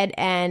said,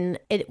 and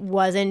it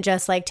wasn't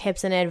just like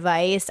tips and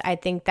advice. I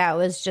think that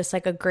was just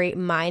like a great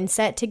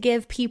mindset to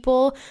give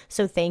people.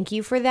 So thank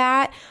you for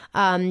that,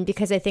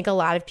 because I think a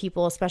lot of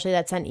people, especially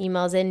that sent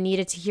emails in,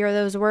 needed to hear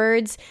those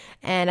words.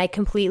 And I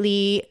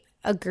completely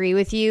agree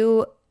with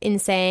you in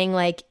saying,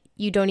 like,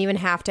 you don't even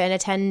have to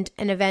attend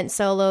an event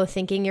solo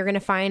thinking you're going to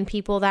find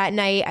people that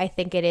night. I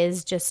think it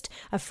is just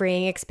a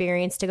freeing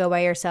experience to go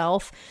by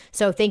yourself.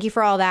 So thank you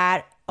for all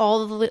that.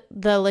 All the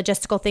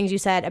logistical things you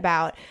said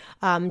about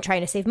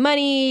trying to save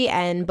money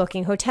and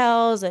booking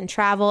hotels and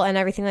travel and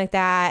everything like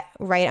that,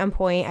 right on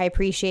point. I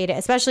appreciate it.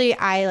 Especially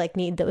I like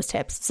need those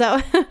tips.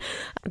 So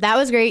that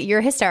was great.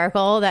 You're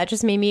hysterical. That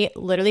just made me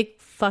literally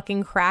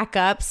fucking crack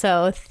up.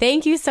 So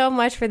thank you so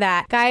much for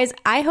that. Guys,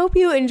 I hope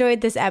you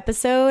enjoyed this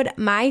episode.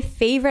 My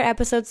favorite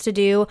episodes to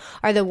do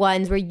are the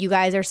ones where you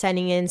guys are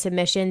sending in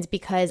submissions,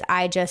 because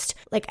I just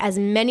like as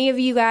many of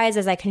you guys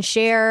as I can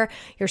share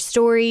your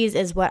stories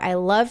is what I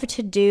love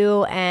to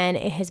do. And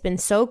it has been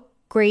so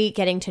great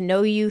getting to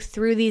know you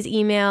through these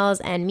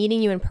emails, and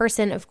meeting you in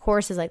person, of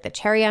course, is like the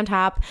cherry on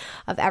top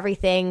of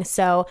everything.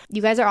 So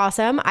you guys are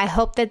awesome. I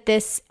hope that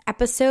this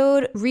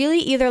episode really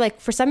either,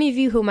 like, for some of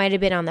you who might have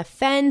been on the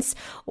fence,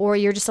 or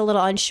you're just a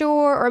little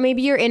unsure, or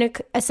maybe you're in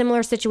a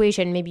similar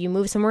situation. Maybe you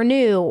move somewhere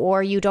new,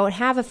 or you don't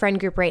have a friend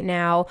group right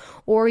now,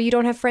 or you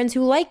don't have friends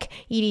who like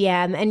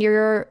EDM and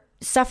you're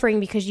suffering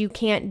because you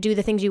can't do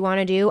the things you want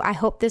to do. I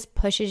hope this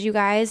pushes you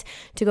guys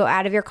to go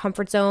out of your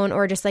comfort zone,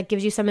 or just like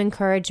gives you some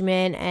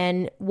encouragement.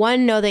 And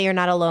one, know that you're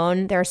not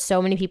alone. There are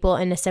so many people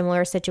in a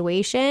similar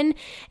situation.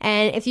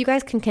 And if you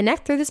guys can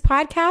connect through this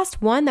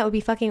podcast, one, that would be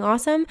fucking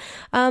awesome.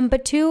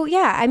 But two,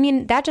 yeah, I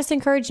mean, that just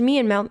encouraged me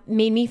and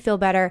made me feel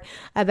better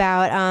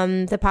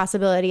about the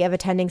possibility of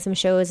attending some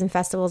shows and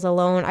festivals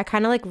alone. I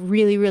kind of like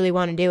really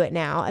want to do it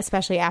now,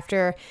 especially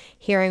after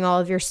hearing all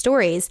of your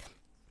stories.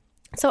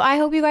 So I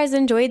hope you guys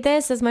enjoyed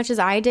this as much as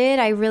I did.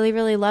 I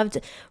really loved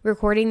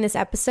recording this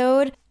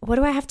episode. What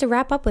do I have to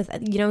wrap up with?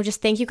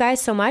 Just thank you guys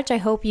so much. I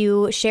hope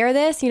you share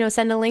this,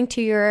 send a link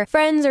to your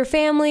friends or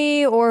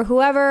family or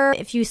whoever.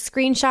 If you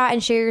screenshot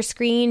and share your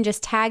screen,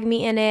 just tag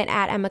me in it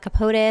at Emma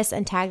Capotis,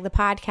 and tag the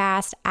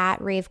podcast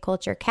at Rave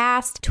Culture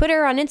Cast.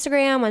 Twitter, on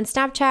Instagram, on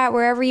Snapchat,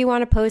 wherever you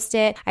want to post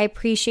it. I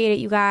appreciate it,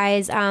 you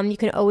guys. You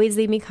can always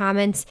leave me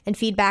comments and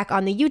feedback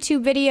on the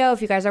YouTube video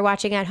if you guys are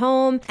watching at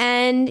home.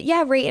 And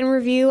yeah, rate and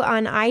review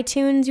on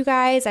iTunes, you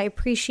guys. I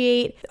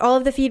appreciate all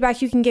of the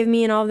feedback you can give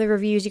me and all of the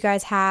reviews you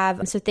guys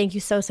have. So thank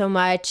you so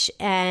much.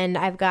 And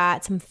I've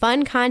got some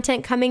fun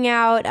content coming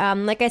out.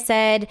 Like I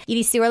said,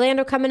 EDC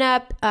Orlando coming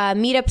up.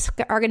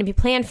 Meetups are going to be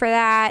planned for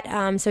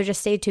that. So just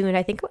stay tuned.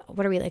 I think,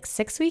 what are we, like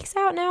 6 weeks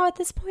out now at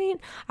this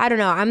point? I don't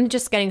know. I'm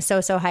just getting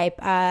so hype.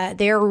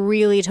 They're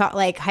really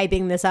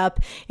hyping this up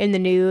in the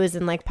news,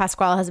 and like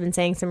Pasquale has been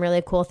saying some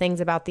really cool things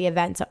about the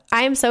event. So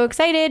I am so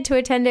excited to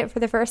attend it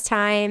for the first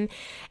time.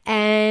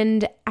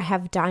 And I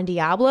have Don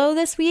Diablo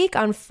this week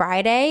on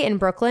Friday in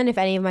Brooklyn. If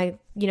any of my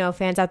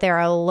fans out there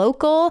are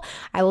local,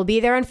 I will be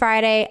there on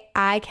Friday.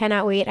 I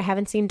cannot wait. I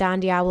haven't seen Don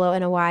Diablo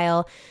in a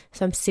while,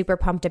 so I'm super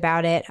pumped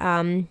about it.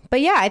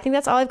 But yeah, I think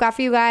that's all I've got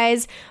for you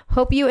guys.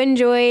 Hope you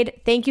enjoyed.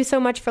 Thank you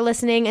so much for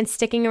listening and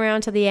sticking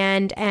around to the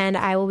end, and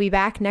I will be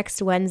back next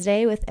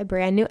Wednesday with a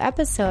brand new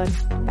episode.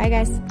 Bye,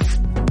 guys.